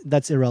 Anyways,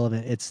 that's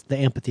irrelevant. It's the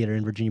amphitheater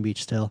in Virginia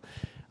Beach still.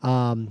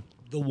 The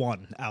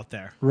one out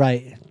there.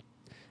 Right.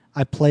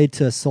 I played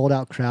to a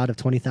sold-out crowd of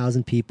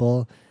 20,000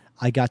 people.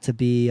 I got to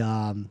be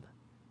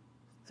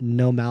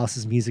No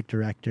Malice's music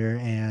director,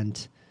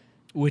 and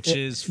Which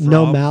is from...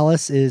 No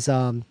Malice is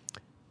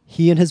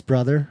he and his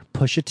brother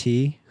Pusha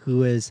T,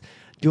 who is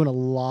doing a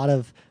lot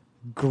of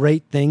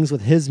great things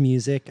with his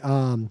music.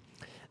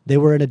 They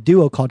were in a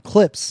duo called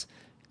Clips.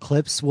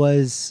 Clips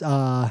was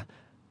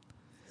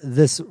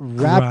this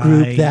rap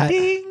group that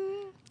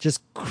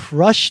just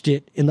crushed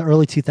it in the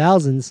early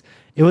 2000s.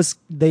 It was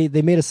they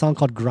made a song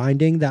called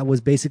Grinding that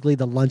was basically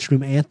the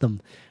lunchroom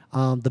anthem.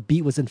 The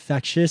beat was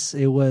infectious.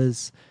 It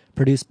was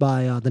produced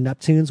by the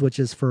Neptunes, which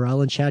is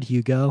Pharrell and Chad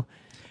Hugo.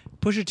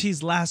 Pusha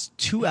T's last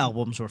 2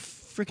 albums were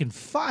freaking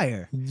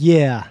fire.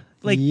 Yeah.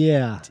 Like,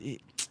 yeah.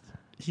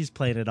 He's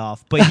playing it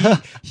off, but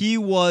he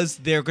was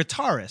their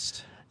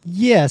guitarist.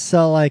 Yeah,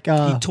 so like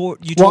You toured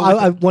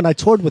when I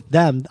toured with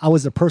them, I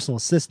was their personal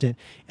assistant,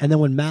 and then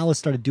when Malice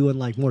started doing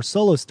like more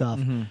solo stuff,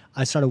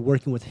 I started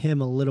working with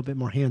him a little bit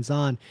more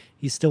hands-on.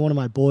 He's still one of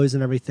my boys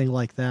and everything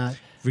like that.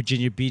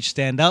 Virginia Beach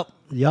stand up.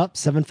 Yup,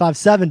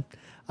 757.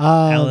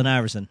 Allen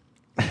Iverson.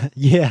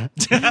 Yeah.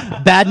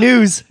 Bad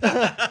news.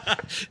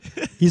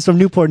 He's from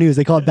Newport News.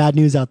 They call it bad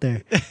news out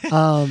there.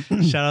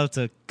 Shout out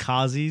to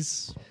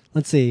Kazi's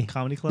Let's see.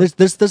 Comedy Club.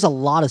 There's a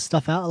lot of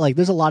stuff out. Like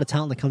there's a lot of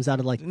talent that comes out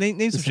of like Name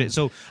some shit.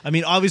 So I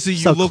mean, obviously you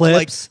So look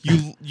Clips.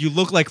 like you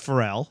look like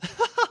Pharrell.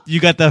 You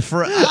got the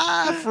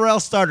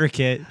Pharrell starter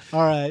kit.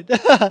 All right.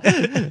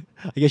 I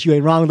guess you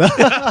ain't wrong though.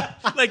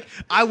 Like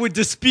I would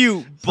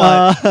dispute,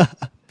 but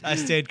I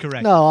stayed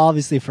correct. No,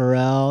 obviously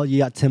Pharrell. You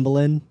got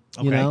Timbaland.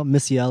 You Okay. know,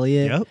 Missy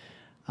Elliott. Yep.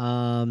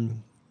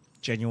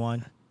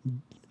 Genuine.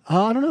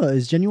 I don't know.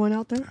 Is Genuine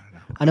out there?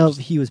 I know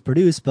he was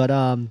produced, but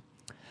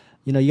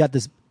you know, you got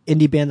this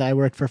indie band that I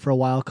worked for a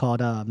while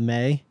called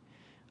May.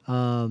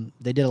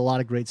 They did a lot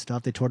of great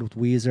stuff. They toured with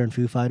Weezer and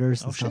Foo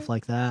Fighters and stuff shit.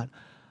 like that.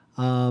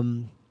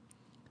 Cam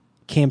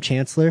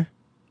Chancellor.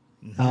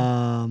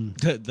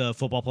 The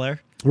football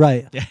player.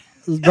 Right. Yeah.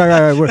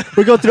 Right.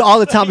 We're going through all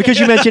the time because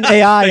you mentioned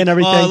AI and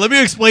everything. Let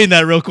me explain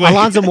that real quick.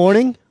 Alonzo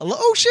Mourning.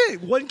 Oh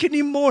shit! One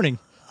kidney morning.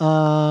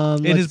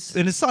 And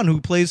his son who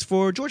plays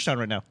for Georgetown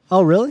right now.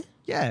 Oh really?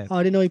 Yeah. Oh,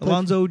 I didn't know he played.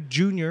 Alonzo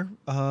Jr.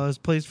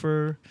 Plays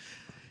for.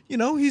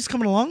 He's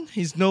coming along.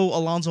 He's no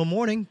Alonzo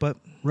Mourning, but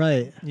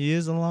Right. he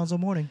is Alonzo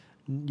Mourning.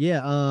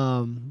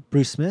 Yeah.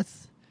 Bruce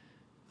Smith.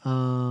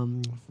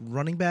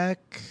 Running back.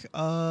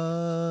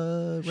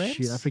 Rams.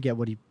 Shoot, I forget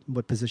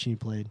what position he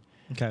played.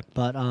 Okay.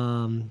 But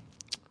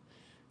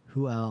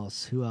who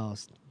else?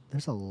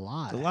 There's a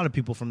lot. A lot of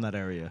people from that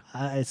area.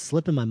 It's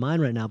slipping my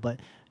mind right now, but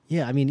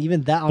yeah, I mean,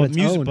 even that on its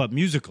own. But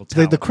musical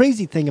talent. The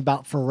crazy thing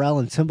about Pharrell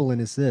and Timbaland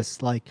is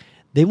this: like,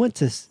 they went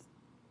to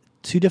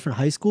two different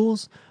high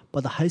schools,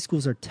 but the high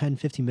schools are 10,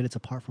 15 minutes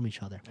apart from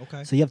each other.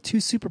 Okay. So you have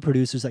two super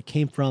producers that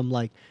came from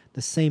like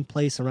the same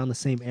place around the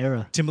same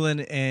era.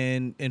 Timbaland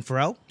and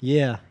Pharrell.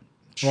 Yeah.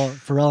 Well,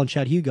 Pharrell and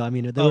Chad Hugo. I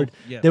mean,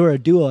 Yeah. they were a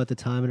duo at the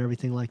time and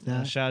everything like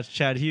that. Shout out to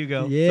Chad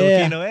Hugo. Yeah.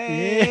 Filipino.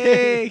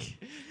 Hey.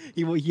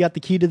 He got the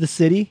key to the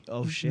city.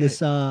 Oh shit.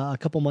 This a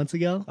couple months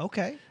ago.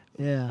 Okay.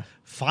 Yeah.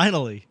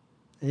 Finally.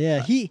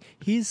 Yeah.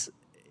 He's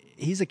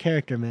a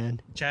character,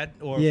 man. Chad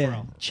or Yeah.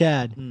 Pharrell?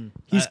 Chad.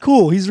 He's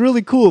cool. He's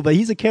really cool, but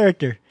he's a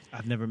character.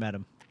 I've never met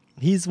him.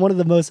 He's one of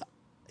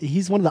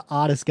the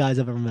oddest guys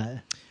I've ever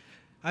met.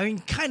 I mean,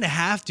 kind of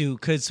have to,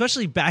 because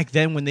especially back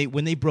then when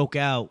they broke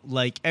out,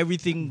 like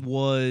everything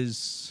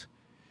was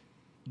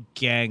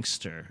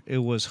gangster. It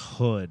was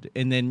hood,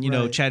 and then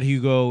Right. Chad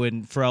Hugo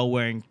and Pharrell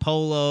wearing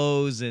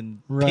polos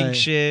and pink Right.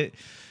 shit,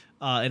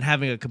 and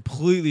having a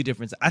completely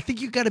different. I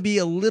think you got to be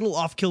a little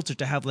off kilter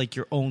to have like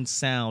your own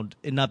sound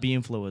and not be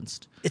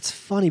influenced. It's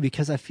funny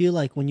because I feel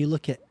like when you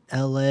look at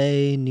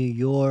L.A., New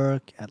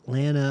York,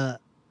 Atlanta,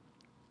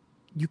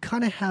 you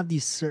kind of have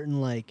these certain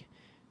like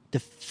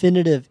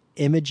definitive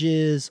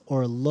images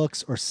or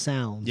looks or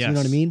sounds. You know what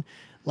I Yes. mean?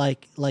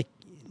 Like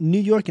New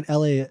York and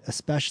LA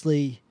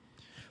especially,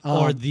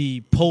 Or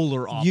the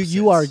polar opposites.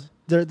 you are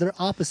they're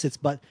opposites,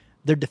 but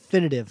they're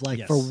definitive. Like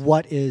Yes. for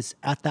what is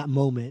at that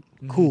moment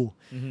cool.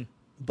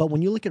 But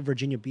when you look at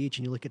Virginia Beach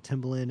and you look at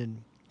Timbaland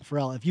and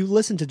Pharrell, if you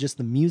listen to just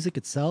the music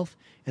itself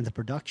and the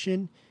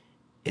production,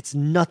 it's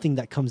nothing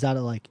that comes out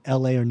of like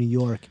LA or New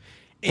York.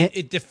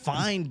 It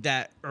defined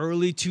that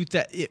early to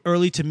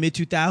mid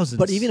 2000s.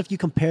 But even if you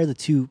compare the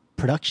two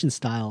production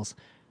styles,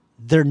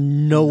 they're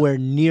nowhere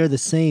near the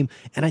same.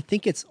 And I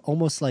think it's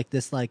almost like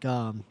this like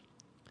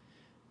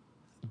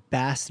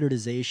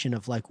bastardization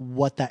of like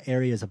what that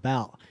area is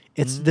about.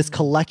 It's this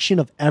collection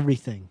of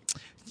everything.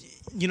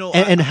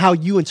 And how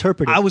you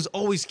interpret it. I was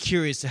always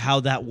curious to how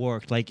that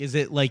worked. Like, is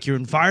it like your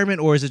environment,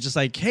 or is it just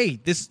like, hey,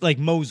 this is like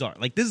Mozart?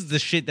 Like, this is the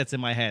shit that's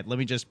in my head. Let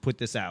me just put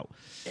this out.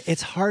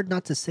 It's hard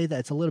not to say that.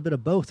 It's a little bit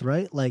of both,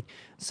 right? Like,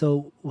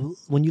 so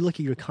when you look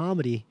at your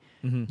comedy,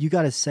 you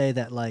got to say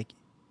that like,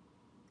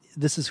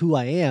 this is who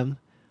I am,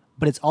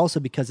 but it's also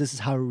because this is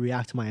how I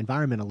react to my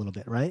environment a little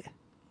bit, right?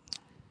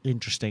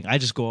 Interesting. I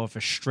just go off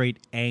of straight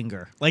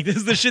anger. Like, this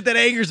is the shit that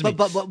angers me.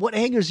 But what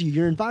angers you?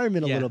 Your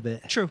environment a little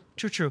bit. True.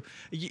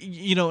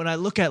 And I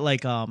look at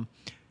like,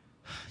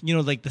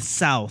 like the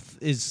South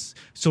is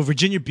so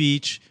Virginia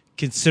Beach,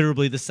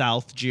 considerably the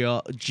South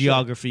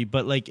geography,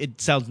 but like it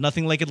sounds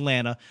nothing like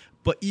Atlanta.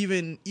 But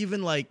even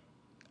like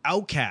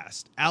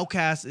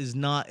Outkast is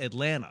not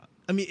Atlanta.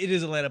 I mean, it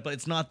is Atlanta, but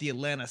it's not the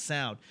Atlanta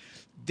sound.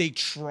 They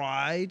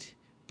tried.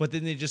 But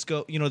then they just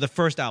go, the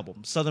first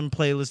album, Southern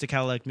Playlist of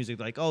Cadillac Music,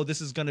 like, oh, this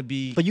is going to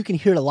be... But you can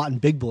hear it a lot in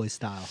Big Boy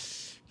style.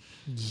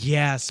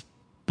 Yes,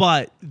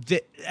 but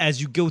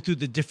as you go through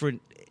the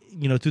different,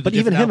 But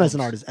even him as an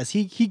artist, as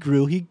he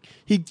grew, he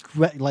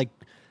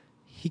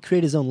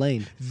created his own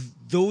lane.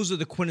 Those are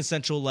the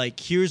quintessential, like,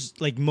 here's,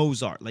 like,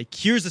 Mozart. Like,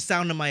 here's the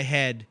sound in my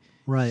head.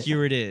 Right.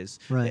 Here it is.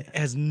 Right. It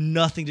has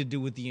nothing to do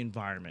with the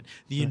environment.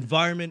 The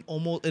environment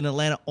almost in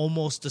Atlanta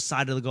almost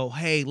decided to go,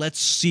 hey, let's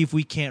see if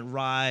we can't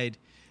ride...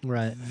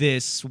 Right.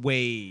 this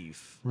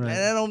wave. Right. And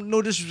I don't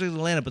no disrespect to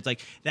Atlanta, but it's like,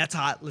 that's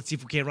hot. Let's see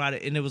if we can't ride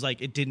it. And it was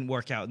like, it didn't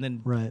work out.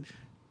 And then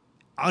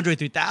Andre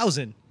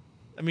 3000.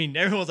 I mean,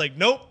 everyone's like,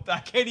 nope, I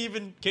can't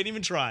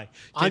even try.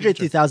 Andre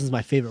 3000 is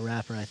my favorite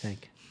rapper, I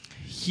think.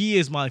 He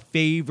is my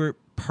favorite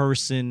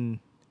person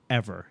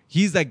ever.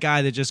 He's that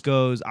guy that just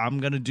goes, I'm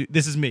gonna do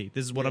this is me.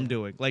 This is what I'm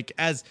doing. Like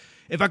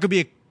if I could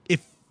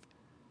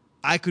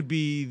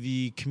be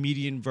the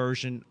comedian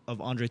version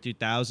of Andre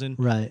 3000,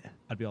 right,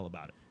 I'd be all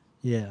about it.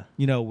 Yeah.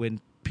 When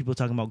people are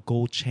talking about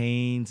gold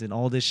chains and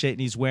all this shit,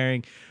 and he's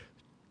wearing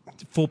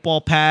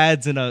football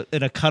pads and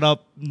a cut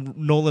up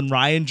Nolan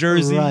Ryan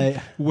jersey, right,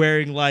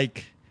 wearing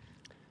like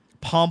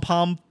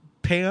pom-pom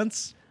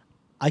pants.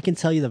 I can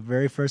tell you the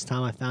very first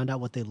time I found out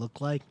what they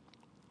look like,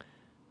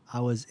 I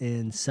was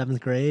in 7th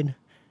grade.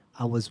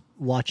 I was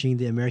watching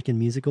the American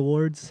Music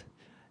Awards,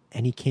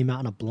 and he came out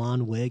in a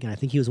blonde wig, and I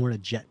think he was wearing a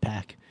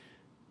jetpack.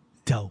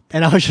 Dope.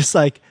 And I was just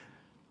like,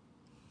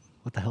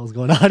 what the hell's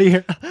going on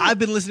here? I've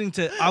been listening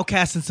to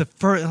Outkast since the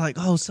first, like,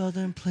 oh,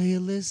 Southern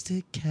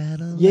Playalistic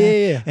Cadillac.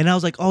 Yeah. And I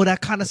was like, oh,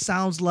 that kind of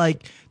sounds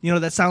like,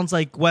 that sounds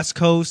like West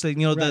Coast, like,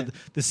 Right.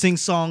 the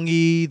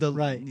sing-songy, the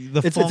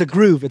It's funk. a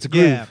groove. It's a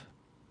groove. Yeah.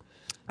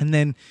 And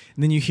then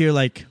you hear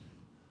like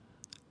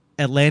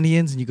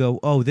Atlanteans, and you go,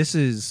 oh, this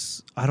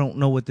is, I don't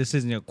know what this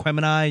is. And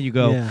Quemini, you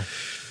go, Yeah.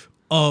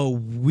 oh,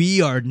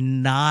 we are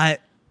not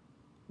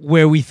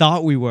where we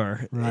thought we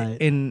were. Right.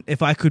 And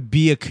if I could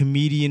be a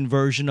comedian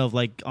version of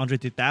like Andre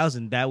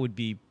 3000, that would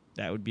be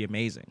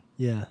amazing.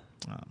 Yeah.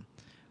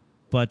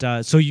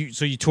 But so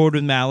you toured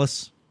with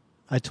Malice.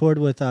 I toured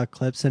with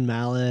Clips and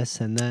Malice,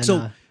 and then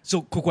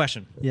So cool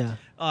question. yeah.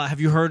 Have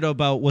you heard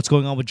about what's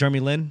going on with Jeremy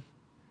Lin?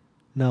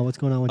 No, what's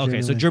going on with Okay,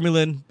 Jeremy so Lin? Jeremy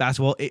Lin,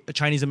 basketball,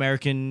 Chinese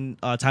American,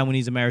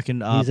 Taiwanese American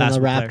He's in the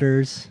basketball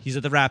player. Raptors. He's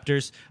at the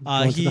Raptors.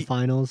 Going to the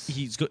finals.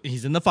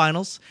 He's in the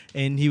finals,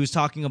 and he was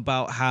talking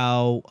about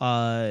how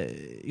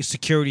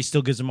security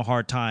still gives him a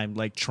hard time,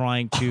 like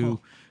trying to,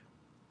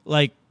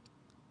 like.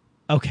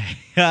 Okay.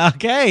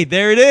 Okay.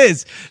 There it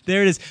is.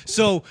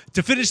 So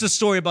to finish the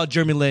story about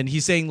Jeremy Lin,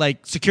 he's saying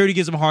like security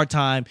gives him a hard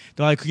time.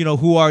 They're like,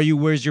 who are you?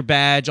 Where's your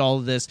badge? All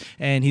of this,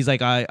 and he's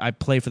like, I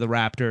play for the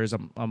Raptors.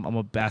 I'm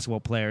a basketball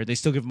player. They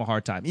still give him a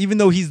hard time, even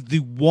though he's the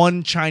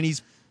one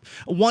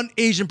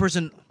Asian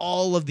person in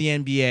all of the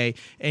NBA,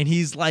 and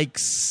he's like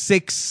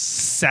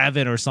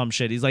 6'7" or some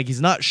shit.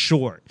 He's not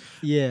short.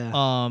 Yeah.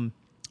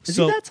 Is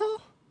So he that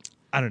tall?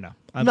 I don't know.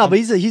 No, but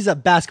he's a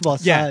basketball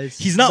size.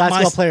 He's not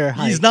basketball my player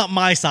height. He's not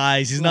my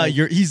size. He's not Right.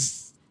 your.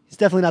 He's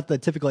definitely not the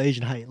typical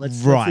Asian height.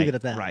 Let's leave it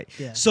at that. Right.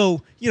 Yeah.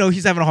 So,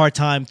 he's having a hard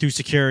time through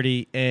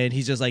security, and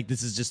he's just like,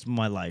 this is just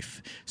my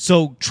life.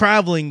 So,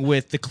 traveling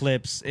with the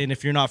Clips, and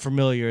if you're not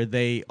familiar,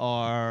 they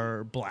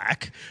are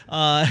black.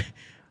 I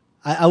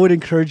would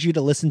encourage you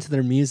to listen to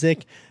their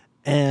music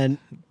and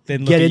Then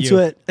look get at into you.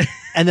 it,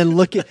 and then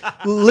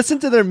listen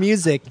to their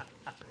music.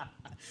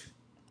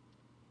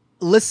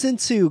 Listen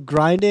to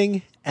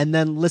Grinding, and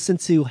then listen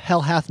to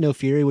Hell Hath No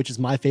Fury, which is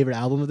my favorite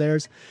album of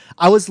theirs.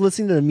 I was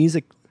listening to the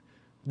music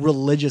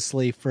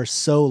religiously for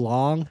so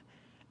long,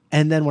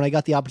 and then when I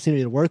got the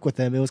opportunity to work with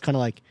them, it was kind of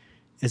like,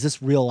 is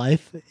this real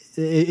life?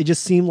 It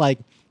just seemed like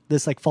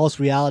this like false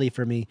reality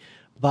for me.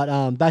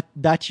 But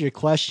back to your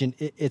question,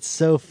 it's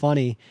so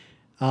funny.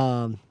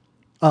 I'm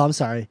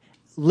sorry.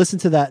 Listen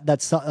to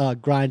that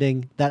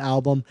Grinding, that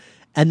album,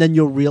 and then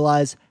you'll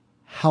realize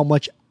how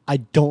much I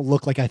don't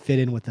look like I fit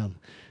in with them.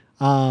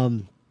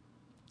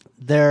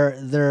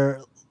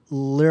 They're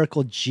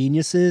lyrical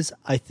geniuses.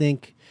 I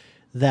think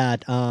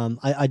that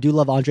I do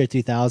love Andre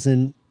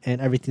 3000 and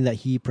everything that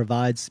he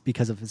provides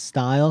because of his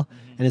style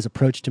and his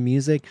approach to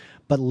music.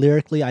 But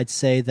lyrically, I'd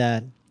say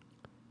that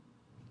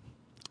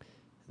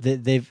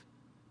they've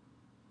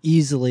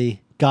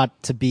easily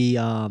got to be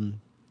in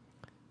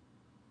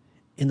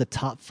the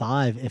top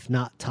 5, if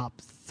not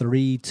top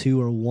 3,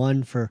 2, or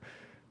 1 for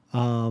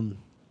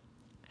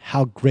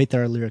how great they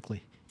are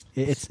lyrically.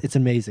 It's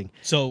amazing.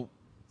 So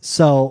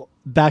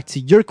back to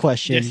your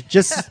question, Yes.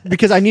 just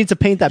because I need to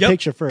paint that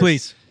picture first.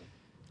 Please.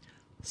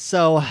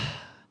 So,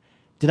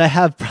 did I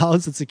have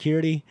problems with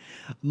security?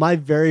 My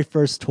very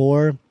first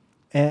tour,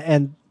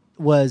 and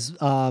was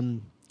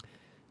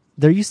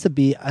there used to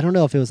be, I don't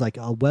know if it was like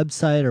a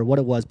website or what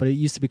it was, but it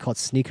used to be called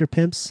Sneaker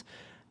Pimps,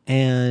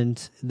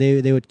 and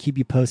they would keep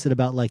you posted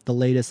about like the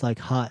latest like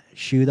hot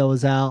shoe that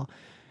was out,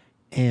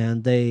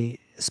 and they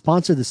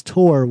sponsored this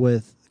tour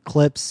with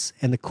Clips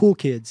and the Cool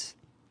Kids.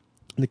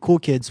 And the Cool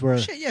Kids were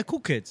Shit, yeah, cool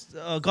kids.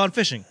 Gone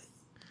fishing.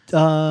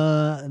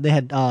 they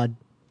had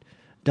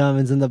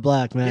Diamonds in the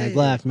Black Mag, Yeah.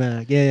 Black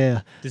Mag,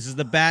 yeah. This is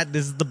the bat.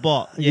 This is the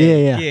ball.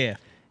 Yeah. Yeah.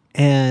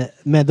 And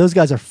man, those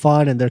guys are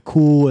fun and they're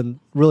cool and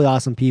really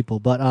awesome people.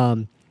 But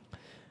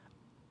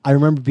I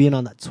remember being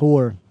on that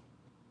tour,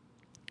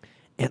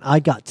 and I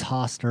got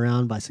tossed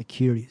around by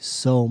security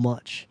so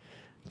much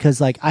because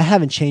like I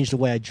haven't changed the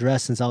way I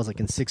dress since I was like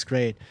in 6th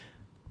grade.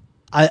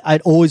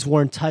 I'd always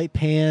worn tight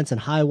pants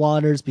and high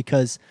waters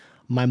because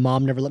my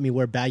mom never let me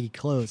wear baggy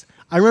clothes.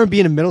 I remember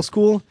being in middle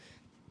school,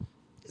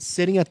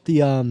 sitting at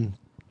the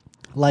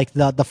like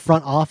the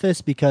front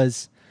office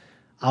because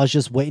I was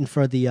just waiting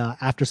for the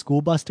after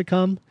school bus to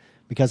come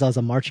because I was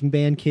a marching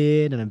band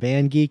kid and a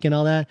band geek and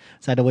all that.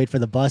 So I had to wait for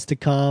the bus to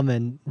come,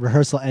 and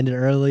rehearsal ended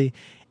early.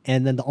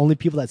 And then the only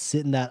people that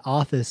sit in that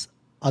office,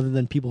 other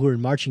than people who were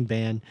in marching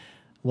band,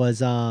 was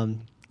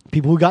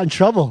people who got in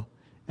trouble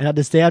and had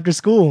to stay after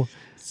school.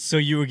 So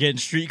you were getting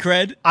street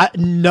cred?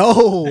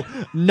 No,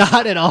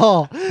 not at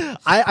all.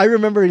 I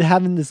remember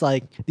having this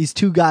like these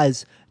two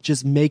guys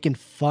just making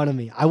fun of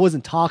me. I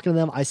wasn't talking to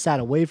them. I sat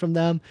away from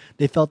them.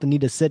 They felt the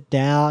need to sit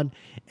down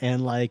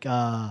and like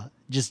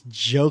just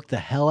joke the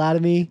hell out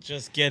of me.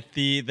 Just get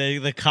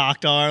the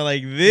cocked R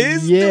like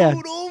this Yeah.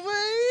 dude over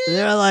here.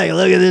 They're like,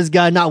 look at this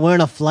guy not wearing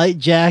a flight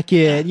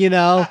jacket. You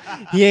know,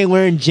 he ain't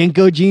wearing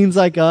Jinko jeans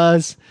like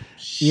us.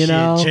 You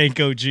know,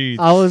 Janko jeans.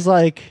 I was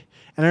like,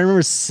 and I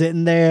remember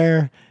sitting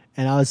there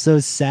and I was so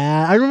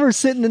sad. I remember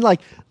sitting in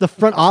like the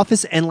front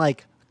office and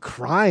like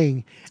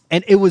crying.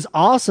 And it was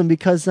awesome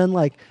because then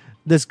like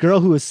this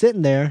girl who was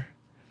sitting there,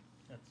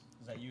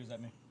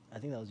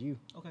 think that was you.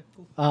 Okay,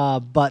 cool.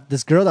 But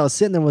this girl that was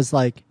sitting there was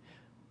like,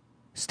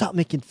 "Stop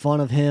making fun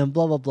of him,"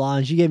 blah blah blah,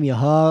 and she gave me a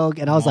hug,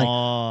 and I was like,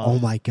 Aw. "Oh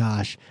my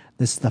gosh,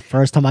 this is the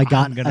first time I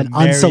got I'm gonna an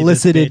marry this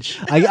unsolicited.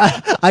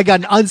 bitch. I got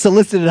an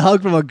unsolicited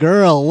hug from a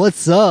girl.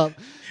 What's up?"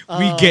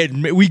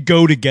 We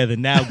go together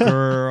now,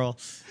 girl.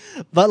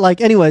 But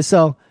like anyway,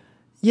 so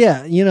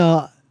yeah,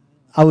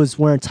 I was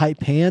wearing tight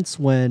pants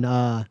when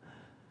I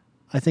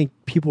think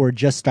people were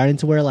just starting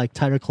to wear like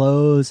tighter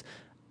clothes.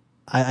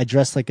 I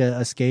dressed like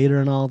a skater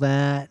and all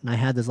that, and I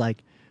had this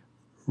like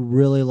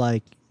really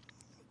like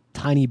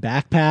tiny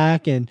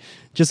backpack, and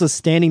just was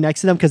standing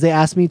next to them because they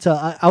asked me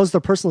to. I was their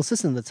personal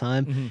assistant at the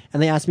time,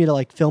 and they asked me to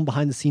like film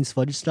behind the scenes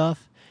footage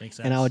stuff. Makes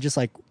sense. And I would just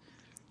like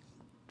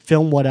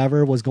film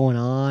whatever was going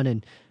on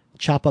and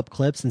chop up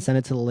clips and send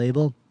it to the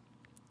label.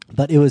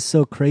 But it was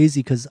so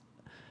crazy because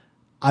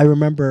I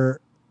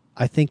remember,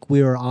 I think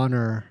we were on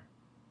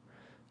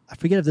I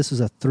forget if this was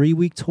a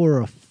 3-week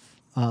tour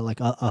or like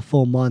a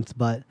full month,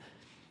 but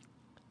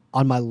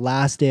on my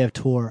last day of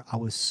tour, I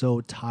was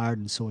so tired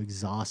and so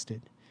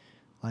exhausted.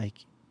 Like,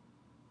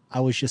 I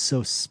was just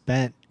so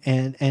spent.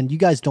 And you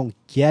guys don't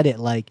get it.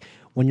 Like,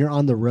 when you're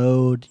on the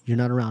road, you're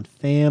not around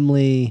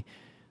family.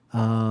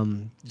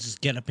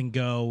 Just get up and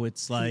go.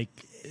 It's like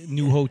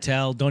new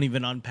hotel. Don't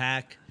even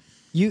unpack.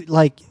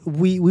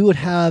 We would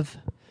have,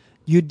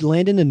 you'd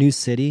land in a new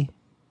city,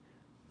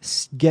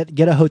 get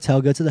a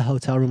hotel, go to the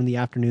hotel room in the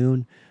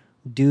afternoon,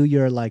 do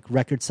your like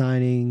record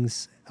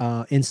signings,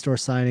 in-store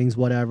signings,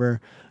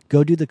 whatever,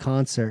 go do the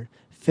concert,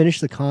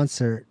 finish the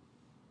concert,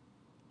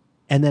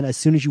 and then as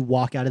soon as you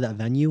walk out of that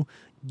venue,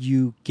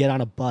 you get on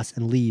a bus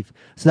and leave.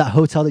 So that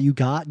hotel that you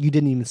got, you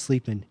didn't even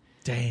sleep in.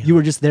 Damn. You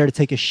were just there to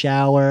take a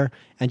shower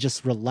and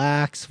just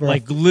relax for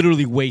like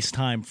literally waste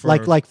time for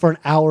like for an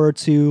hour or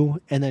two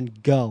and then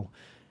go.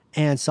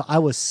 And so I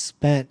was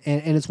spent.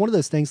 And it's one of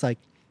those things like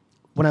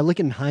when I look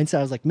in hindsight,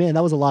 I was like, man,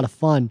 that was a lot of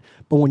fun.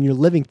 But when you're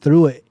living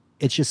through it,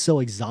 it's just so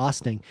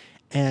exhausting.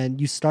 And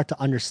you start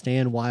to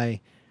understand why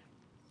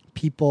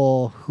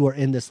people who are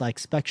in this like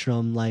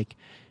spectrum like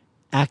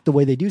act the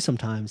way they do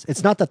sometimes.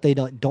 It's not that they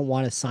don't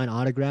want to sign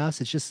autographs.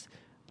 It's just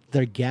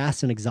they're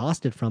gassed and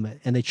exhausted from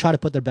it. And they try to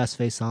put their best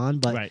face on,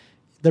 but Right.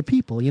 they're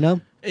people, you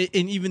know?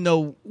 And even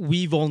though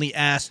we've only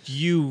asked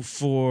you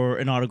for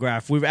an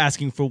autograph, we're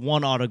asking for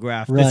one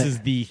autograph. Right. This is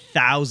the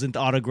 1,000th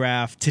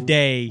autograph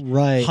today.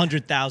 Right.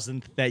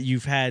 100,000th that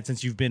you've had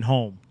since you've been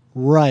home.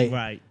 Right.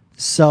 Right.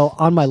 So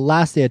on my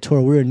last day of tour,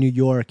 we were in New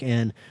York,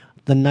 and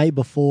the night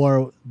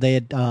before they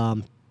had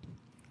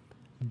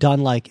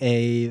done like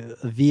a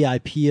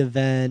VIP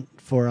event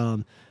for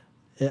I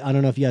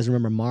don't know if you guys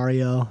remember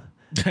Mario.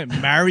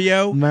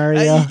 Mario.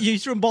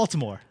 He's from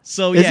Baltimore.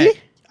 So Is yeah, he?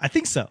 I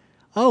think so.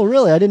 Oh,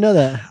 really? I didn't know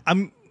that.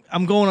 I'm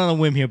going on a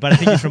whim here, but I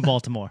think he's from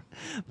Baltimore.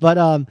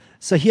 But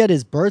so he had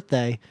his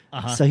birthday,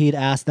 Uh-huh. so he'd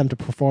asked them to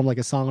perform like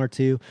a song or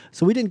two.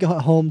 So we didn't go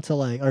home to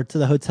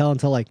the hotel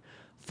until like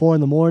 4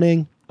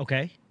 a.m.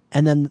 Okay.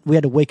 And then we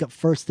had to wake up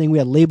first thing. We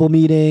had label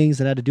meetings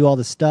and had to do all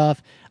this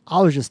stuff.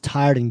 I was just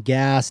tired and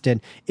gassed,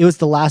 and it was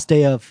the last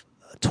day of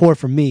tour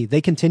for me. They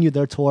continued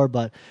their tour,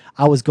 but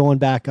I was going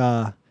back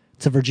to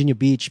Virginia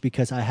Beach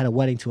because I had a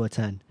wedding to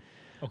attend.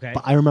 Okay.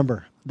 But I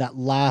remember that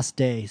last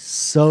day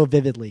so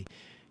vividly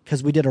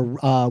because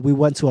we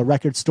went to a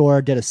record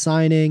store, did a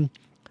signing,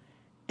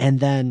 and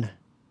then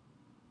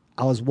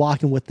I was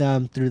walking with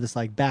them through this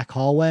like back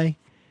hallway,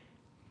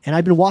 and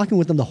I'd been walking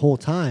with them the whole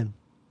time.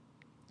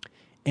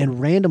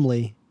 And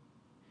randomly,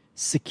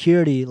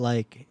 security,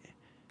 like,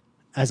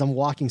 as I'm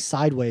walking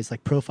sideways,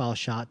 like profile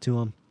shot to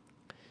him,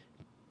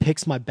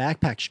 picks my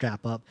backpack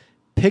strap up,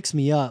 picks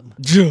me up.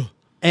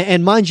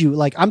 And mind you,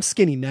 like, I'm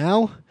skinny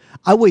now.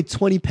 I weighed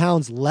 20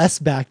 pounds less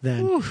back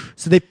then. Oof.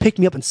 So they picked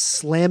me up and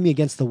slammed me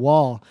against the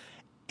wall.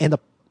 And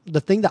the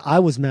thing that I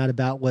was mad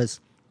about was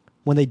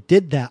when they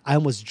did that, I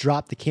almost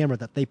dropped the camera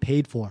that they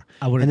paid for.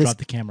 I would have dropped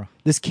the camera.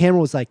 This camera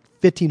was like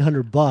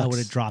 $1,500. I would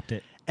have dropped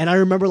it. And I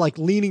remember like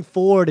leaning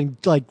forward and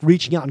like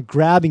reaching out and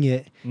grabbing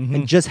it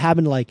and just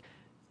having to like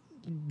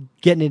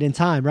getting it in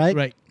time, right?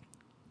 Right.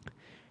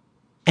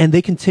 And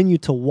they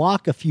continued to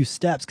walk a few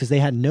steps because they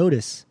hadn't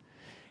noticed.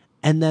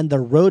 And then the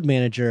road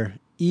manager,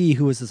 E,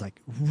 who was this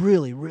like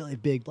really, really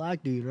big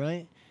black dude,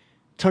 right?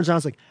 Turns around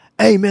and is like,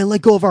 "Hey man,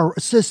 let go of our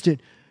assistant.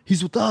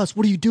 He's with us.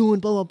 What are you doing?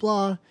 Blah, blah,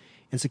 blah."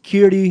 And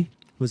security,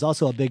 who was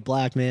also a big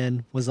black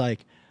man, was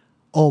like,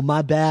 "Oh,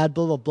 my bad,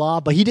 blah, blah, blah."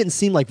 But he didn't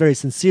seem like very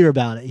sincere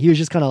about it. He was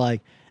just kind of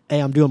like, "Hey,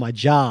 I'm doing my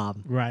job."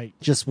 Right.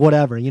 Just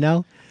whatever, you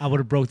know? I would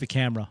have broke the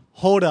camera.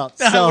 Hold up.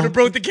 I would have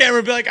broke the camera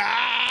and be like,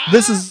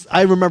 ah.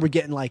 I remember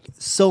getting like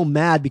so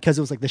mad because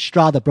it was like the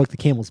straw that broke the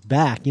camel's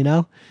back, you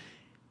know?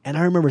 And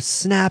I remember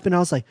snapping. I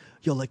was like,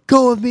 "Yo, let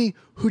go of me.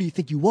 Who do you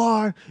think you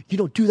are? You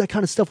don't do that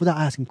kind of stuff without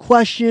asking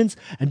questions.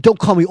 And don't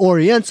call me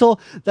Oriental.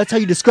 That's how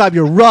you describe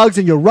your rugs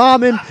and your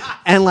ramen."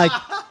 And like,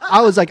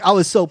 I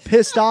was so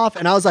pissed off.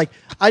 And I was like,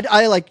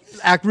 I like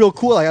act real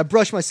cool. Like I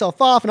brushed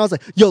myself off and I was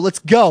like, "Yo, let's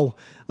go."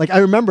 Like I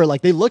remember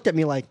like they looked at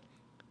me like,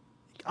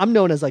 I'm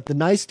known as like the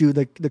nice dude,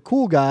 the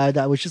cool guy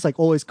that was just like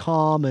always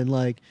calm and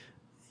like,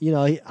 you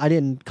know, I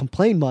didn't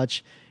complain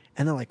much.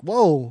 And they're like,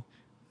 "Whoa,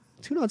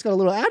 Tunon's got a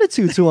little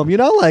attitude to him, you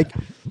know, like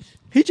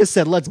he just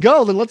said, let's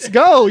go, then let's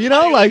go, you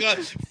know, like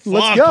let's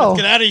go.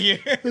 Let's get out of here.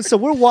 So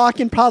we're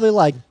walking probably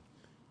like,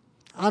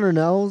 I don't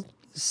know,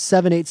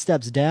 7-8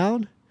 steps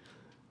down.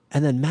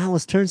 And then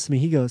Malice turns to me.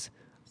 He goes,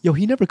 yo,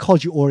 he never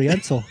called you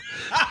Oriental.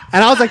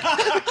 And I was like,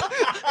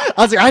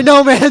 I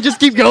know, man. Just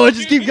keep going.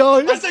 Just keep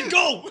going. I said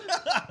go.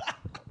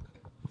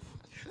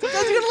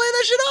 Sometimes you gotta lay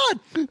that shit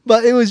on.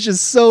 But it was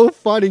just so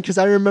funny because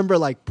I remember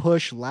like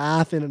Push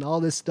laughing and all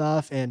this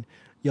stuff. And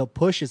yo,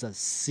 Push is a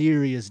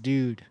serious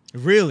dude.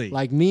 Really?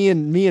 Like me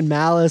and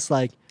Malice,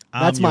 like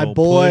that's I'm my your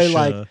boy.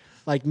 Pusha.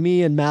 Like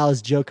me and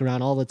Malice joke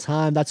around all the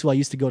time. That's who I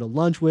used to go to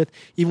lunch with.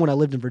 Even when I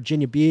lived in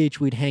Virginia Beach,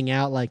 we'd hang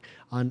out like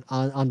on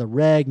the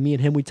reg. Me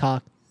and him, we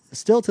talk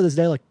still to this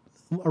day, like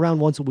around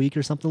once a week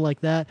or something like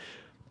that.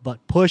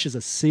 But Push is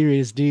a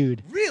serious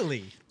dude.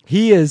 Really?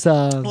 He is.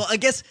 Well, I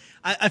guess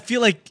I feel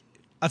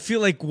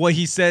like what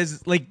he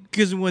says, like,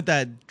 because with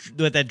that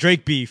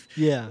Drake beef,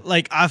 Yeah.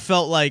 like I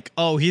felt like,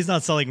 oh, he's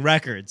not selling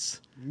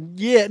records.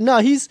 Yeah. No,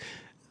 he's.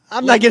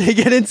 I'm not gonna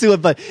get into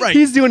it, but Right.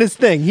 he's doing his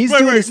thing. He's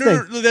doing his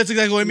thing. No, that's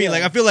exactly what I mean. Yeah.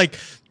 Like I feel like,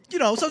 you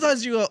know,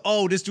 sometimes you go,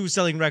 oh, this dude's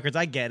selling records.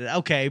 I get it.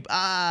 Okay,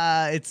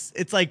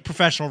 it's like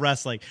professional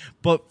wrestling.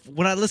 But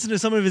when I listened to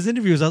some of his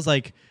interviews, I was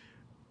like,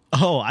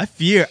 oh, I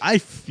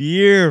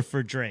fear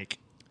for Drake.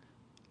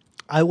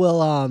 I will.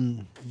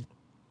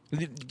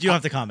 You don't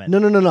have to comment.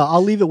 No.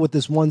 I'll leave it with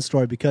this one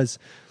story because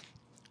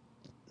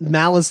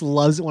Malice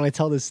loves it when I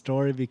tell this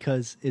story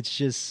because it's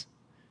just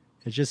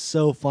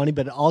so funny,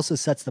 but it also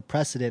sets the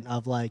precedent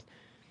of like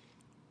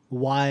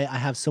why I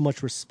have so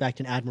much respect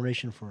and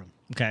admiration for him.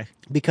 Okay.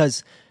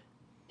 Because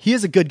he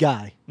is a good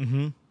guy.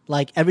 Mm-hmm.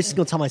 Like every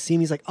single time I see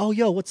him, he's like, "Oh,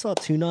 yo, what's up,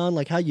 Tunon?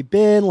 Like, how you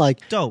been?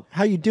 Like, Dope.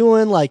 How you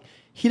doing?" Like,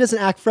 he doesn't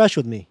act fresh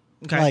with me.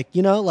 Okay. Like,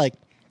 you know, like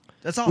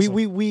That's awesome.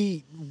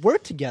 we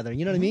work together.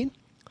 You know what I mean?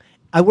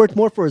 I worked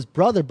more for his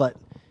brother, but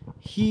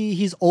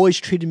he's always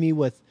treated me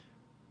with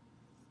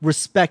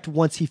respect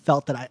once he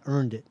felt that I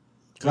earned it.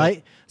 Cool.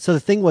 Right? So the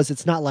thing was,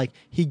 it's not like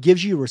he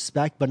gives you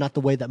respect, but not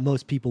the way that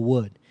most people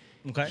would.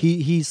 Okay.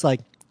 He's like,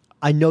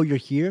 I know you're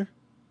here.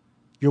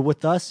 You're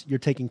with us. You're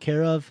taken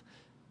care of.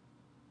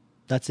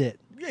 That's it.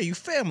 Yeah, you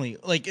family.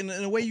 Like in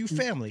a way, you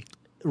family.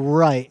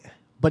 Right.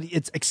 But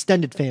it's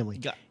extended family.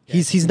 Yeah.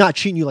 He's not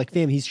treating you like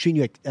family. He's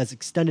treating you as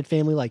extended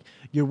family. Like,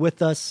 you're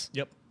with us.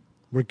 Yep.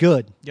 We're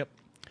good. Yep.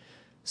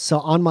 So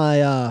on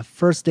my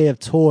first day of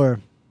tour,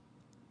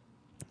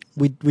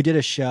 we did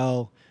a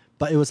show,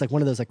 but it was like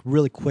one of those like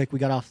really quick. We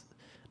got off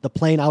the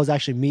plane. I was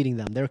actually meeting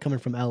them. They were coming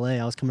from LA.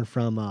 I was coming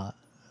from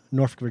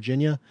Norfolk,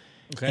 Virginia.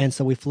 Okay. And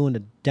so we flew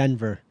into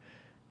Denver,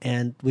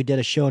 and we did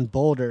a show in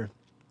Boulder.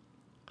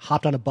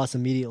 Hopped on a bus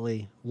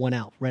immediately, went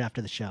out right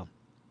after the show.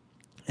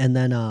 And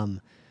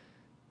then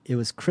it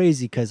was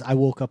crazy because I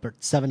woke up at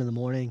 7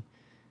 a.m.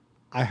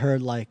 I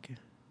heard like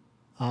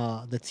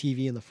the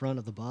TV in the front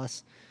of the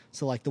bus.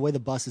 So like the way the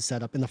bus is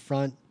set up in the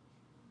front,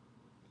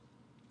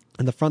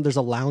 there's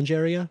a lounge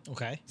area.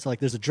 Okay. So like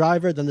there's a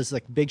driver, then there's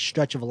like a big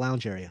stretch of a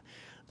lounge area.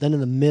 Then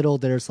in the middle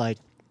there's like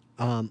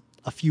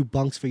a few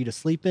bunks for you to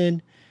sleep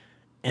in.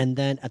 And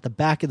then at the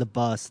back of the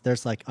bus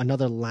there's like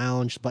another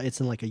lounge, but it's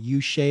in like a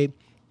U shape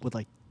with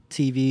like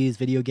TVs,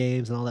 video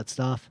games, and all that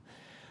stuff.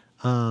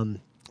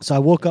 So I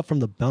woke up from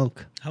the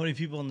bunk. How many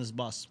people in this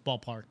bus?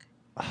 Ballpark.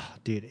 Oh,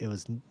 dude, it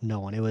was no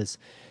one. It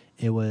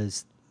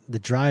was the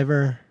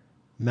driver,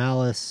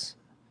 Malice,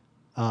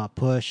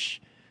 Push,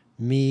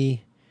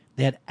 me.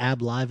 They had Ab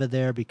Liva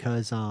there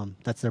because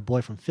that's their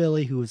boy from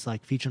Philly who was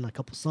like featuring a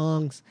couple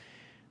songs.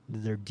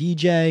 Their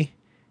DJ,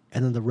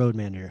 and then the road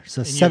manager.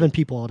 So And 7 you.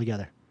 people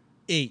altogether.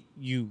 8,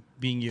 you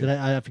being you. Did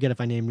I forget if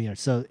I named me?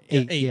 So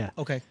 8. Yeah.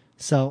 Okay.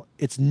 So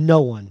it's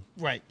no one.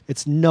 Right.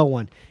 It's no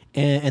one.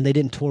 And they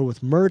didn't tour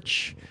with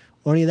merch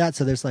or any of that,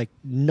 so there's like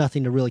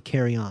nothing to really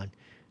carry on.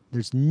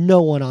 There's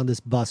no one on this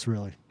bus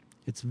really.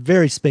 It's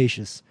very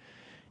spacious.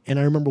 And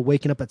I remember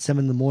waking up at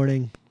 7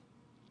 a.m.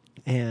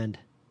 and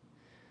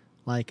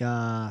like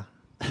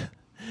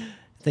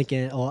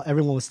thinking, oh,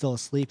 everyone was still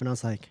asleep, and I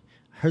was like,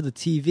 I heard the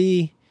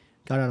TV,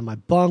 got out of my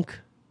bunk,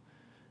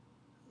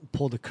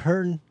 pulled the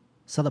curtain,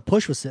 saw that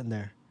Push was sitting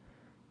there.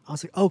 I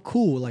was like, oh,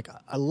 cool. Like,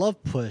 I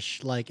love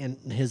Push, like, and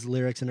his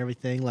lyrics and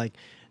everything. Like,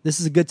 this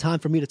is a good time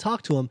for me to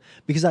talk to him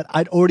because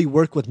I'd already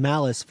worked with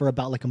Malice for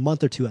about like a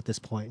month or two at this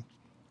point.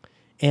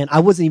 And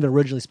I wasn't even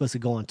originally supposed to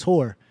go on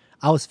tour.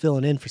 I was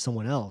filling in for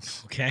someone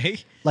else. Okay.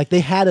 Like,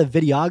 they had a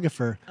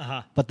videographer,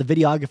 Uh-huh. but the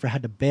videographer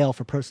had to bail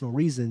for personal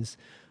reasons.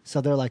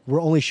 So they're like,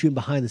 we're only shooting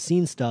behind the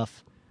scenes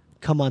stuff.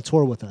 Come on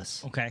tour with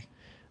us. Okay.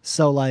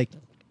 So, like,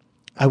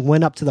 I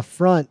went up to the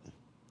front,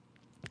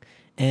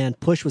 and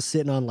Push was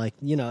sitting on, like,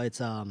 you know, it's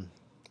kind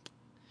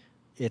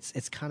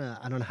of,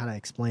 I don't know how to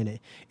explain it.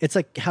 It's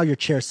like how your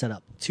chair's set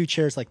up. 2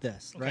 chairs like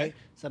this, Okay. right?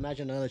 So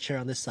imagine another chair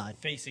on this side.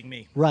 Facing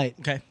me. Right.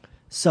 Okay.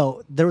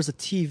 So there was a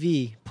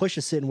TV. Push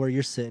is sitting where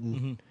you're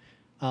sitting.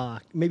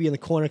 Maybe in the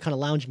corner, kind of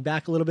lounging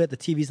back a little bit. The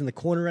TV's in the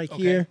corner right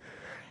Okay. here.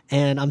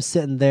 And I'm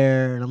sitting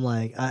there, and I'm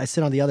like, I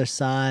sit on the other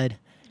side.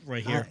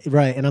 Right here.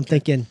 Right. And I'm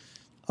thinking,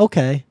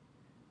 okay,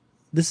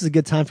 this is a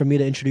good time for me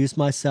to introduce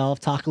myself,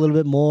 talk a little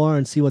bit more,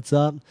 and see what's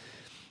up.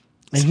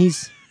 And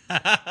he's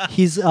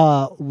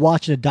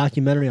watching a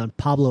documentary on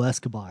Pablo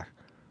Escobar.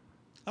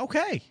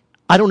 Okay.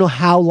 I don't know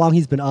how long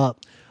he's been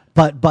up,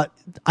 but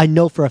I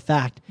know for a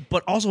fact.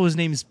 But also his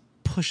name is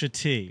Pusha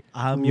T.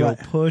 I'm your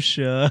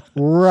Pusha.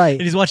 Right.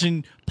 And he's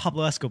watching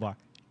Pablo Escobar.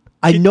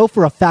 I know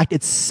for a fact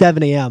it's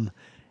 7 a.m.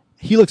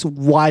 He looks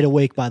wide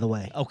awake, by the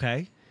way.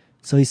 Okay.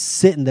 So he's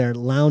sitting there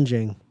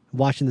lounging,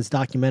 watching this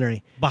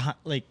documentary. Behind,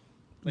 like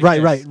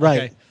right.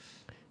 Okay.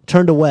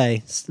 Turned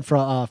away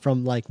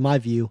from like my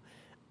view.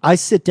 I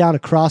sit down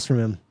across from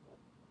him,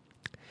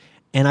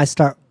 and I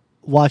start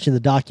watching the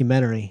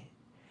documentary,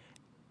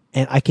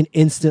 and I can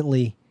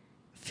instantly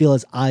feel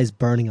his eyes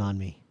burning on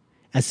me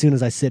as soon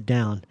as I sit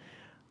down.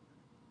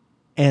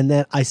 And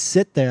then I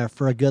sit there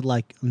for a good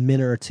like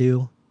minute or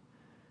two,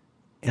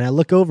 and I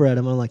look over at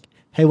him. I'm like,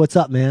 "Hey, what's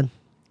up, man?"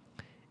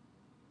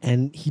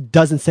 And he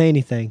doesn't say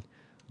anything.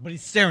 But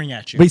he's staring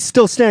at you. But he's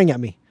still staring at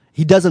me.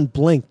 He doesn't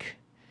blink.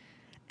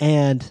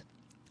 And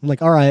I'm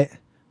like, all right.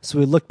 So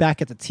we look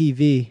back at the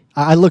TV.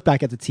 I look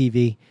back at the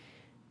TV.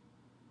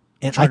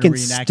 And I can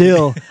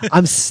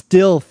I'm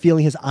still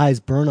feeling his eyes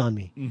burn on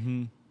me.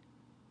 Mm-hmm.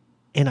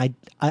 And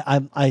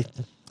I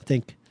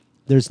think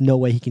there's no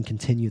way he can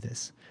continue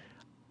this.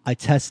 I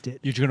test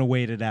it. You're going to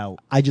wait it out.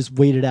 I just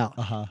waited out.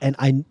 Uh-huh.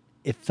 And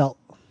it felt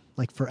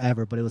like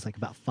forever, but it was like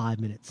about 5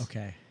 minutes.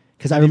 Okay.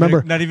 Because I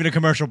remember not even a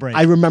commercial break.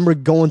 I remember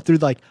going through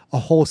like a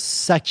whole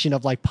section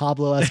of like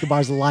Pablo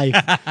Escobar's life,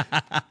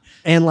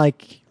 and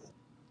like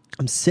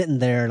I'm sitting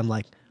there and I'm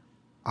like,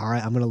 all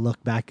right, I'm gonna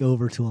look back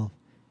over to him,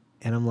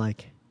 and I'm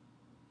like,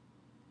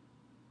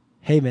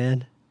 hey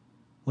man,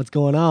 what's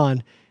going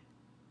on?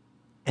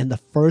 And the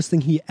first thing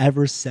he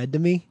ever said to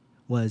me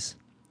was,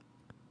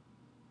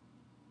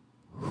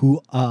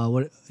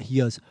 what he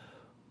goes,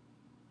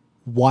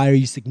 why are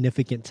you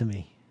significant to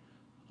me?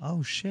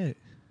 Oh shit.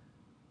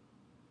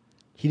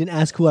 He didn't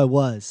ask who I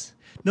was.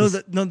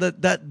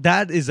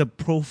 That is a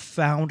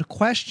profound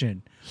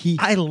question.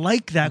 I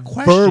like that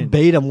question.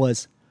 Verbatim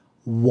was,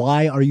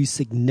 why are you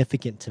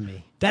significant to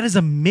me? That is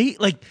amazing.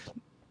 Like,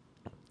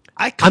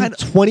 I'm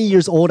 20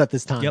 years old at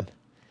this time. Yep.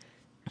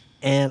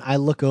 And I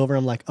look over,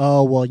 I'm like,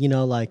 oh, well,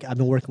 like I've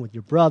been working with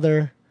your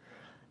brother,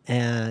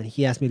 and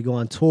he asked me to go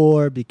on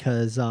tour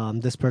because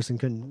this person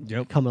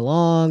couldn't come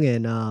along,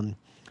 and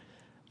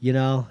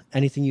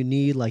anything you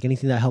need, like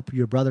anything that I help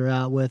your brother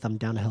out with, I'm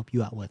down to help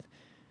you out with.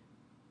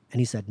 And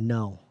he said,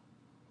 no.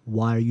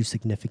 Why are you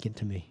significant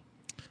to me?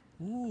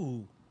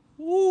 Ooh.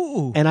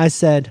 And I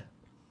said,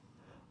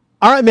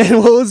 all right, man,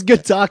 well, it was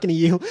good talking to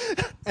you.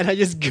 And I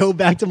just go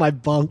back to my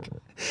bunk.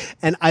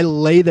 And I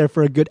lay there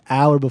for a good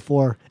hour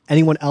before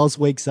anyone else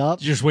wakes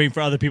up. You're just waiting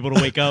for other people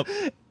to wake up.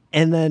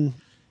 And then,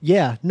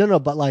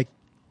 but like,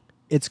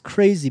 it's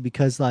crazy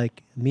because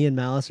like me and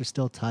Malice are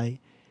still tight.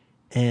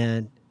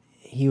 And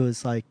he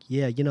was like,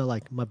 yeah,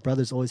 like my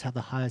brothers always have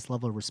the highest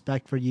level of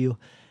respect for you.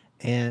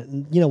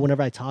 And,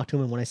 whenever I talk to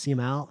him and when I see him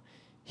out,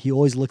 he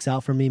always looks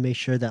out for me, makes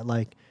sure that,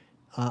 like,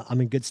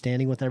 I'm in good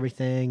standing with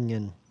everything.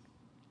 And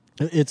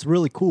it's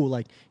really cool.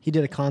 Like, he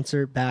did a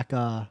concert back,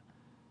 I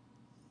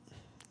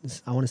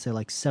want to say,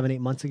 like, 7-8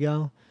 months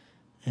ago.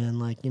 And,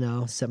 like,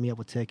 set me up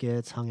with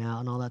tickets, hung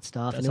out and all that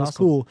stuff. That's and it was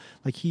awesome. cool.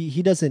 Like,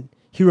 he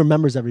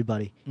remembers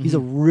everybody. Mm-hmm. He's a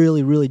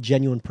really, really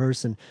genuine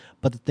person.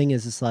 But the thing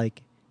is, it's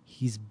like,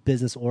 he's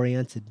business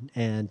oriented,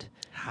 and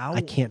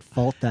I can't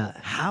fault that.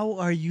 How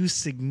are you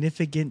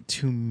significant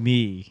to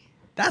me?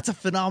 That's a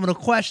phenomenal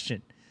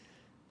question.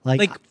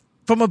 Like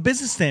from a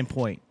business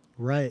standpoint,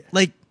 right?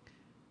 Like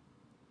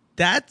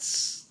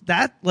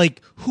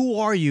like who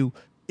are you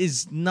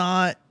is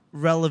not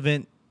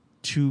relevant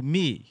to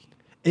me.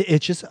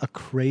 It's just a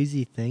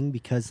crazy thing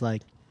because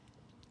like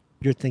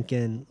you're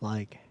thinking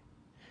like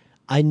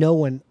I know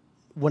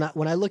when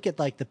I look at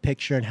like the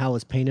picture and how it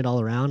was painted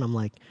all around, I'm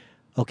like,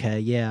 okay,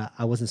 yeah,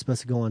 I wasn't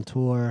supposed to go on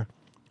tour.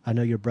 I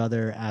know your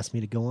brother asked me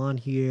to go on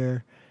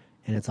here,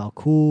 and it's all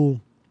cool.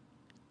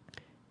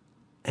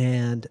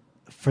 And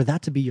for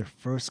that to be your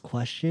first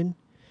question,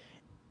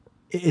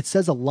 it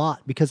says a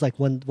lot because, like,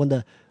 when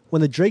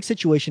the Drake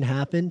situation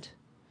happened,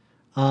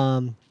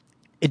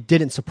 it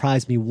didn't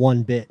surprise me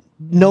one bit.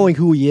 Knowing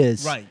who he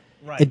is, right.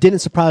 It didn't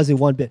surprise me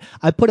one bit.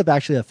 I put up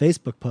actually a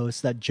Facebook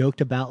post that joked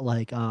about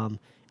like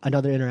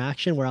another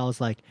interaction where I was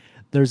like,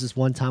 "There's this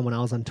one time when I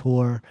was on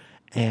tour."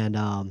 And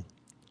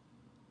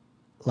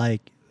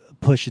like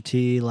Pusha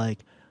T like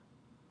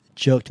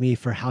joked me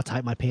for how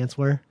tight my pants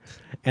were,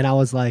 and I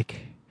was like,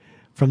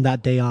 from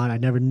that day on,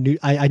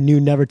 I knew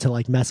never to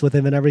like mess with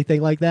him and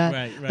everything like that.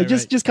 Right.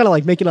 Just kind of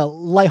like making a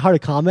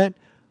lighthearted comment,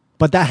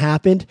 but that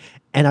happened,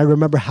 and I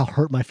remember how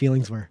hurt my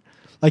feelings were,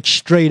 like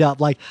straight up.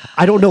 Like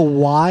I don't know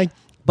why,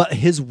 but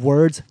his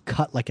words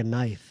cut like a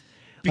knife.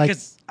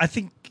 Because I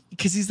think.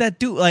 Because he's that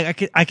dude.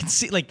 Like I can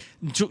see. Like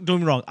don't get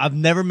me wrong. I've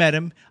never met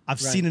him. I've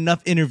seen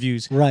enough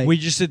interviews where you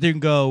just sit there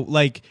and go,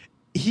 like,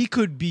 he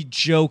could be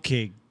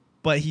joking,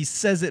 but he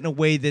says it in a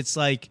way that's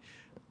like,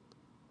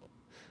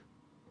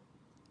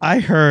 I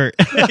hurt.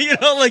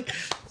 Like,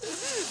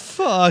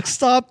 fuck.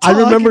 Stop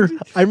talking.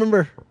 I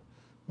remember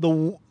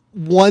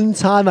one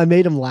time I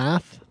made him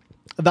laugh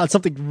about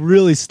something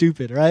really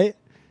stupid, right?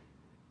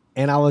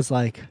 And I was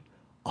like,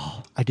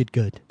 "Oh, I did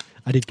good.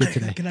 I did good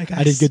today. Good night, guys.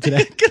 I did good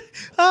today."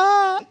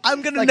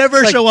 I'm gonna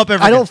never show up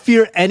ever. I again. don't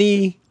fear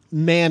any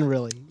man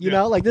really. You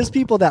know, like there's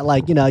people that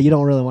like you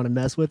don't really want to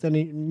mess with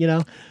any.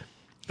 And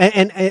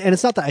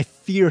it's not that I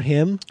fear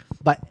him,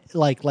 but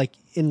like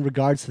in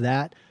regards to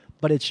that,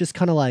 but it's just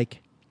kind of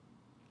like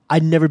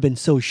I'd never been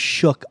so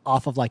shook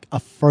off of like a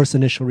first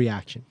initial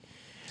reaction.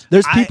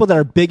 There's people that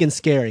are big and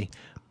scary.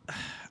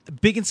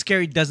 Big and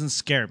scary doesn't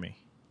scare me.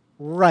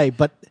 Right,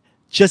 but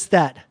just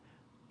that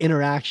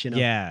interaction.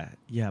 Yeah.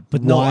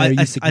 But no, Why are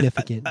you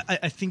significant?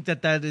 I think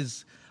that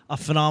is a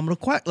phenomenal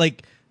question.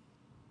 Like,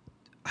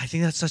 I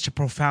think that's such a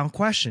profound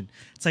question.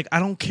 It's like I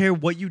don't care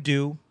what you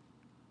do.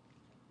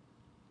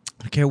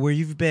 I don't care where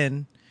you've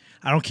been.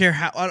 I don't care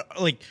how.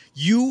 Like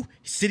you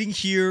sitting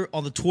here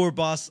on the tour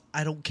bus.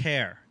 I don't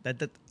care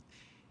that.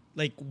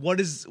 Like,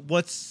 what's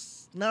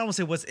not? I want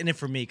to say what's in it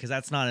for me because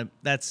that's not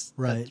that's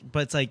right.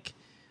 But it's like,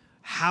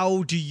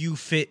 how do you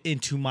fit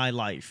into my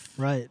life?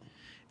 Right.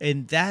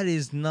 And that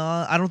is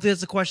not. I don't think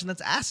that's a question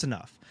that's asked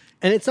enough.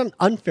 And it's an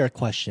unfair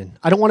question.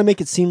 I don't want to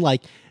make it seem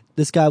like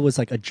this guy was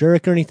like a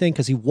jerk or anything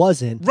because he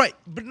wasn't. Right,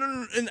 but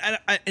no,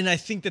 and I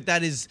think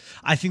that is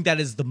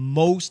the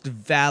most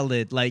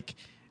valid. Like,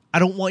 I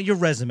don't want your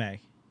resume,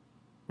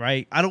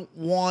 right? I don't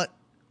want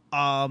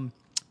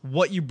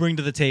what you bring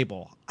to the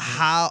table.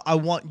 How I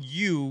want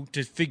you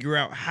to figure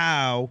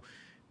out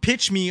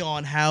pitch me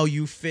on how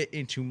you fit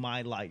into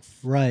my life.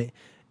 Right.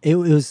 It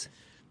was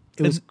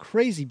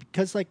crazy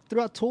because like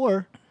throughout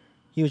tour,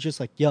 he was just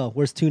like, "Yo,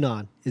 where's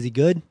Tunon? Is he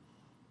good?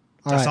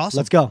 All That's right, awesome.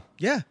 let's go."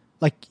 Yeah.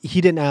 Like he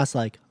didn't ask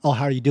like, "Oh,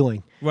 how are you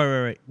doing?"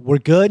 Right. We're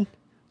good.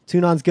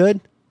 Tunon's good.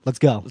 Let's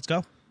go. Let's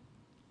go.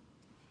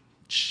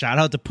 Shout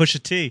out to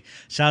Pusha T.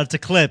 Shout out to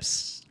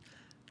Clips.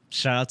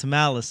 Shout out to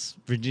Malice.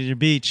 Virginia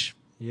Beach.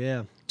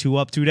 Yeah. 2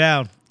 up, 2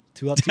 down.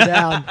 2 up, 2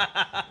 down.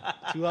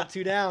 2 up,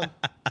 2 down.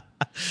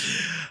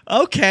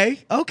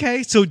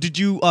 Okay. So did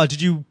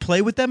you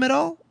play with them at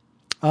all?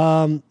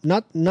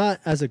 Not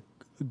as a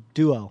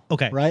duo.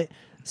 Okay. Right.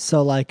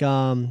 So like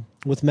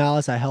with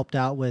Malice, I helped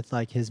out with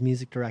like his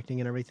music directing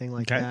and everything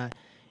like that,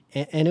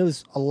 and it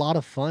was a lot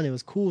of fun. It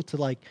was cool to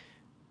like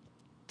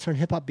turn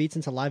hip hop beats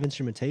into live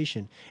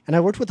instrumentation, and I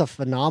worked with a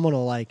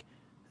phenomenal like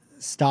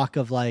stock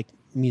of like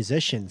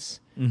musicians.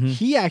 Mm-hmm.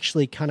 He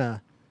actually kind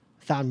of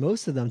found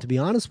most of them, to be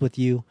honest with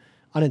you,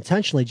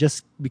 unintentionally,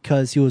 just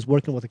because he was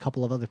working with a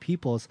couple of other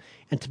peoples,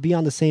 and to be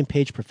on the same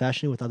page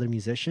professionally with other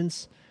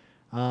musicians.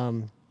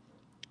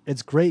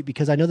 It's great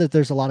because I know that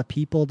there's a lot of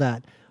people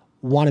that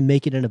want to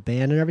make it in a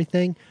band and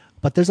everything,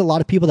 but there's a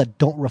lot of people that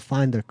don't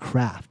refine their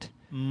craft.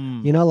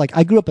 You know, like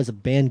I grew up as a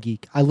band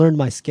geek. I learned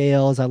my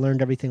scales. I learned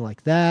everything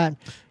like that.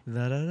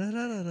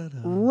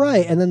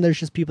 Right. And then there's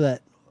just people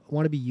that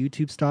want to be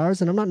YouTube stars,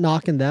 and I'm not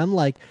knocking them.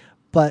 Like,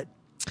 but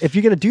if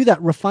you're going to do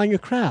that, refine your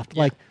craft.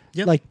 Yeah. Like,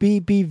 Yep. like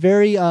be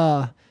very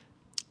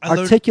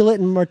articulate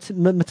and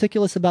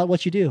meticulous about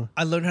what you do.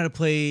 I learned how to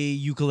play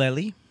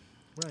ukulele.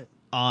 Right.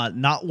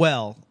 Not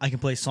well. I can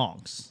play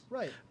songs.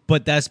 Right.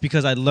 But that's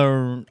because I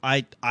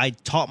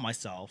taught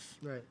myself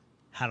Right.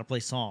 how to play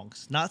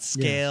songs. Not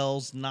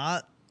scales,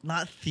 not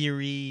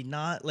theory,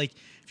 not like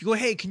if you go,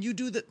 "Hey, can you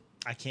do the?"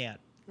 I can't.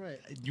 Right.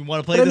 You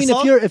want to play But I this mean,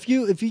 song? if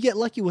you get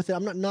lucky with it,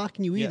 I'm not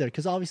knocking you either,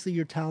 because obviously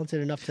you're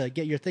talented enough to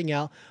get your thing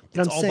out.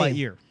 But It's I'm all saying, by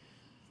ear.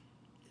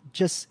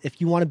 just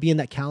if you want to be in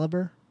that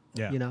caliber,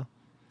 Yeah. you know,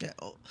 Yeah.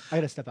 I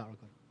gotta step out real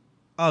quick.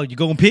 Oh, you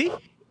going pee?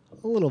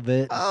 A little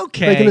bit.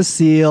 Okay. Breaking a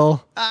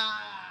seal.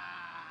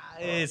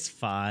 It's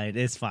fine.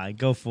 It's fine.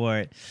 Go for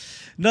it.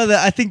 No,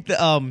 that I think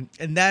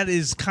and that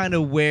is kind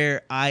of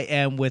where I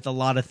am with a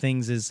lot of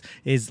things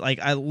is like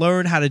I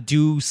learn how to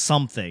do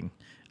something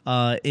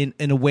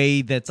in a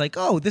way that's like,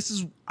 oh,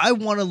 I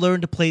want to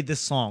learn to play this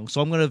song. So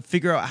I'm going to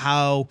figure out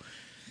how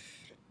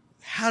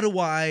do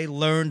I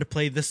learn to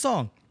play this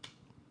song?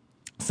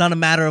 It's not a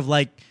matter of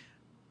like,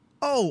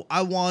 oh,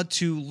 I want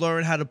to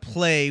learn how to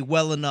play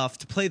well enough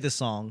to play this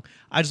song.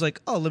 I just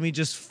like, oh, let me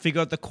just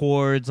figure out the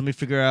chords. Let me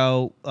figure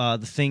out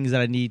the things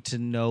that I need to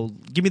know.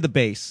 Give me the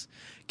bass.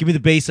 Give me the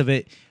base of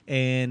it.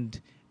 And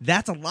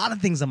that's a lot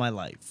of things in my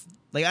life.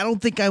 Like, I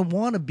don't think I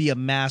want to be a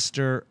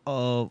master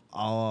of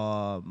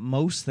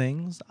most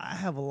things. I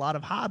have a lot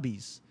of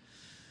hobbies.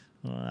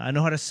 I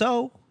know how to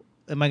sew.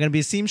 Am I going to be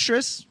a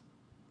seamstress?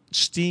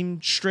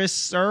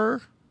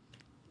 Seamstresser?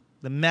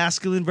 The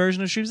masculine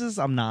version of seamstress?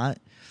 I'm not.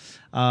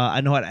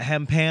 I know how to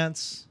hem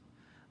pants.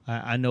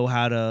 I know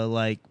how to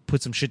like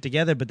put some shit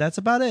together, but that's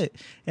about it.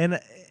 And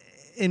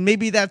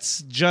maybe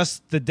that's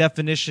just the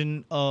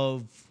definition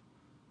of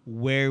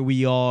where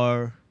we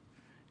are.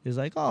 Is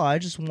like, oh, I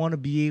just want to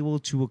be able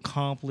to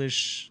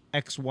accomplish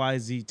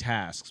XYZ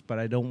tasks, but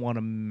I don't want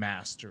to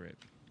master it.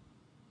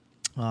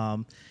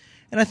 And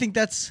I think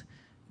that's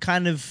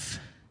kind of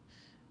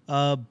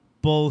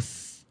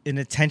both an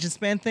attention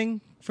span thing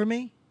for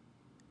me,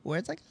 where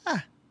it's like,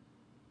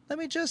 let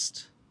me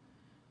just.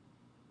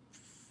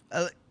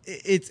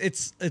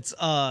 It's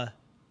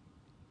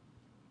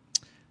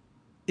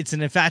it's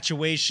an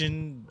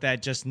infatuation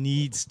that just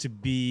needs to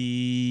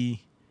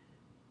be.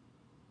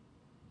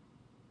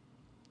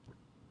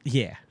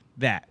 Yeah,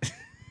 that.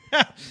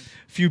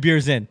 Few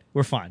beers in,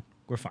 we're fine.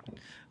 We're fine.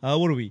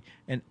 What are we?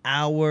 An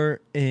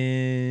hour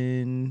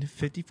and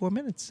 54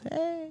 minutes.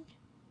 Hey.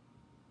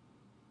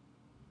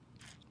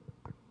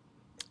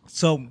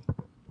 So,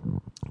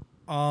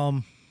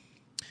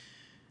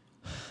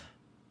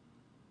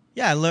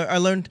 yeah, I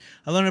learned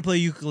how to play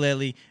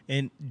ukulele,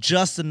 and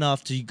just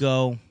enough to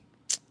go.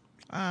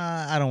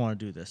 I don't want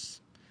to do this.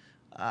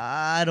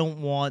 I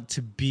don't want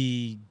to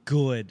be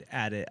good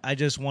at it. I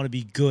just want to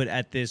be good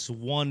at this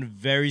one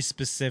very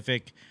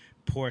specific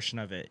portion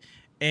of it.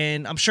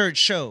 And I'm sure it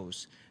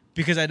shows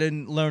because I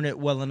didn't learn it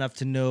well enough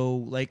to know,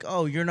 like,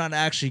 oh, you're not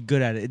actually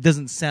good at it. It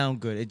doesn't sound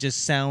good. It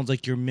just sounds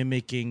like you're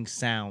mimicking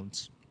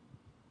sounds.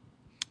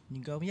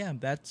 You go, yeah,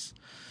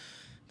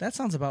 that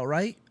sounds about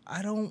right.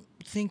 I don't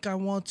think I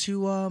want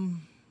to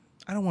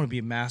I don't want to be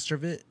a master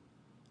of it.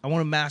 I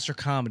want to master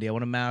comedy. I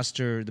want to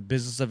master the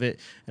business of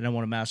it, and I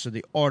want to master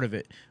the art of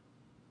it.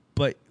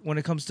 But when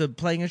it comes to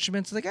playing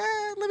instruments, it's like,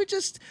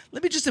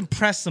 let me just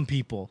impress some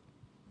people.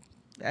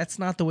 That's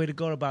not the way to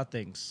go about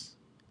things,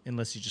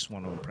 unless you just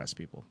want to impress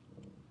people.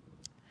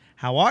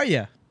 How are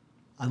you?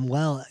 I'm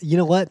well. You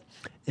know what?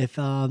 If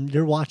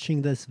you're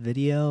watching this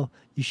video,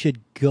 you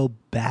should go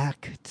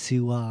back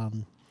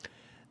to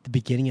the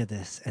beginning of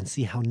this and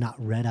see how not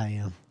red I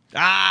am.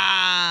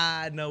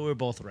 No, we're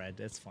both red.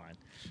 That's fine.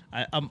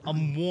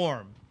 I'm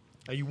warm.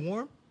 Are you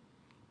warm?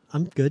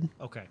 I'm good.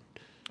 Okay,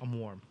 I'm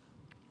warm.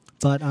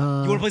 But You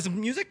want to play some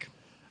music?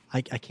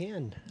 I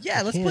can.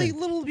 Yeah, let's play a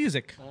little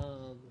music.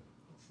 Let's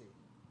see.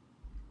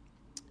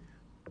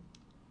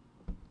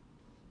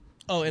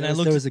 Oh, and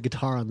There was a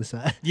guitar on the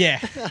side. Yeah,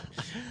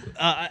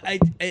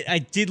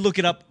 I did look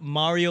it up.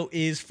 Mario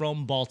is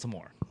from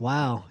Baltimore.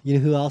 Wow. You know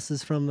who else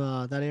is from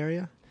that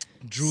area?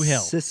 Drew Hill.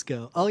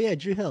 Cisco. Oh yeah,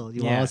 Drew Hill.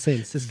 Yeah. I was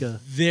saying Cisco.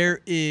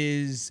 There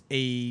is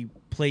a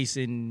place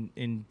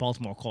in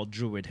Baltimore called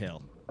Druid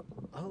Hill.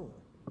 Oh.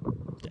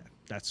 Yeah,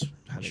 that's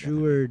how they got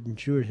Druid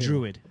Hill.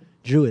 Druid.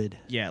 Druid.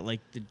 Yeah, like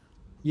the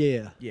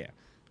Yeah.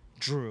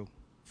 Drew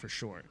for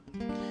short.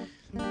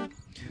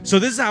 So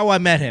this is how I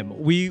met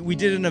him. We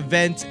did an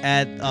event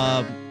at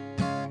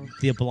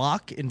the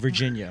Block in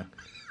Virginia,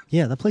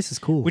 Yeah, that place is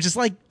cool. which is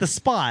like the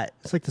spot,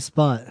 It's like the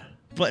spot,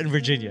 but in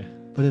Virginia.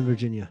 but in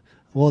Virginia.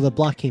 Well, the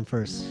block came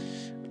first.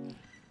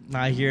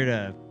 Not here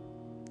to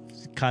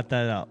cut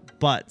that up,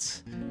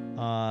 but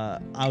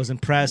I was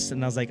impressed,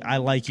 and I was like, I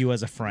like you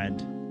as a friend.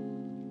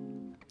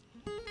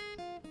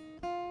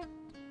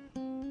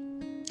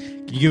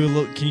 Can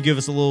you give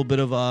us a little bit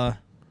of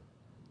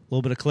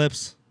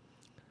clips?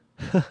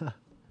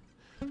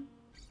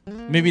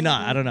 Maybe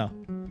not. I don't know.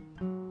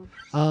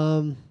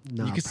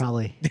 No, You could s-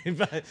 probably.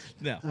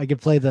 No. I could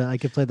play the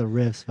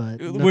riffs,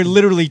 but We're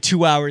literally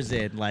 2 hours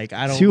in. Like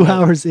I don't. 2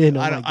 hours in.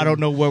 Oh I don't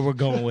know where we're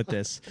going with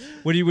this.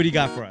 What do you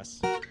got for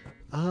us?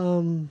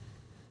 You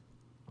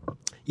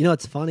know,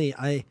 it's funny.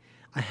 I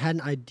had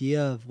an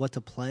idea of what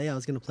to play. I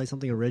was going to play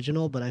something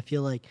original, but I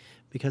feel like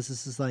because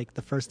this is like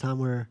the first time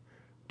we're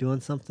doing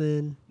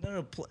something.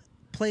 No,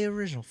 play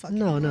original. Fuck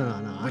No. I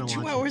We're don't 2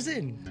 want hours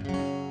in.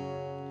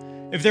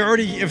 If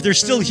they're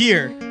still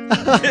here,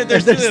 They're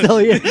still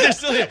here. They're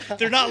still here.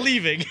 They're not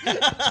leaving.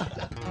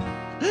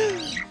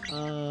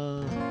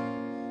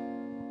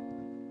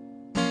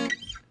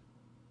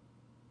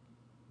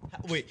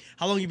 Wait,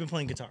 how long have you been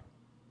playing guitar?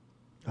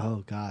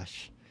 Oh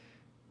gosh.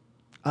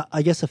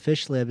 I guess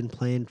officially I've been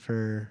playing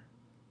for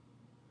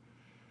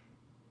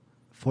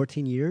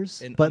 14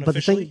 years. And But the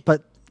thing,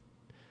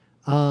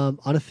 unofficially?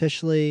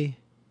 unofficially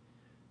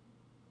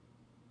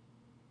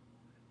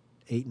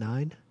 8,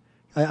 9.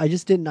 I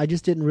just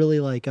didn't really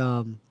like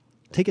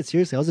take it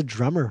seriously. I was a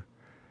drummer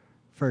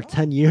for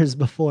 10 years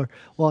before.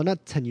 Well,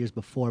 not 10 years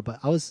before, but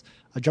I was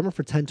a drummer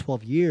for 10,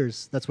 12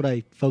 years. That's what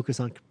I focused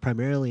on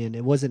primarily, and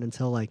it wasn't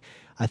until like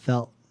I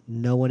felt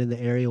no one in the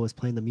area was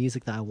playing the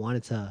music that I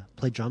wanted to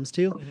play drums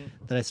to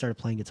that I started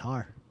playing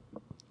guitar.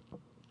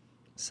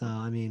 So,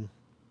 I mean,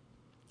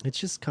 it's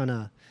just kind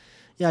of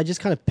I just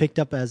kind of picked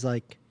up as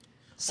like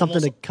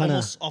something to kind of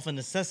almost off a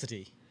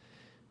necessity.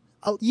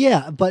 Oh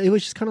yeah, but it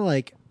was just kind of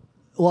like,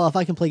 well, if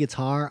I can play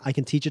guitar, I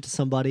can teach it to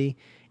somebody,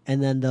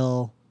 and then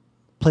they'll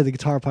play the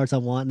guitar parts I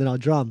want, and then I'll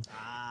drum.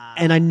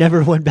 And I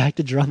never went back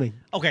to drumming.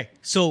 Okay,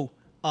 so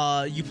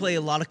you play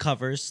a lot of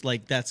covers.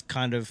 Like that's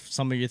kind of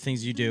some of your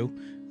things you do.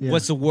 Yeah.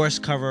 What's the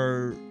worst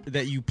cover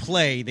that you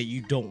play that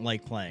you don't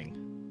like playing?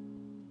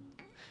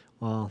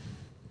 Well,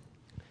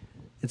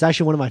 it's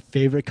actually one of my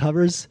favorite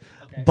covers,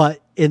 Okay.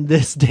 but in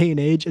this day and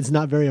age, it's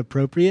not very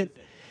appropriate.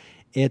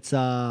 It's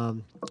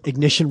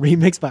Ignition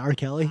Remix by R.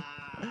 Kelly.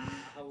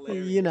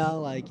 You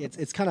know, like it's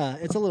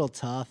a little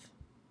tough.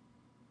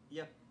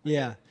 Yep.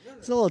 Yeah.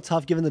 It's a little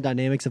tough given the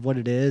dynamics of what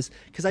it is.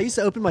 Because I used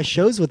to open my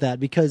shows with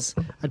that because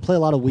I'd play a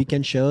lot of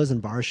weekend shows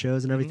and bar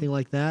shows and everything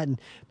like that. And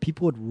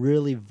people would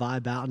really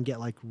vibe out and get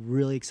like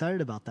really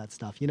excited about that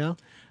stuff, you know?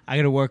 I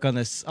got to work on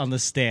this on the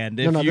stand.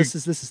 This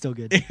is still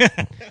good.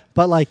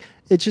 But like,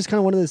 it's just kind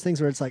of one of those things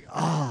where it's like,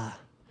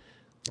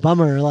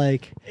 bummer.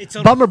 Like It's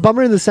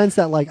bummer in the sense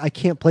that like I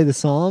can't play the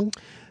song.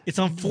 It's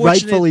unfortunate.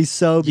 Rightfully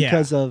so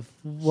because Yeah. of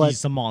what.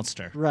 He's a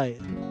monster. Right.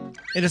 And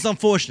it's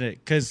unfortunate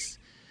because,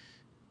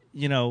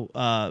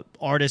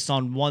 artists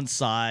on one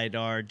side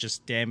are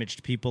just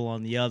damaged people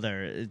on the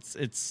other.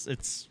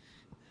 It's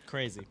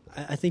crazy.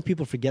 I think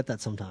people forget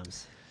that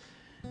sometimes.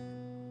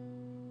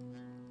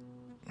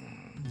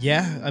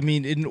 Yeah, I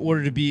mean, in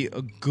order to be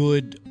a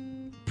good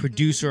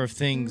producer of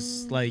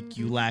things, like,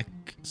 you lack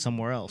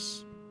somewhere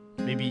else.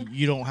 Maybe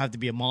you don't have to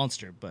be a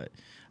monster, but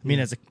I mean,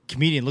 as a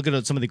comedian, look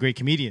at some of the great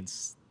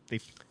comedians.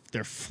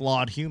 They're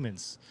flawed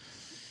humans.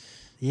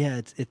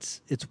 Yeah,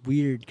 it's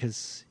weird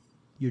because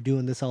you're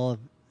doing this all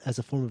as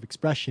a form of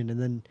expression,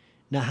 and then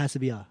now it has to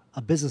be a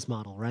business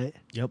model, right?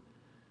 Yep.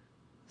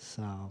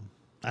 So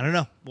I don't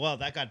know. Well,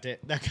 that got Yeah.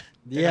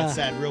 got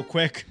sad real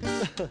quick.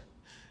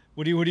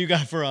 What do you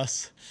got for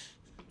us?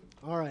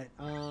 all right.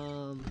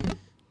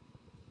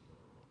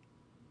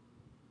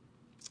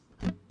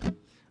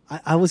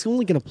 I was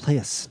only gonna play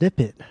a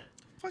snippet.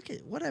 Fuck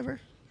it,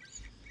 whatever.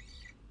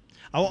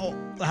 How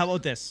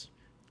about this?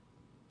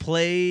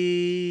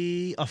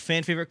 Play a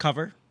fan favorite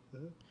cover,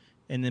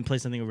 and then play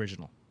something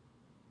original.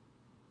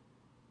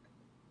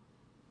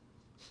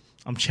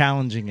 I'm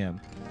challenging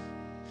him.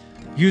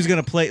 He was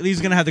gonna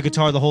have the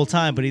guitar the whole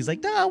time, but he's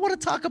like, "No, I want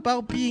to talk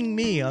about being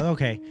me."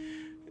 Okay,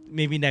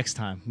 maybe next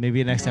time.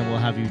 Maybe next time we'll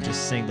have you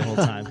just sing the whole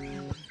time.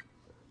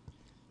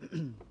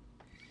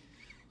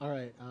 All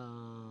right.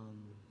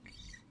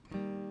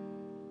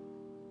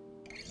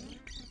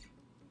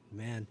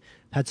 Man,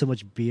 had so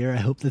much beer. I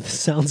hope that this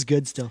sounds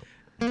good still.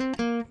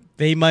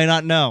 They might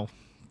not know.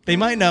 They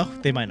might know.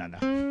 They might not know.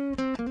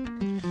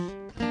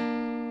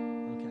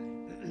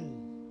 Okay.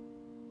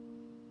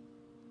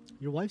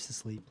 Your wife's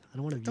asleep. I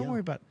don't want to. Don't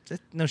worry about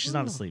it. No, she's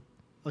not asleep.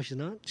 Oh, she's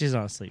not? She's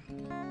not asleep.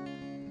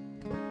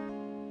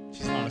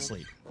 She's not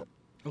asleep.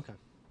 Okay.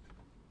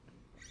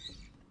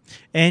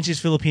 And she's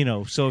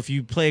Filipino, so if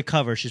you play a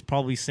cover, she's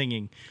probably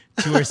singing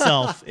to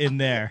herself in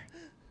there.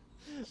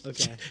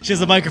 Okay. She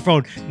has a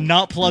microphone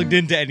not plugged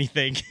into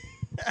anything.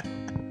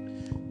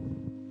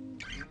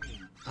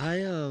 I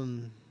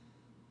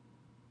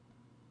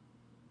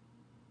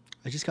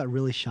just got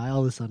really shy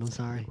all of a sudden. I'm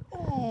sorry.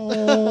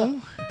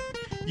 Oh.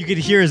 You could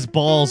hear his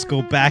balls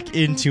go back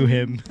into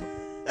him.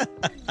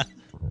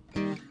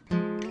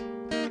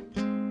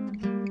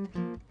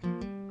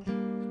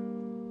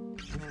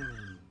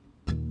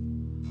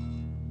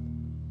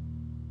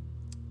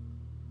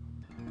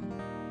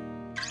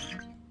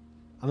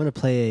 I'm gonna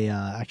play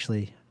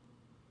actually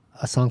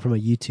a song from a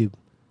YouTube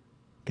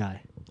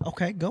guy.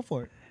 Okay, go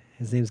for it.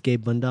 His name's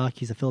Gabe Bundock.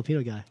 He's a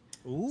Filipino guy.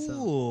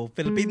 Ooh,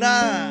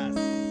 Filipinas.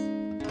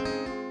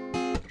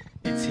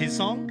 It's his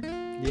song?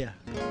 Yeah.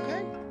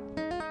 Okay.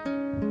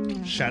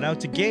 Shout out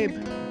to Gabe.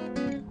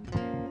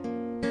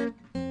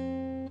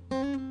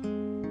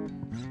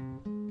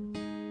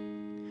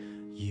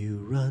 You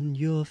run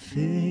your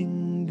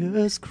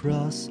fingers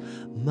across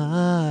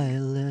my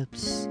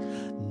lips.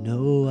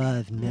 No,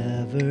 I've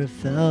never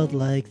felt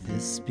like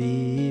this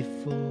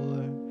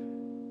before.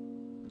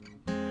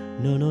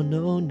 No, no,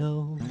 no,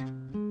 no.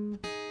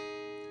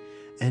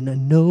 And I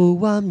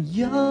know I'm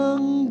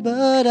young,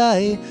 but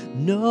I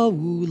know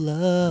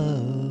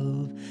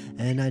love.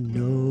 And I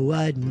know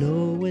I'd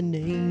know an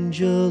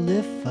angel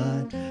if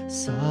I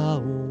saw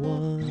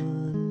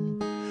one.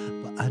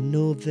 But I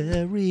know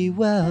very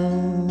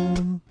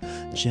well,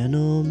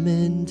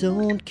 gentlemen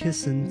don't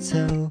kiss and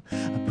tell.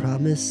 I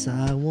promise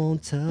I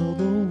won't tell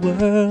the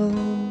world.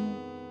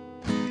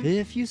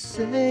 If you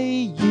say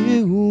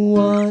you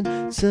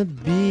want to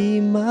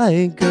be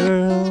my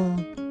girl,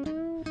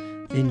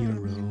 in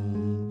your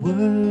own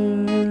words.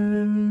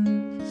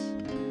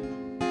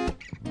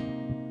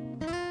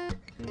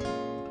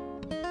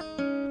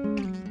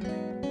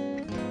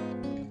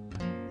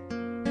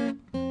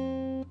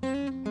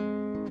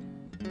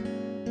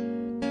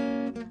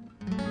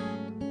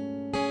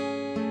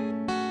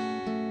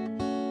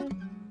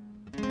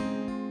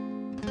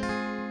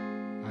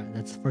 All right,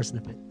 that's the first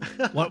snippet.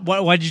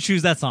 Why did you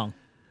choose that song?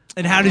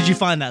 And how did you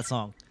find that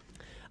song?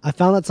 I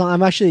found that song.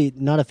 I'm actually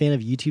not a fan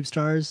of YouTube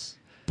stars.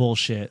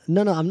 Bullshit.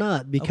 No, I'm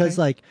not, because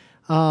Okay.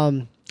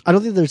 I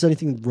don't think there's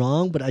anything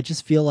wrong, but I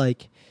just feel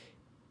like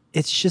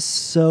it's just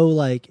so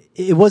like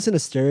it wasn't a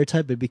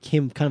stereotype, but it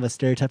became kind of a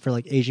stereotype for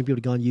like Asian people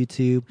to go on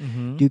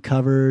YouTube, do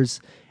covers,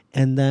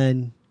 and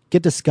then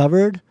get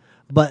discovered.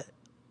 But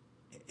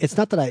it's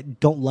not that I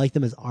don't like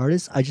them as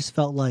artists. I just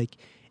felt like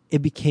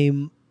it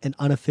became an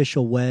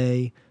unofficial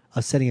way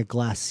of setting a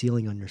glass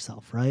ceiling on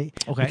yourself, right?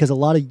 Okay. Because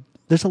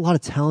there's a lot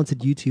of talented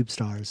YouTube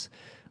stars.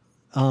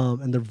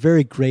 And they're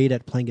very great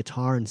at playing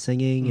guitar and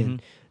singing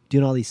and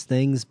doing all these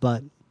things,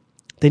 but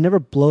they never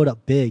blow it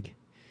up big.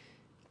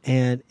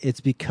 And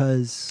it's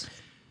because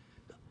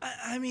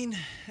I mean,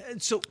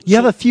 so you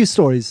have a few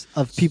stories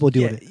of people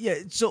doing it. Yeah.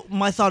 So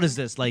my thought is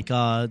this: like,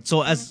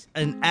 so as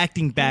an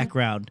acting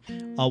background,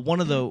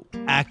 one of the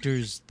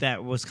actors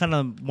that was kind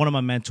of one of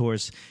my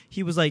mentors,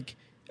 he was like,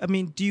 I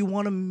mean, do you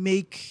want to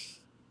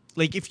make,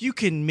 like, if you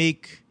can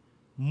make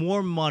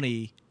more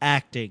money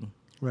acting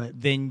Right.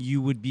 than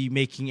you would be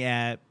making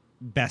at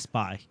Best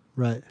Buy.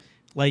 Right.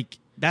 Like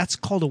that's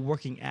called a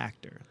working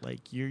actor.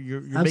 Like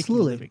you're making a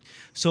Absolutely. living.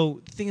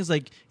 So the thing is,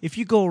 like, if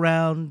you go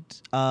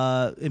around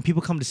and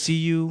people come to see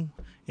you,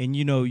 and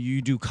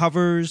you do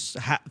covers,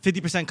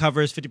 50%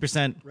 covers,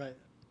 50% Right.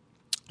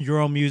 your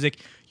own music,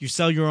 you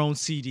sell your own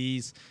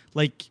CDs,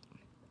 like,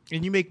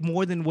 and you make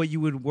more than what you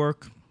would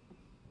working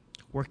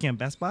at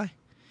Best Buy.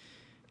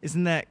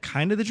 Isn't that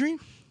kind of the dream?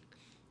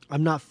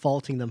 I'm not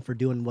faulting them for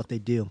doing what they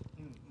do,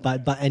 by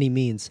any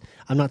means.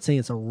 I'm not saying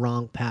it's a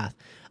wrong path.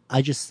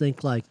 I just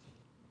think like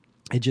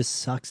it just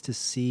sucks to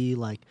see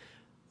like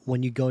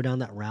when you go down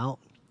that route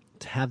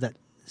to have that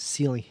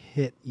ceiling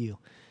hit you,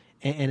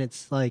 and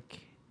it's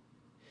like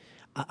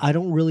I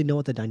don't really know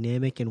what the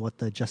dynamic and what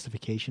the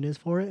justification is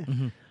for it,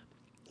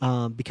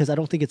 because I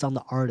don't think it's on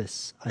the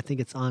artists. I think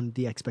it's on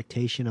the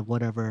expectation of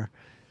whatever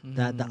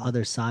that the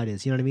other side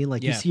is. You know what I mean?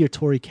 Like you Yeah. see your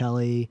Tori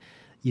Kelly,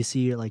 you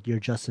see your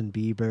Justin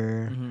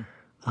Bieber.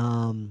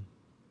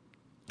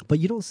 But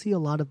you don't see a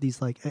lot of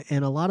these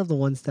and a lot of the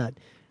ones that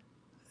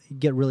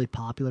get really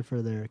popular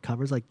for their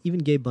covers, like even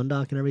Gabe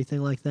Bundock and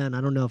everything like that. And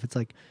I don't know if it's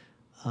like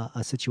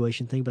a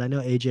situation thing, but I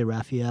know AJ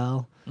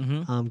Raphael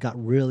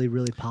got really,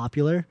 really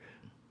popular,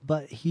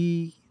 but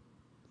he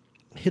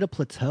hit a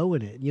plateau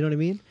in it. You know what I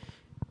mean?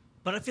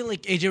 But I feel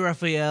like AJ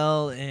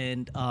Raphael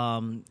and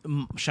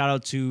shout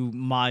out to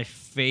my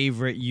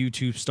favorite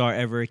YouTube star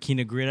ever,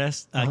 Kina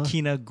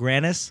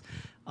Grannis.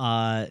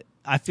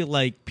 I feel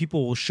like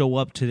people will show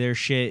up to their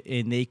shit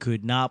and they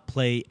could not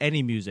play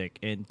any music,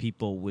 and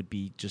people would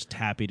be just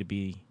happy to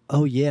be.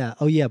 Oh yeah.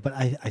 But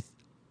I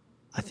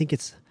think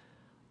it's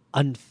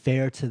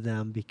unfair to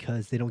them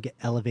because they don't get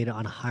elevated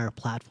on a higher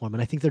platform,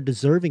 and I think they're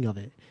deserving of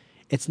it.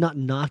 It's not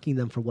knocking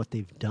them for what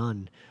they've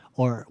done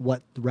or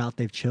what route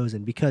they've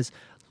chosen, because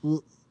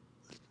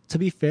to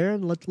be fair,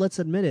 and let's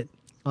admit it,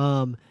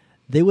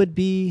 they would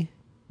be.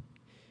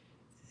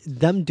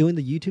 Them doing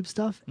the YouTube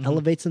stuff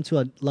elevates them to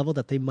a level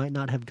that they might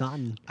not have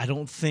gotten. I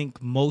don't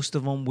think most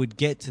of them would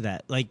get to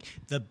that. Like,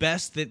 the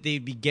best that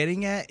they'd be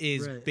getting at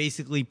is Right.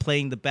 basically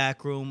playing the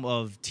back room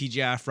of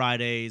TGI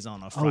Fridays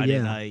on a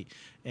Friday night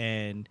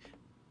and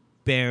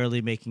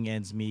barely making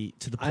ends meet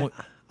to the point.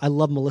 I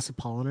love Melissa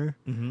Polliner,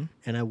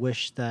 and I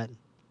wish that.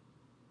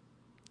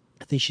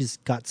 I think she's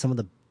got some of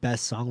the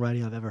best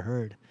songwriting I've ever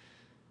heard,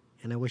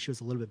 and I wish it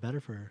was a little bit better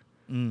for her.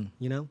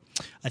 You know,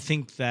 I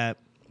think that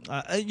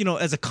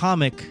as a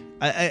comic,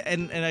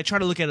 I try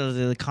to look at it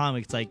as a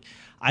comic. It's like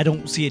I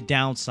don't see a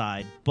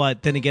downside,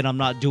 but then again, I'm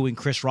not doing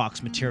Chris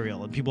Rock's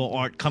material, and people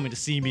aren't coming to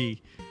see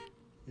me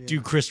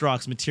do Chris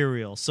Rock's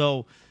material.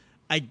 So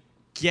I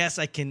guess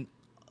I can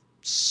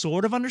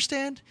sort of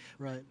understand,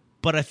 right?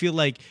 but I feel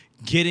like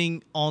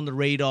getting on the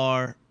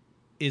radar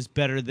is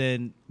better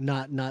than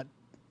Not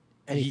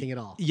anything at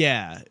all.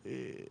 Yeah.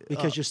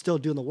 Because you're still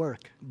doing the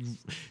work.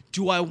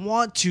 Do I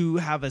want to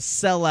have a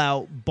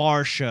sellout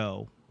bar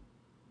show,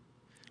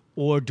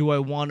 or do I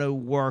want to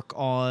work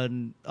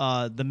on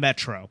the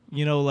Metro?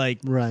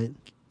 Right.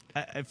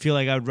 I feel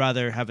like I'd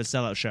rather have a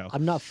sellout show.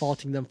 I'm not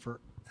faulting them for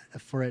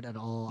it at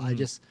all.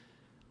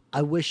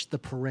 I wish the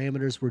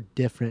parameters were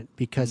different,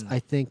 because I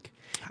think,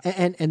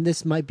 and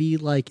this might be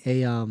like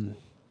a.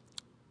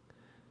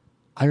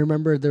 I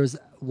remember there was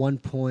one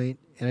point,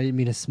 and I didn't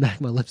mean to smack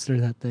my lips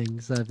during that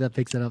thing, so if that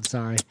picks it up,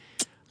 sorry.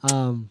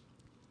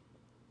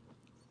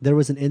 There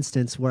was an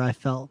instance where I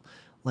felt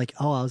like,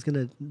 I was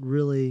gonna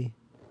really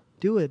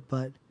do it,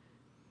 but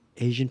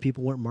Asian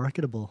people weren't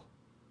marketable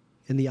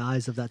in the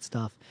eyes of that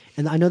stuff.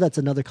 And I know that's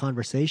another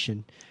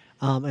conversation,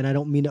 and I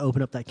don't mean to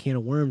open up that can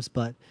of worms,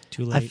 but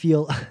Too late. I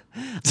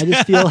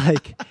just feel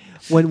like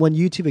when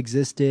YouTube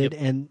existed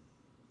and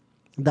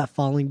that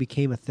following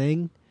became a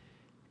thing,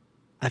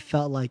 I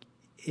felt like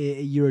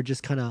you were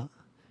just kind of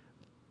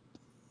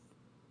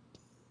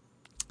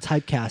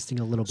typecasting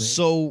a little bit.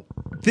 So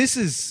this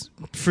is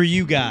for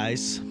you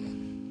guys.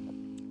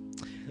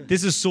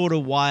 This is sort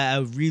of why I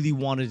really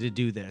wanted to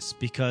do this,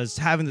 because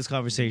having this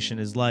conversation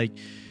is like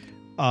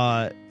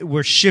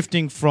we're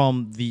shifting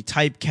from the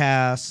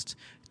typecast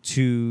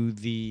to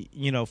the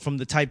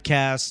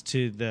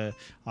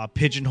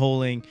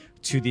pigeonholing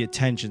to the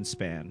attention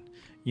span,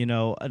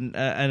 and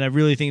I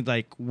really think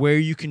like where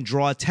you can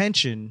draw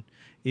attention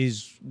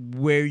is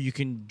where you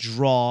can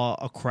draw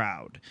a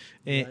crowd.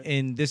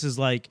 And this is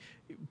like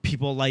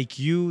people like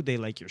you, they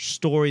like your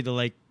story, they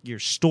like your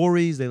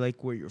stories, they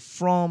like where you're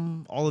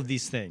from, all of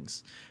these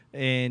things.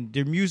 And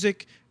their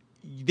music,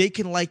 they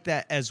can like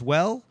that as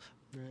well,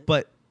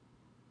 but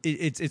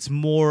it's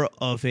more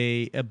of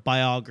a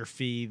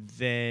biography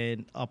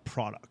than a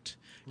product.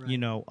 Right.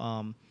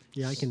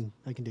 Yeah, I can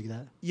dig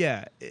that.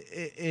 Yeah,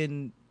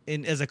 and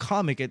as a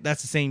comic,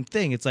 that's the same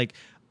thing. It's like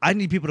I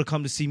need people to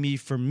come to see me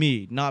for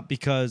me, not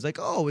because like,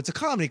 oh, it's a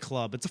comedy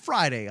club, it's a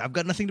Friday, I've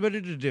got nothing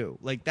better to do.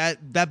 Like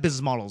that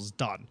business model is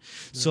done. Yeah.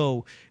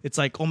 So it's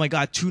like, oh my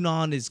God,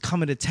 Tunon is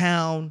coming to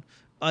town.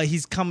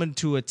 He's coming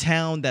to a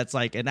town that's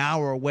like an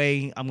hour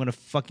away. I'm gonna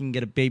fucking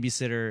get a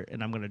babysitter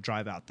and I'm gonna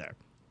drive out there.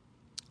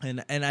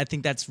 And I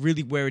think that's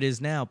really where it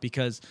is now,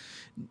 because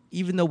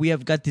even though we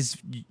have got this,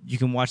 you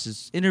can watch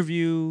this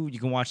interview, you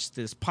can watch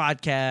this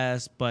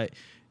podcast, but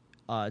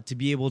to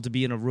be able to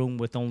be in a room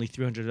with only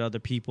 300 other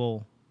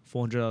people,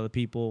 400 other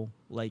people,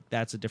 like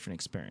that's a different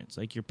experience.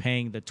 Like you're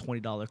paying the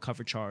 $20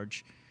 cover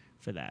charge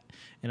for that.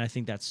 And I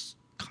think that's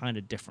kind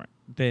of different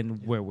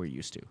than where we're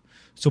used to.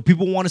 So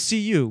people want to see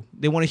you.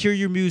 They want to hear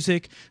your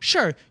music.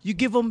 Sure, you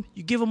give them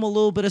a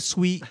little bit of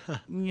sweet.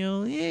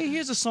 Yeah,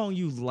 here's a song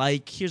you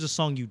like. Here's a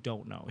song you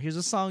don't know. Here's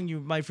a song you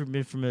might have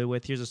been familiar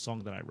with. Here's a song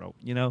that I wrote.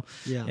 Yeah.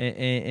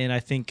 And I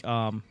think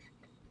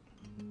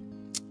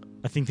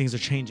things are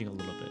changing a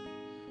little bit.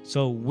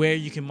 So where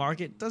you can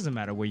market doesn't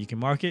matter. Where you can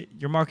market,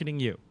 you're marketing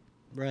you.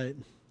 Right.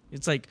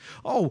 It's like,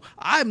 oh,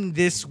 I'm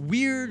this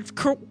weird,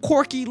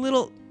 quirky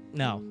little.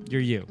 No,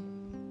 you're you.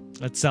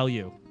 Let's sell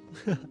you.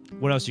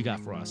 What else you got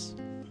for us?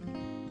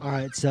 All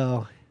right,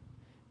 so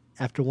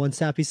after one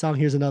sappy song,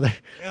 here's another.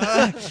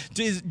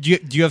 Do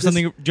you have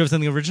something? Do you have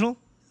something original?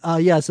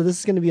 Yeah, so this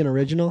is going to be an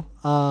original.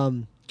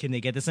 Can they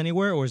get this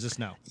anywhere, or is this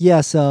no?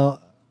 Yeah, so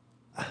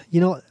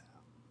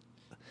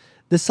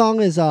this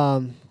song is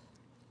I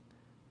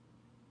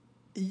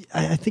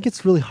think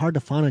it's really hard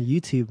to find on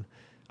YouTube.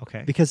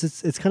 Okay. Because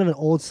it's kind of an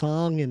old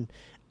song, and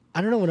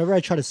I don't know, whenever I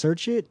try to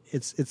search it,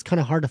 it's kind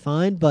of hard to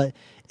find. But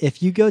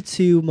if you go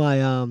to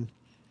my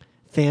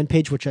fan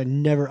page, which I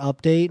never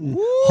update, and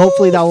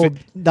hopefully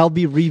that'll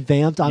be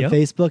revamped on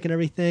Facebook and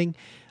everything.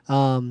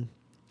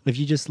 If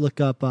you just look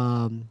up,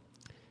 I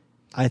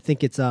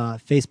think it's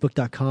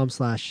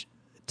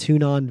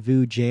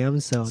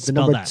facebook.com/TuneOnVuJams. So the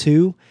number that.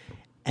 2,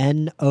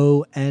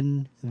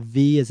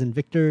 NONV as in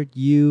Victor,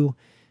 U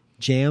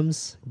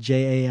Jams,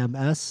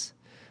 JAMS.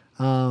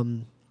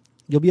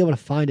 You'll be able to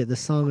find it. This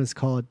song is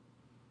called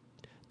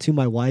To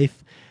My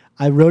Wife.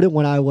 I wrote it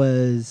when I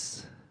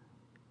was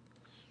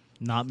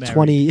not married.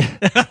 20.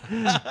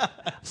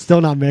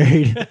 Still not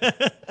married.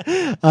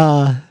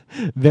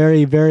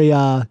 Very, very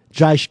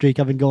dry streak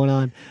I've been going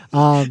on.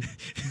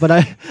 But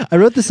I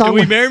wrote the song.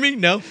 Will you marry me?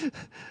 No.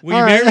 Will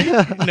you marry me?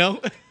 No.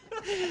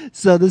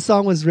 So this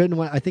song was written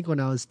when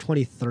I was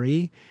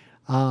 23.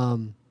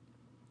 I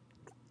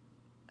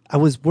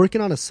was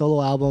working on a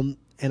solo album,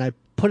 and I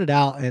put it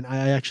out, and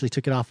I actually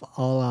took it off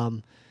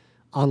all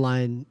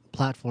online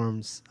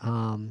platforms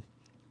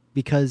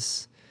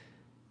because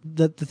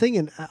the thing,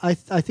 and I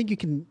think you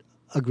can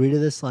agree to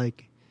this.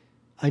 Like,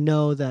 I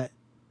know that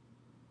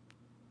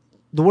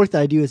the work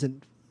that I do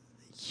isn't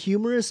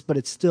humorous, but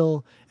it's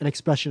still an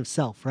expression of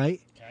self, right?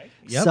 Okay.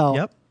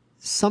 Yep.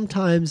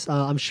 Sometimes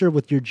I'm sure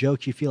with your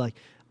jokes you feel like,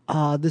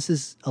 this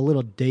is a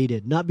little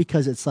dated, not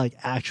because it's like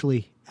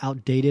actually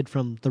outdated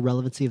from the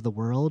relevancy of the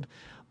world,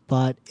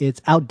 but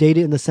it's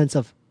outdated in the sense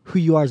of who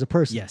you are as a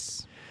person.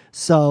 Yes.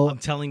 So I'm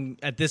telling,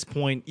 at this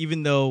point,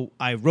 even though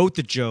I wrote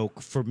the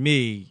joke for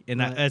me, and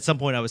Right. at some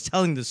point I was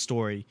telling the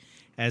story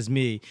as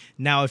me,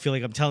 now I feel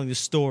like I'm telling the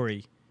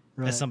story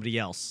Right. as somebody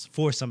else,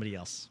 for somebody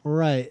else.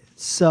 Right.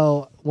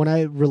 So when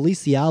I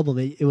released the album,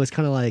 it was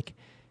kind of like,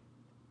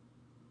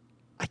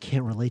 I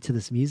can't relate to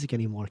this music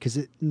anymore because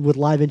with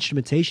live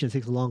instrumentation, it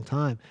takes a long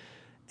time.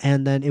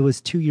 And then it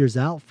was 2 years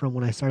out from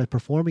when I started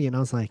performing it, and I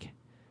was like,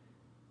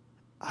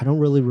 I don't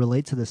really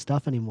relate to this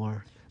stuff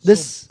anymore.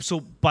 So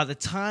by the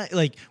time,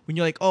 like, when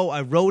you're like, oh,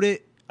 I wrote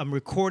it, I'm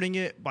recording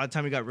it, by the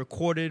time it got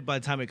recorded, by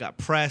the time it got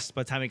pressed,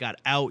 by the time it got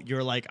out,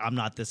 you're like, I'm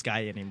not this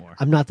guy anymore.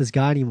 I'm not this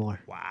guy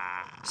anymore. Wow.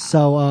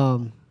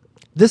 So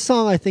this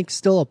song I think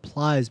still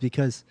applies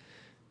because,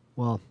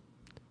 well,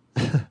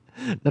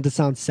 not to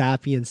sound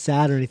sappy and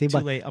sad or anything, Too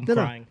but late, I'm no,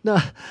 crying. No,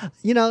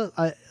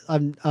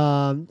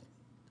 I'm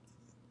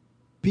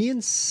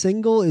being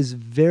single is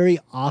very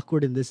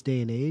awkward in this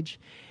day and age,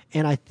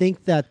 and I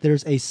think that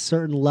there's a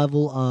certain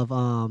level of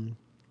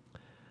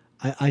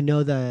I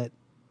know that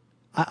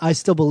I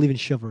still believe in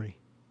chivalry.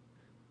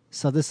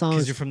 So this song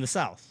Because is you're from the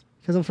South.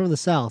 because I'm from the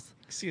South.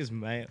 Excuse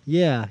me.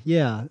 Yeah.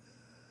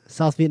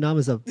 South Vietnam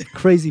is a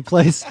crazy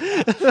place.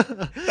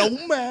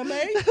 Don't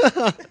mammy.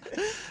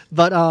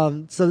 But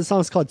so the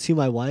song is called To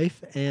My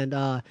Wife, and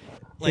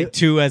Like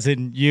two as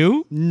in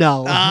you?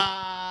 no.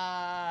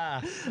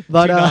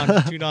 But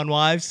But two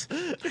non-wives.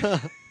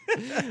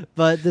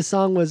 but the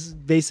song was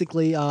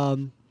basically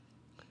an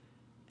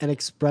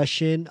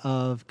expression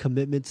of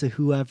commitment to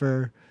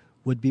whoever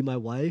would be my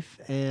wife,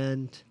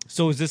 and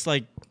So is this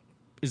like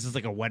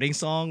a wedding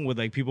song? Would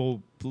like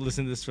people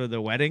listen to this for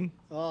their wedding?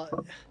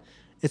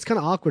 it's kind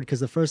of awkward because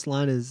the first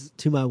line is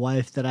to my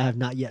wife that I have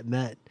not yet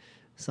met.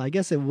 So I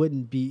guess it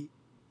wouldn't be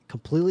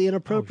completely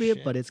inappropriate,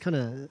 shit. but it's kind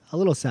of a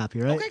little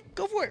sappy, right? Okay,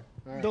 go for it.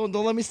 right. Don't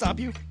let me stop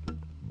you.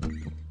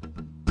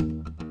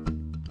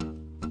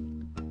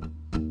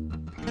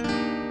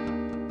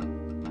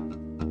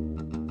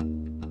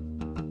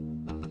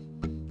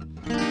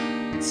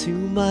 To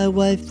my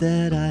wife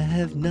that I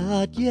have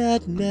not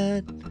yet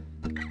met,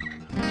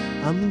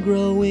 I'm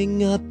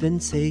growing up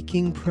and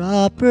taking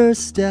proper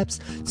steps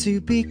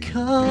to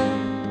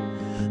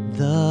become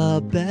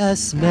the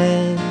best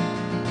man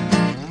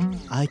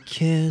I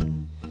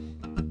can.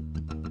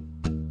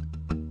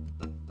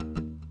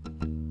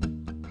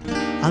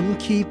 I'm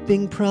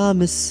keeping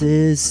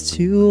promises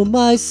to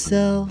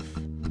myself.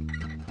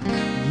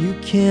 You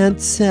can't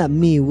tempt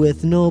me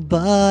with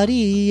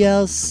nobody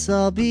else.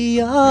 I'll be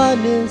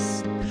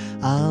honest,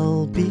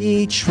 I'll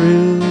be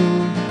true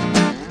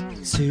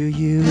to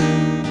you.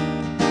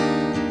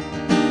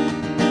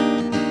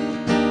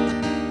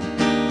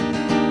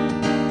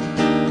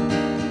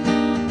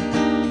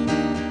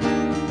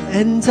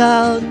 And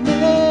I'll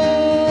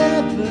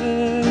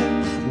never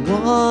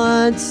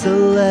want to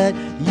let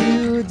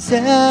you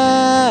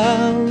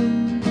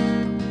down.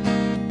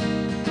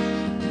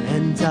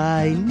 And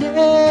I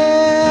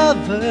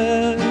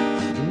never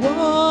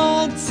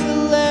want to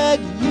let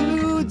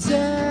you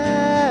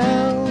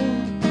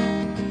down.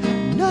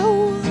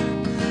 No,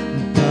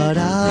 but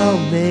I'll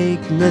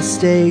make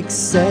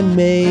mistakes and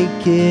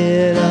make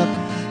it up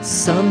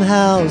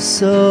somehow,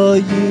 so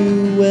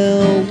you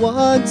will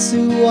want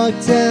to walk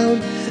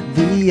down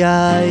the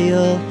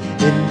aisle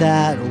in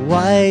that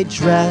white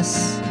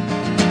dress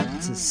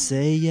to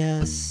say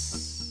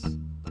yes.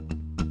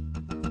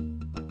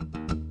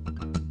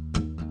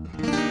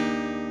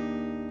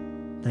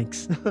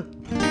 Thanks.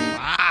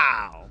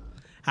 Wow.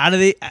 How do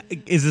they?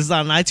 Is this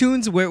on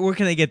iTunes? Where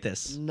can I get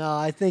this? No,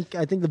 I think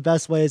the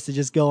best way is to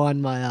just go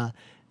on my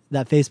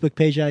that Facebook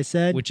page I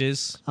said, Which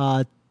is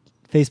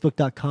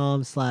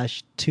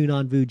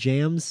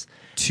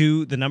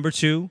facebook.com/TuneOnVu the number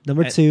two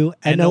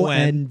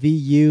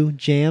NONVU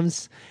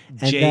jams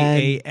and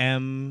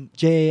then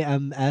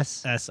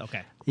JAMS.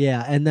 Okay.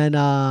 Yeah, and then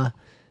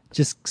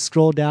just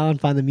scroll down,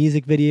 find the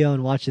music video,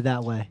 and watch it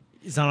that way.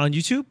 Is that on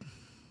YouTube?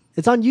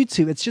 It's on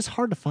YouTube. It's just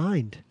hard to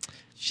find.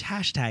 Just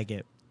hashtag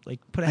it. Like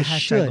put a I hashtag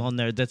should. on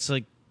there. That's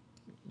like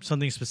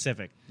something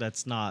specific.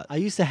 That's not I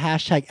used to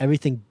hashtag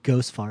everything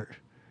ghost fart.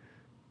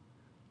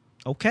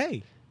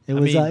 okay.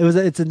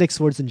 It's a Nick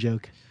Swardson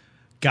joke.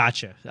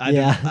 Gotcha. Nick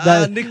You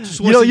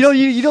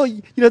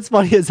Swardson. know what's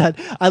funny is that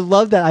I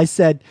love that I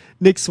said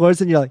Nick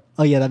Swardson. You're like,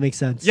 oh yeah, that makes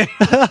sense. Yeah.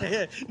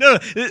 No.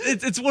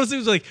 It's one of those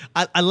things like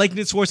I like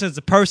Nick Swardson as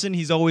a person.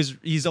 He's always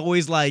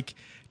like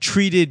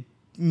treated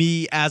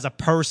me as a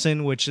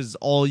person, which is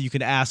all you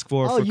can ask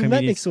for. Oh, for you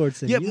met Nick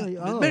comedians. Swardson.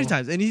 Yeah, Oh. many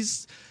times. And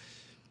he's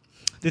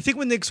the thing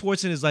with Nick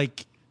Swardson is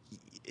like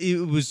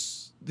it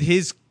was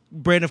his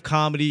brand of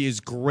comedy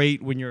is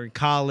great when you're in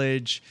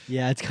college.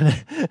 Yeah, it's kind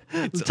of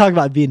let's talk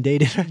about being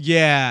dated.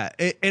 Yeah,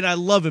 and I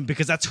love him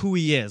because that's who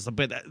he is.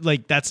 But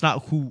like that's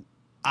not who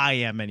I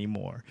am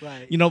anymore.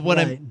 Right. You know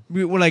when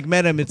right. when I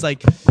met him, it's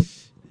like.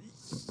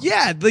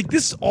 Yeah, like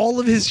this, all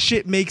of his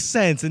shit makes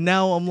sense, and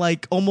now I'm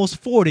like almost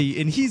 40,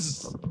 and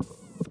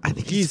I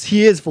think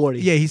he is 40.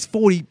 Yeah, he's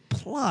 40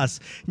 plus,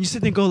 and you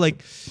sit there and go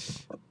like,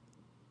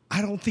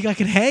 I don't think I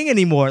can hang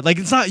anymore. Like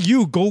it's not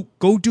you, go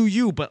do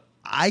you, but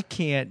I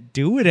can't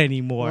do it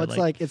anymore. Well,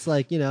 it's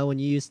like when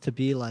you used to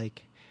be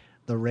like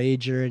the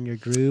rager in your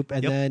group,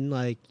 and Yep. then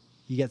like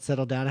you get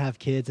settled down and have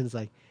kids, and it's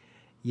like,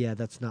 yeah,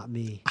 that's not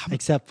me.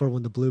 Except for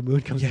when the blue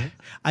moon comes out.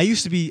 I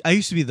used to be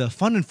the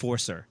fun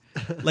enforcer.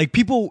 Like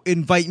people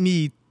invite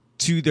me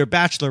to their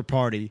bachelor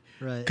party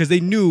Right. because they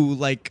knew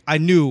like I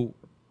knew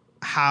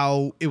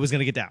how it was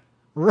gonna get down.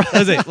 Right.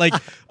 That's it. Like,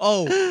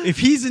 oh, if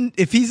he's in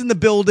the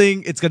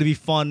building, it's gonna be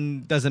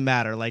fun. Doesn't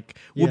matter. Like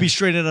we'll be Yeah.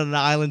 stranded on an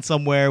island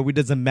somewhere. It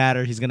doesn't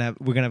matter.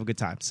 We're gonna have a good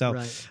time. So,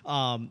 Right.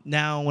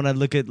 now when I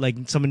look at like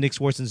some of Nick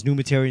Swardson's new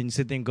material and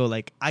sit there and go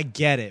like, I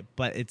get it,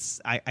 but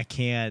I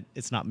can't.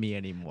 It's not me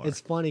anymore.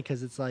 It's funny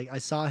because it's like I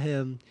saw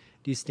him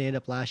do stand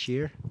up last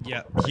year.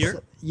 yeah.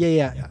 Here.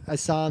 Yeah. I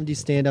saw him do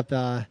stand up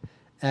at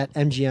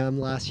MGM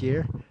last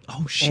year.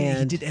 Oh shit!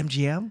 And he did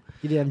MGM.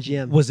 He did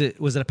MGM. Was it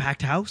a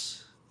packed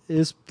house? It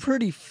was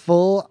pretty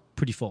full.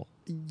 Pretty full.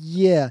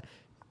 Yeah,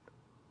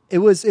 it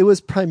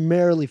was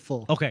primarily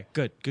full. Okay,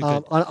 good.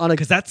 on a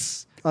Because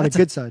that's on a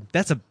good side.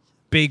 That's a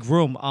big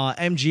room.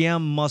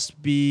 MGM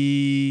must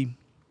be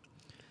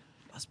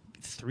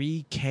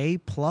 3K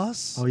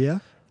plus. Oh yeah.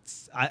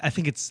 I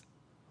think it's.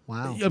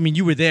 Wow. I mean,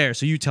 you were there,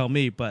 so you tell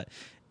me. But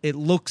it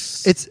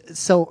looks.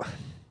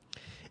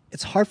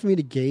 It's hard for me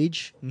to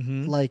gauge,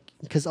 like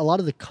because a lot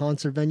of the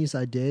concert venues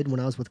I did when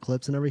I was with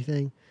Clips and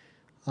everything.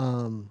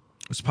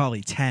 It was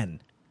probably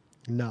 10.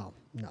 No,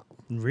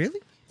 Really?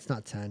 it's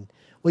not 10.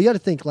 Well, you got to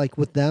think like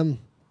with them,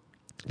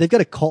 they've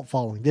got a cult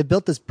following. They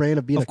built this brand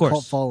of being Of a course.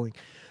 cult following.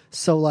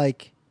 So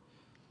like,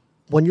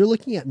 when you're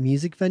looking at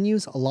music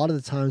venues, a lot of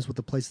the times with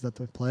the places that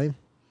they play,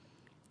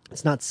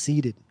 it's not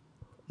seated.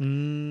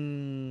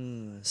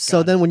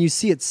 So then when you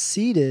see it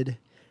seated,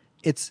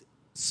 it's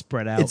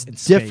Spread out. it's in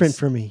different space.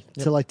 for me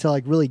Yep. to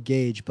like really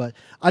gauge. But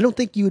I don't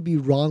think you would be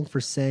wrong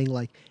for saying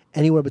like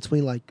anywhere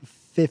between like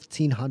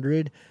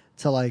 1,500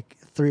 to like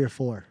 3 or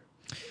 4.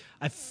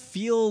 I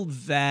feel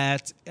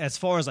that as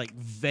far as like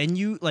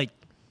venue, like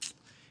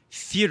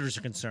theaters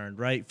are concerned,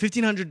 right?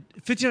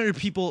 1,500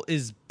 people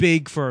is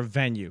big for a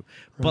venue,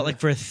 but like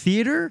for a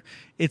theater,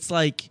 it's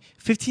like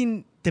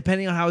 15.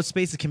 Depending on how it's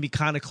spaced, it can be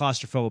kind of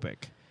claustrophobic.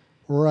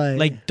 Right.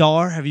 Like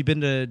Dar, have you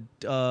been to?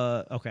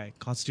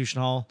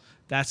 Constitution Hall.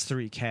 That's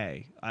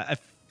 3K.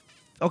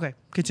 Okay,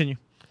 continue.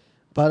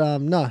 But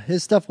no,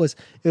 his stuff was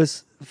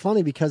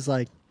funny because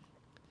like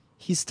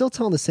he's still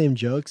telling the same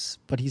jokes,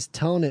 but he's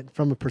telling it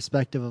from a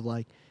perspective of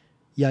like,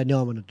 yeah, I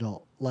know I'm an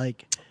adult.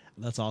 Like,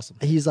 That's awesome.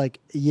 he's like,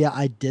 yeah,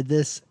 I did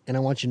this, and I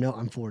want you to know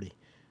I'm 40.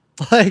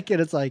 Like, and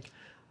it's like,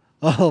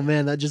 oh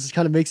man, that just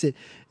kind of makes it,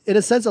 in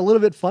a sense, a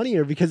little bit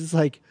funnier because it's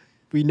like,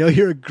 we know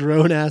you're a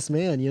grown ass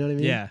man. You know what I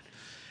mean? Yeah.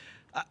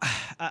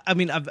 I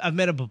mean, I've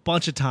met him a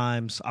bunch of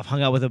times. I've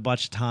hung out with him a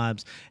bunch of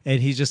times, and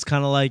he's just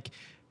kind of like,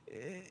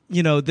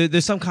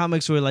 there's some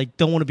comics where like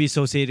don't want to be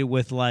associated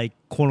with like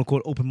quote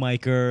unquote open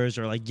micers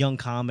or like young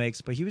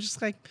comics, but he was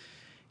just like,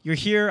 "You're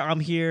here, I'm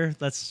here.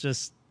 Let's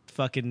just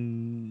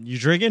fucking you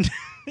drinking,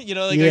 Are you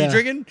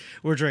drinking?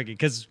 We're drinking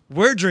because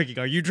we're drinking.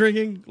 Are you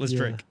drinking? Let's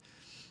drink."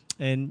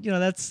 And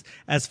that's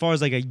as far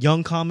as like a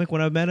young comic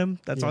when I met him.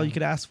 That's all you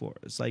could ask for.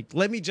 It's like,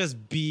 let me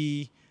just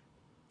be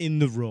in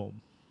the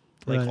room.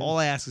 Like all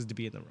I ask is to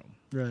be in the room.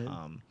 Right.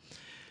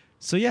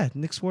 So yeah,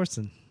 Nick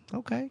Swartzen.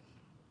 Okay.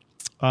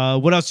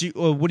 What else?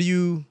 What do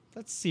you?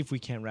 Let's see if we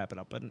can wrap it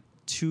up. But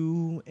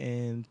 2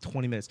 and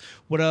 20 minutes.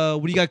 What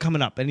do you got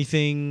coming up?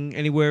 Anything?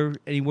 Anywhere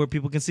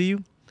people can see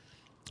you?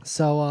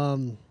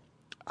 So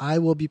I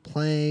will be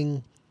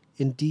playing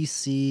in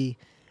DC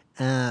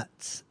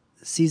at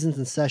Seasons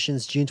and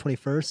Sessions June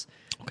 21st.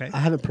 Okay. I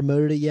haven't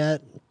promoted it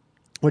yet.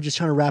 We're just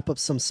trying to wrap up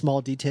some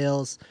small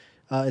details.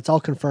 It's all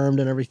confirmed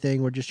and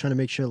everything. We're just trying to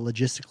make sure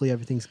logistically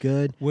everything's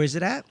good. Where's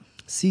it at?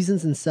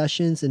 Seasons and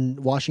Sessions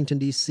in Washington,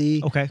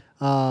 D.C. Okay.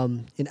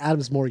 In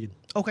Adams Morgan.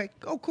 Okay.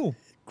 Oh, cool.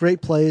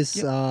 Great place.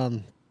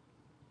 Yep.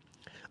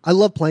 I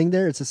love playing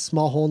there. It's a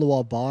small hole in the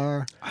wall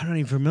bar. I'm not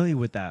even familiar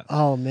with that.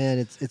 Oh man,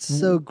 it's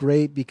so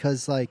great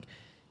because like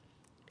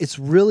it's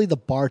really the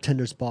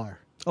bartender's bar.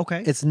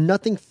 Okay. It's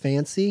nothing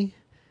fancy,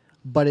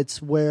 but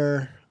it's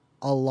where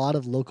a lot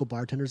of local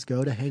bartenders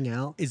go to hang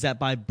out. Is that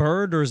by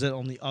Bird or is it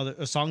on the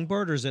other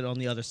Songbird or is it on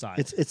the other side?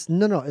 It's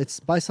it's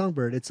by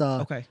Songbird. It's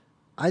okay.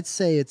 I'd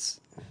say it's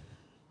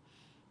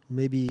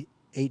maybe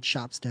 8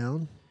 shops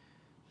down.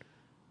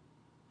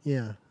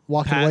 Yeah,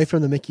 walking away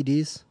from the Mickey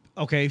D's.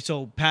 Okay,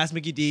 so past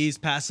Mickey D's,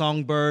 past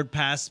Songbird,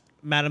 past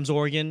Madam's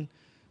Organ.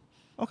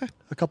 Okay.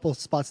 A couple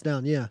spots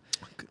down, yeah.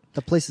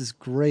 The place is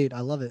great.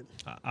 I love it.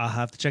 I'll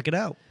have to check it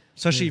out.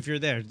 Especially if you're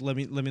there. Let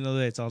me know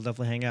the dates. I'll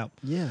definitely hang out.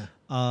 Yeah.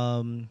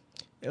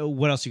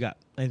 What else you got?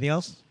 Anything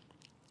else?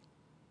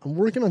 I'm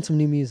working on some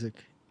new music.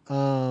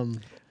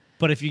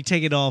 But if you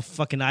take it off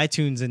fucking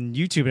iTunes and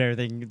YouTube and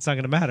everything, it's not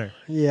going to matter.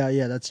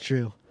 Yeah, that's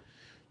true.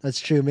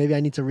 That's true. Maybe I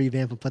need to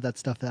revamp and put that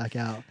stuff back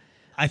out.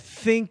 I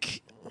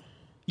think,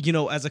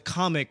 as a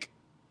comic,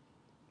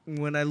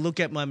 when I look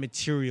at my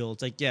material,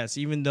 it's like, yes,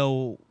 even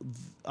though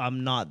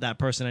I'm not that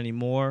person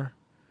anymore,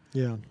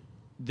 yeah,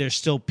 there's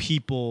still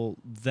people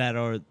that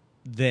are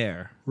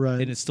there, right?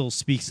 And it still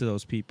speaks to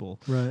those people,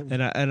 right?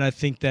 And I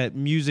think that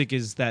music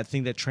is that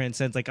thing that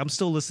transcends. Like I'm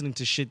still listening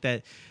to shit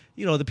that,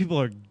 the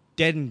people are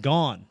dead and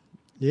gone,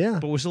 yeah,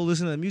 but we're still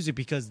listening to that music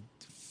because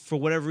for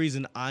whatever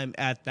reason I'm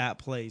at that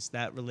place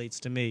that relates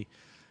to me.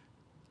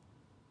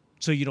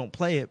 So you don't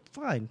play it,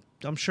 fine.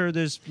 I'm sure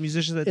there's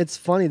musicians that... It's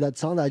funny, that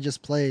song that I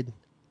just played,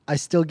 I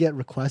still get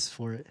requests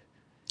for it.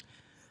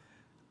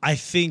 I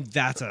think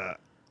that's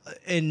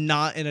and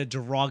not in a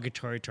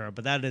derogatory term,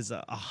 but that is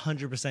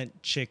 100%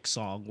 chick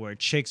song where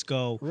chicks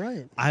go,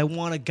 right, I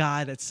want a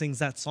guy that sings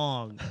that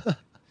song.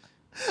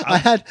 I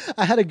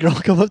had a girl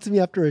come up to me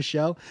after a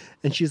show,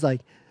 and she's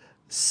like,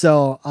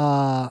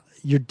 so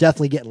you're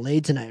definitely getting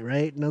laid tonight,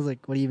 right? And I was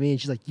like, what do you mean?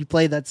 She's like, you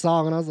played that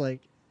song. And I was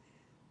like,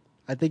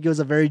 I think it was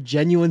a very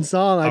genuine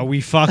song. Are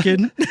we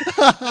fucking?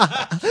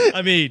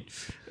 I mean,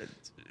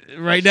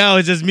 right now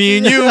it's just me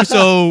and you.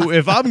 So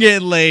if I'm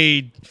getting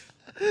laid,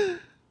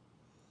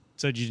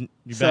 so you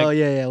so back?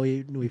 yeah,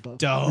 we fucked.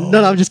 Don't.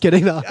 No, I'm just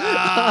kidding. No.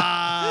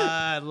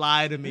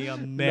 Lie to me.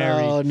 I'm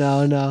married.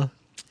 No.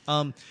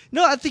 No,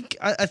 I think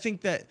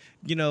that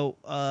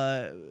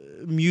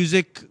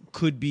music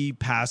could be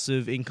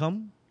passive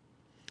income.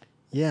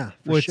 Yeah,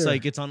 where it's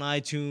like it's on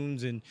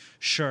iTunes and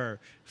sure,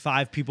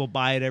 5 people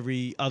buy it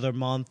every other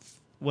month,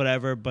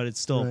 whatever, but it's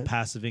still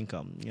passive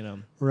income,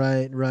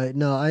 Right.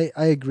 No, I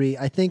agree.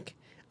 I think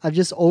I've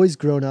just always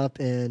grown up,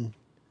 and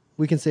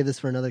we can save this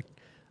for another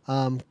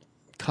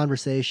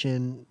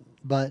conversation,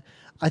 but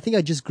I think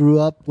I just grew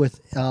up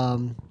with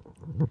around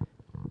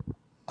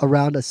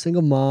a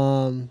single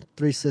mom,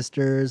 3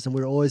 sisters, and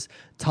we were always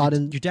taught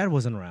in... Your dad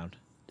wasn't around?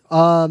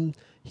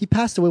 He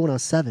passed away when I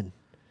was 7.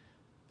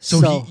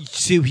 So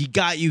he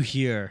got you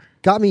here.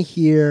 Got me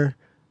here,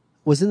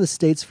 was in the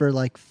States for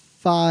like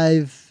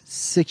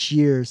 5-6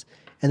 years,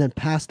 and then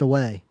passed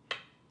away,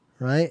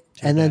 right?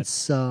 And then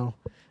so,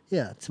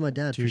 yeah, to my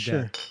dad for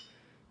sure.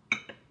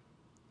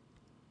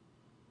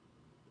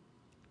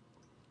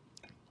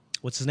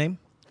 What's his name?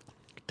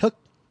 Tuk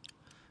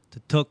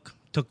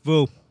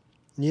Vu.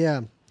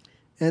 Yeah.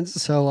 And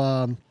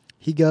so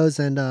he goes,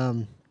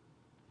 and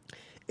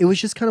it was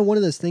just kind of one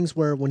of those things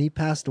where when he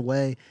passed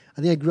away,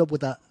 I think I grew up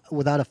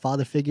without a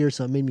father figure,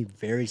 so it made me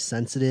very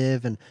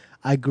sensitive, and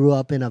I grew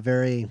up in a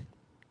very,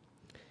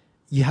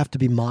 you have to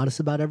be modest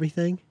about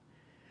everything,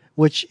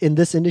 which in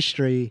this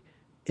industry,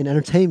 in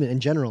entertainment in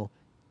general,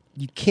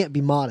 you can't be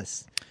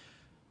modest.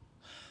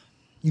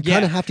 You Yeah.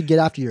 kind of have to get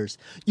after yours.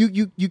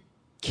 You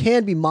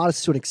can be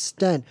modest to an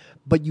extent,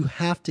 but you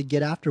have to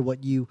get after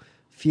what you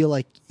feel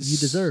like you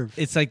deserve.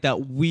 It's like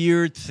that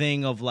weird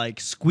thing of like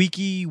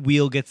squeaky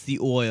wheel gets the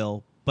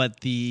oil,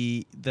 but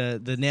the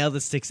nail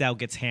that sticks out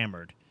gets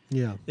hammered.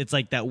 Yeah. It's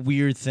like that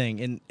weird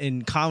thing. And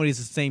in comedy, it's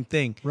the same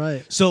thing.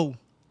 Right. So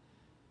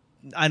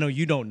I know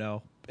you don't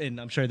know, and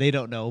I'm sure they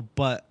don't know,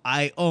 but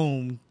I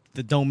own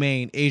the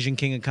domain Oh.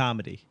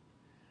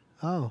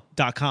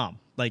 AsianKingofComedy.com.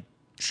 Like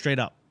straight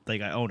up.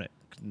 Like I own it.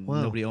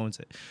 Wow. Nobody owns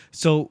it.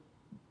 So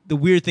the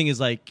weird thing is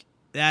like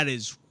that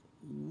is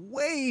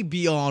way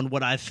beyond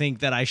what I think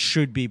that I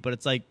should be, but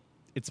it's like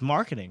it's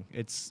marketing.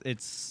 It's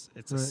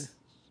Right.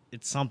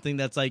 it's something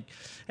that's like,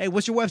 hey,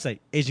 what's your website?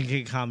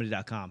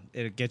 AsianKingofComedy.com.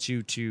 It'll get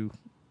you to,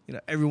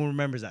 everyone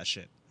remembers that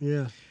shit.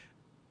 Yeah.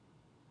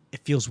 It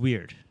feels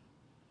weird,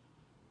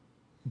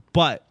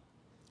 but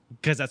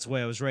because that's the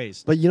way I was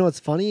raised. But you know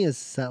what's funny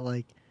is that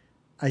like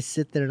I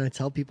sit there and I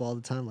tell people all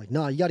the time like,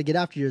 no, you got to get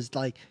after yours.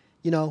 Like,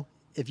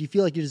 if you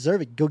feel like you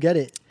deserve it, go get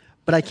it.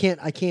 But I can't.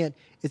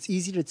 It's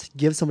easy to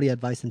give somebody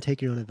advice and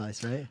take your own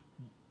advice, right?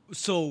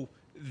 So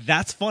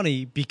that's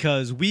funny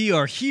because we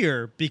are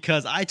here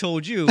because I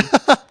told you.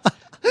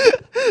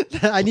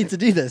 I need to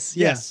do this.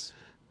 Yeah. Yes.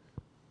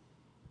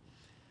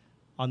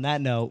 On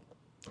that note,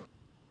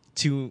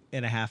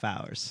 2.5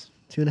 hours.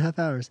 2.5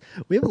 hours.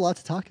 We have a lot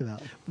to talk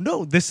about.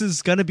 No, this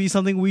is going to be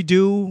something we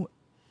do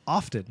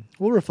often.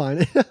 We'll refine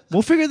it.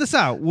 We'll figure this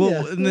out.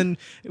 Yeah. And then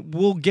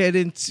we'll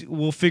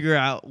figure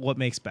out what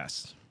makes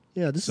best.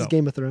 Yeah, this So. is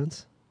Game of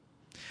Thrones.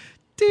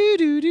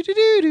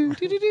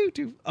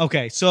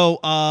 Okay,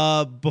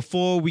 so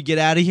before we get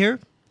out of here,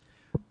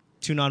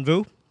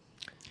 Tunanvu,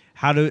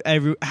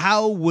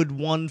 how would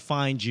one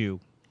find you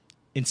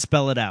and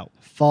spell it out?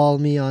 Follow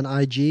me on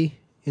IG,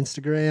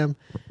 Instagram,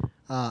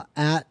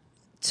 at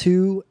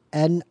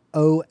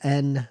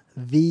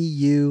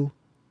 2NONVU.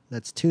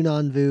 That's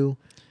Tunanvu.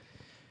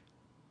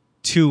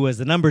 2 as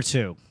the number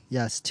 2.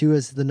 Yes, 2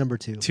 is the number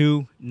 2.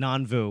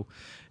 2Nanvu.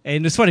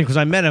 And it's funny because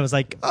I met him, I was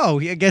like, oh,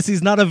 I guess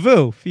he's not a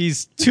Vu.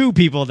 He's 2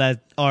 people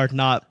that are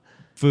not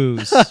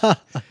Vus.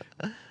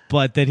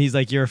 But then he's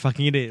like, you're a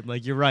fucking idiot. I'm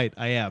like, you're right,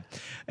 I am.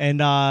 And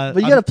But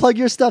you got to plug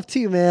your stuff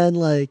too, man.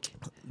 Like,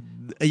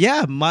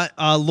 yeah, my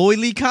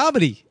Loylee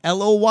Comedy,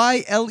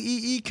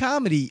 LOYLEE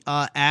Comedy,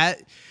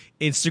 at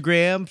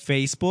Instagram,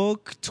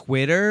 Facebook,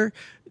 Twitter,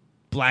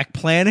 Black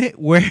Planet,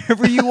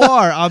 wherever you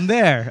are, I'm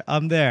there.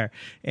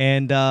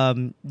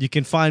 And you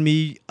can find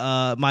me.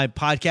 My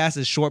podcast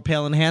is Short,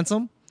 Pale, and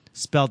Handsome,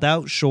 spelled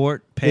out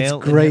short, pale. it's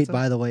and great, handsome.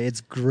 by the way.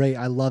 It's great.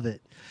 I love it.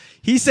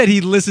 He said he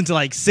listened to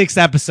like 6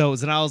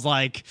 episodes, and I was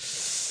like,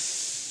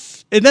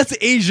 and that's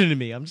Asian to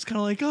me. I'm just kind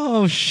of like,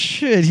 oh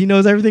shit, he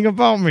knows everything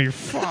about me.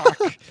 Fuck.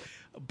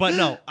 But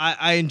no,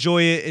 I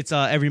enjoy it. It's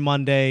every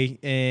Monday,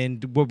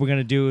 and what we're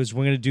gonna do is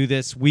we're gonna do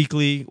this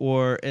weekly,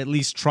 or at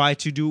least try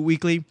to do it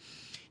weekly.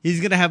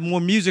 He's gonna have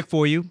more music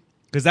for you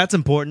because that's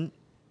important,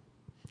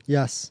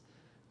 Yes.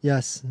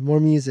 More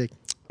music.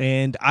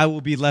 and I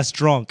will be less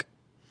drunk.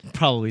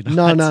 Probably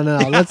not. No.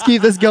 Let's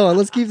keep this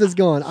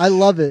going. I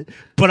love it.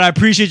 But I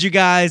appreciate you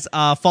guys.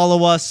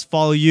 Follow us,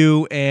 follow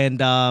you,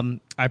 and I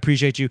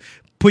appreciate you.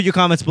 Put your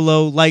comments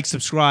below, like,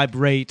 subscribe,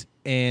 rate,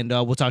 and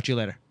we'll talk to you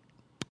later.